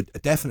do it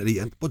definitely,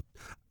 but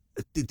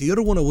the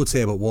other one I would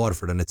say about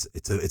Waterford, and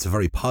it's a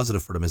very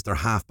positive for them, is their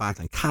half back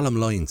line. Callum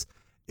Lyons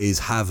is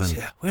having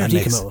where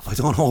did he come out of? I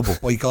don't know,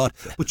 but by God,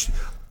 but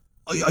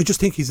I just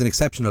think he's an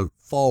exceptional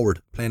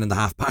forward playing in the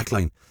half back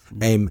line.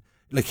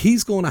 Like,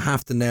 he's going to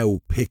have to now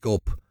pick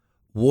up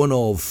one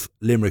of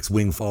Limerick's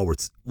wing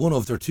forwards, one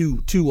of their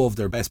two of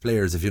their best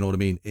players, if you know what I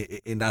mean,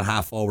 in that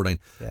half forward line.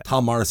 Yeah.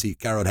 Tom Morrissey,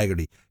 Garrod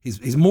Hegarty.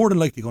 He's more than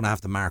likely going to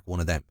have to mark one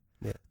of them.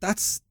 Yeah.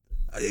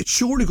 It's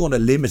surely going to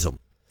limit him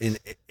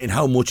in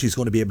how much he's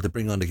going to be able to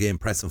bring on the game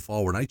pressing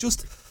forward. And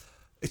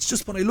it's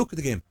just when I look at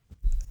the game,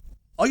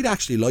 I'd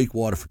actually like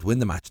Waterford to win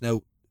the match.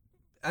 Now,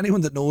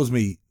 anyone that knows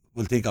me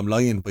will think I'm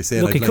lying by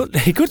saying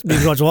he couldn't be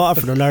Roger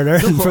Waterford or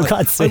Ireland, for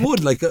God's sake. I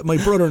would. Like, my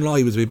brother-in-law,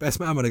 he was my best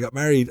man when I got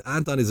married.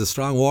 Anton is a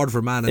strong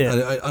Waterford man,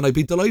 and I'd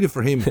be delighted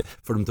for him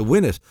to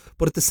win it.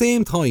 But at the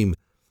same time,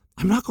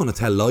 I'm not going to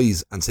tell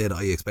lies and say that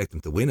I expect him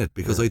to win it,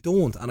 because I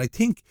don't. And I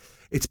think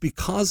it's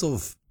because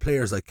of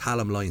players like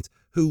Callum Lyons,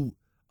 who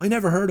I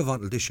never heard of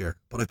until this year,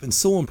 but I've been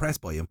so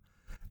impressed by him.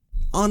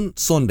 On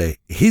Sunday,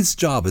 his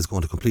job is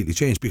going to completely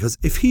change, because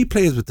if he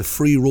plays with the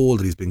free role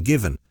that he's been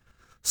given,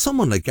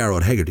 someone like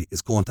Garrod Hegarty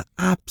is going to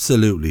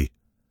absolutely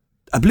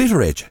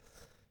obliterate you.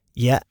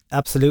 Yeah,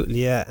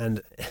 absolutely, yeah.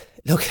 And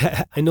look,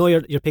 I know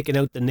you're picking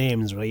out the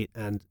names, right?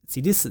 And see,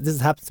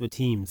 this happens with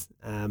teams.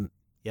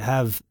 You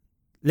have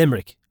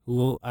Limerick,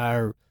 who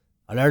are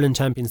Ireland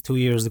champions 2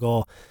 years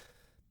ago,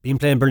 been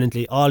playing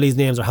brilliantly. All these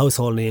names are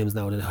household names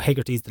now, the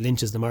Hegartys, the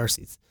Lynches, the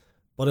Mercies.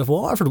 But if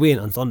Waterford win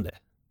on Sunday,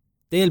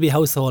 they'll be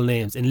household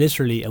names in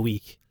literally a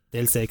week.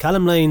 They'll say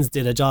Callum Lyons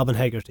did a job in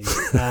Hegarty.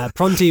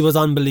 Prunty was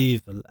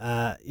unbelievable.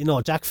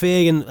 Jack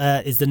Fagan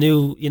is the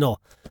new,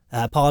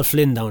 Paul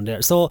Flynn down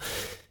there. So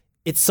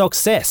it's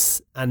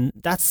success, and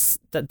that's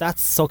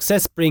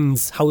success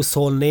brings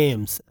household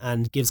names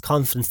and gives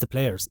confidence to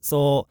players.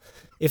 So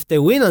if they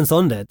win on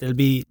Sunday, they'll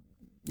be,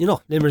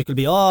 Limerick will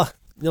be,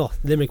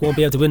 Limerick won't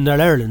be able to win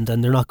their Ireland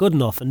and they're not good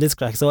enough and this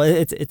crack. So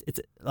it's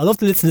I love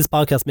to listen to this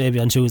podcast maybe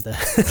on Tuesday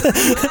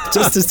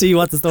just to see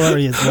what the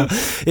story is. So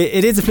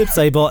it is a flip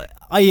side, but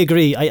I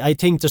agree. I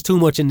think there's too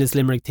much in this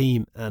Limerick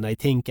team, and I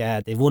think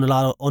they've won a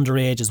lot of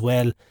underage as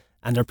well,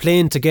 and they're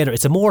playing together.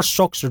 It's a more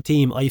structured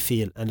team, I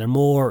feel, and they're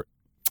more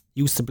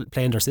used to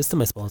playing their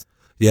system, I suppose.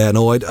 Yeah,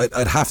 no, I'd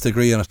have to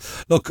agree on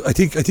it. Look, I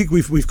think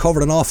we've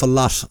covered an awful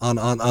lot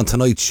on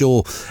tonight's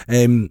show.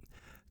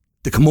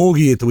 the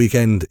Camogie at the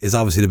weekend is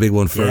obviously the big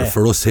one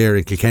for us here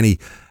in Kilkenny.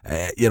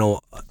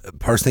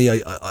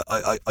 Personally,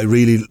 I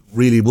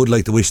really would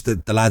like to wish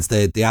the lads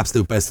the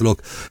absolute best of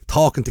luck.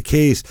 Talking to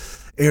Kate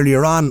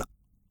earlier on,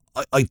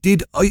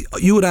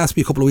 you had asked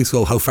me a couple of weeks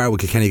ago how far would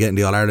Kilkenny get in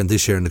the All-Ireland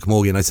this year in the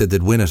Camogie, and I said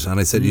they'd win it, and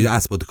I said you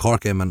asked about the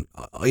Cork game, and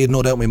I had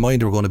no doubt in my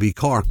mind they were going to beat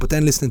Cork. But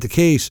then listening to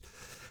Kate,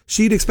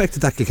 she'd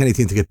expected that Kilkenny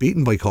team to get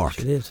beaten by Cork.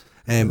 She did.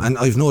 And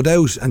I've no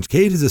doubt, and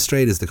Kate is as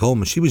straight as they come,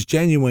 and she was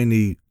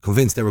genuinely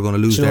convinced they were going to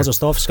lose. She knows her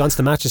stuff. She's gone to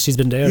the matches. She's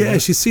been there. Yeah,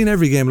 she's seen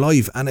every game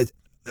live, and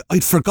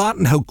I'd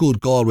forgotten how good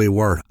Galway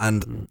were.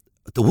 And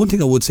the one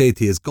thing I would say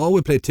to you is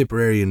Galway played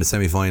Tipperary in the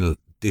semi-final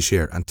this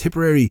year, and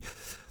Tipperary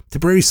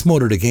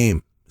smothered a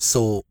game.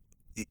 So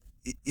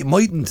you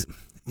mightn't,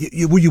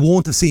 you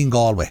won't have seen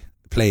Galway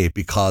play,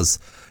 because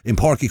in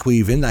Páirc Uí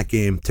Chaoimh in that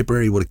game,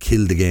 Tipperary would have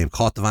killed the game,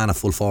 caught the Vanna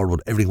full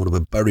forward, everything would have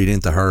been buried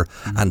into her,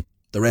 and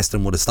the rest of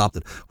them would have stopped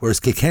it.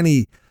 Whereas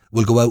Kilkenny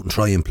will go out and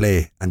try and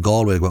play, and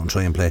Galway will go out and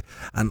try and play,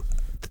 and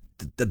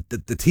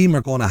the team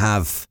are going to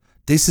have,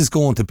 this is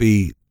going to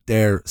be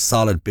their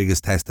solid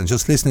biggest test. And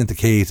just listening to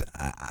Kate,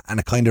 and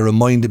it kind of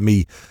reminded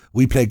me,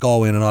 we played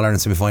Galway in an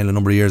All-Ireland semi-final a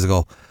number of years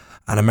ago,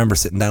 and I remember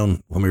sitting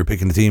down when we were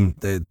picking the team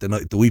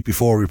the week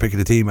before we were picking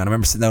the team, and I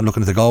remember sitting down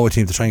looking at the Galway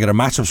team to try and get our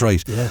matchups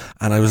right,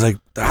 and I was like,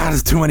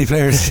 there's too many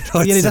players. That's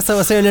what I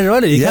was saying earlier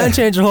on. You can't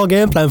change your whole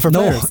game plan for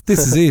players. No, this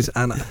is it.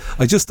 And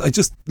I just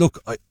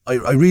look,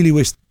 I really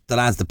wish the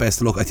lads the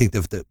best of luck. I think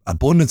they've the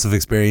abundance of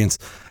experience,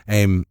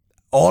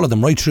 all of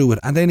them right through it,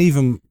 and then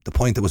even the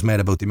point that was made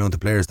about the amount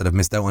of players that have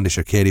missed out on this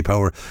year. Katie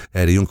Power,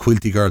 the young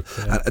Quilty girl,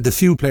 the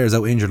few players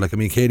out injured. Like, I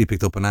mean, Katie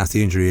picked up a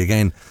nasty injury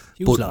again,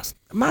 huge loss,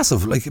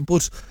 massive.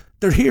 But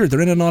they're here, they're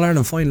in an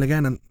All-Ireland final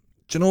again, and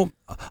do you know,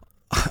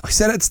 I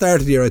said at the start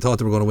of the year I thought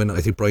they were going to win. I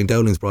think Brian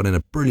Dowling's brought in a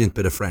brilliant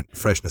bit of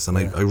freshness, and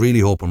I really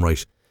hope I'm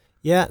right.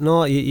 Yeah,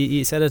 no,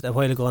 you said it a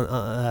while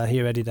ago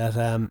here, Eddie,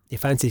 that you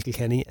fancy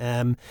Kilkenny.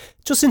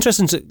 Just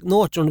interesting to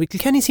note, John,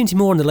 Kilkenny seem to be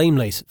more in the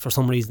limelight for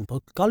some reason,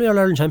 but Galway are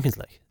Ireland champions,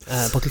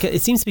 but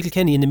it seems to be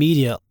Kilkenny in the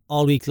media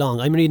all week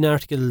long. I'm reading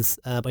articles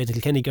by the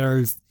Kilkenny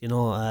girls,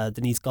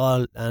 Denise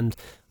Gall, and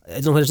I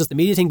don't know whether it's just the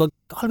media thing, but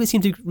Galway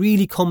seem to be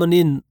really coming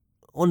in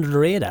under the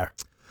radar.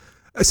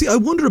 I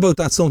wonder about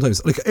that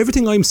sometimes. Like,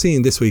 everything I'm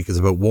seeing this week is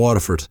about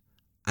Waterford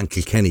and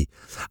Kilkenny,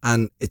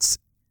 and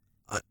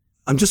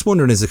I'm just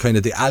wondering, is it kind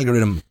of the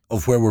algorithm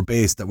of where we're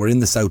based, that we're in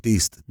the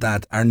southeast,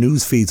 that our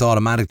news feeds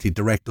automatically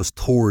direct us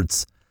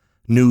towards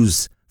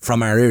news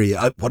from our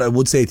area? What I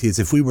would say to you is,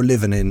 if we were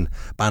living in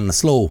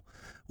Ballinasloe,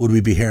 would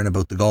we be hearing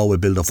about the Galway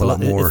build-up a lot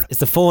more? It's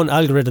the phone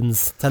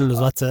algorithms telling us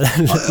what to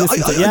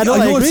listen to. Yeah, I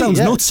know agree. It sounds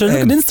nuts. So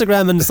look at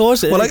Instagram and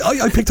social. Well,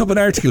 I picked up an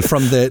article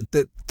from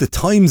the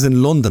Times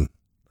in London.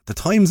 The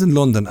Times in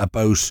London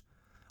about,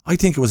 I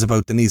think it was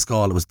about Denise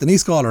Gall. It was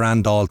Denise Gall or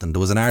Anne Dalton. There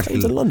was an article.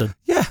 Times in London?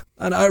 Yeah,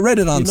 and I read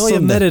it on Sunday.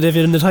 You've met it if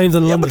you're in the Times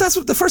in London. Yeah, but that's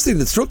the first thing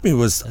that struck me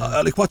was,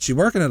 like, what's she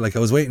working at? Like, I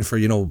was waiting for,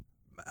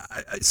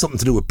 something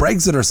to do with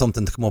Brexit or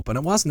something to come up, and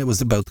it wasn't. It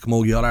was about the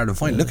Camogie All-Ireland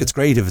final. Look, it's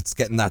great if it's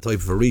getting that type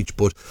of a reach,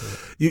 but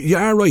you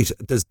are right.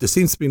 There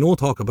seems to be no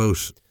talk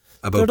about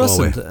there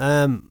Galway.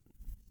 Doesn't.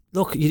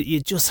 Look, you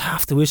just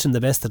have to wish them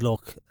the best of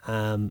luck.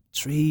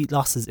 3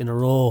 losses in a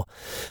row.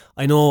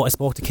 I know I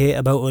spoke to Kate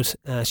about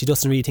it. She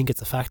doesn't really think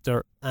it's a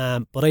factor,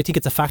 but I think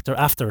it's a factor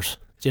after it.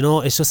 Do you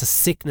know, it's just a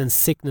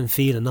sickening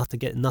feeling not to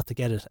get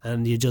it,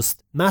 and you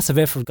just, massive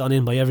effort gone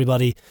in by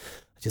everybody.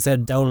 As you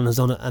said, Dowling has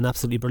done an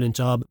absolutely brilliant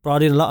job.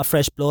 Brought in a lot of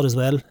fresh blood as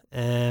well.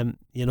 And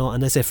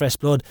they say fresh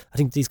blood. I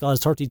think these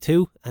guys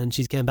 32, and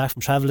she's came back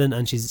from travelling,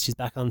 and she's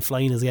back on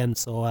flying again.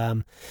 So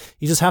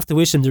you just have to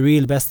wish them the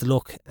real best of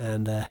luck,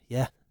 and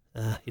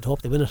you'd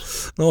hope they win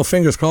it. No,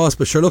 fingers crossed.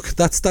 But sure, look,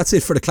 that's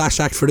it for the Clash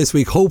Act for this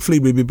week. Hopefully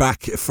we'll be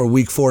back for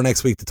week 4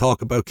 next week to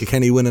talk about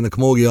Kilkenny winning the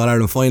Camogie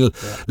All-Ireland final,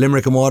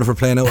 Limerick and Waterford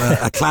playing out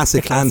a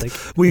classic, and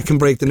we can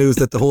break the news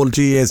that the whole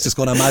GA is just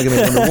going to amalgamate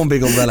under one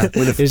big umbrella.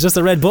 It's just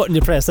a red button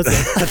you press, that's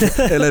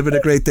it. It'll have been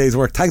a great day's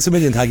work. Thanks a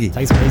million, Taggy.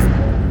 Thanks,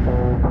 guys.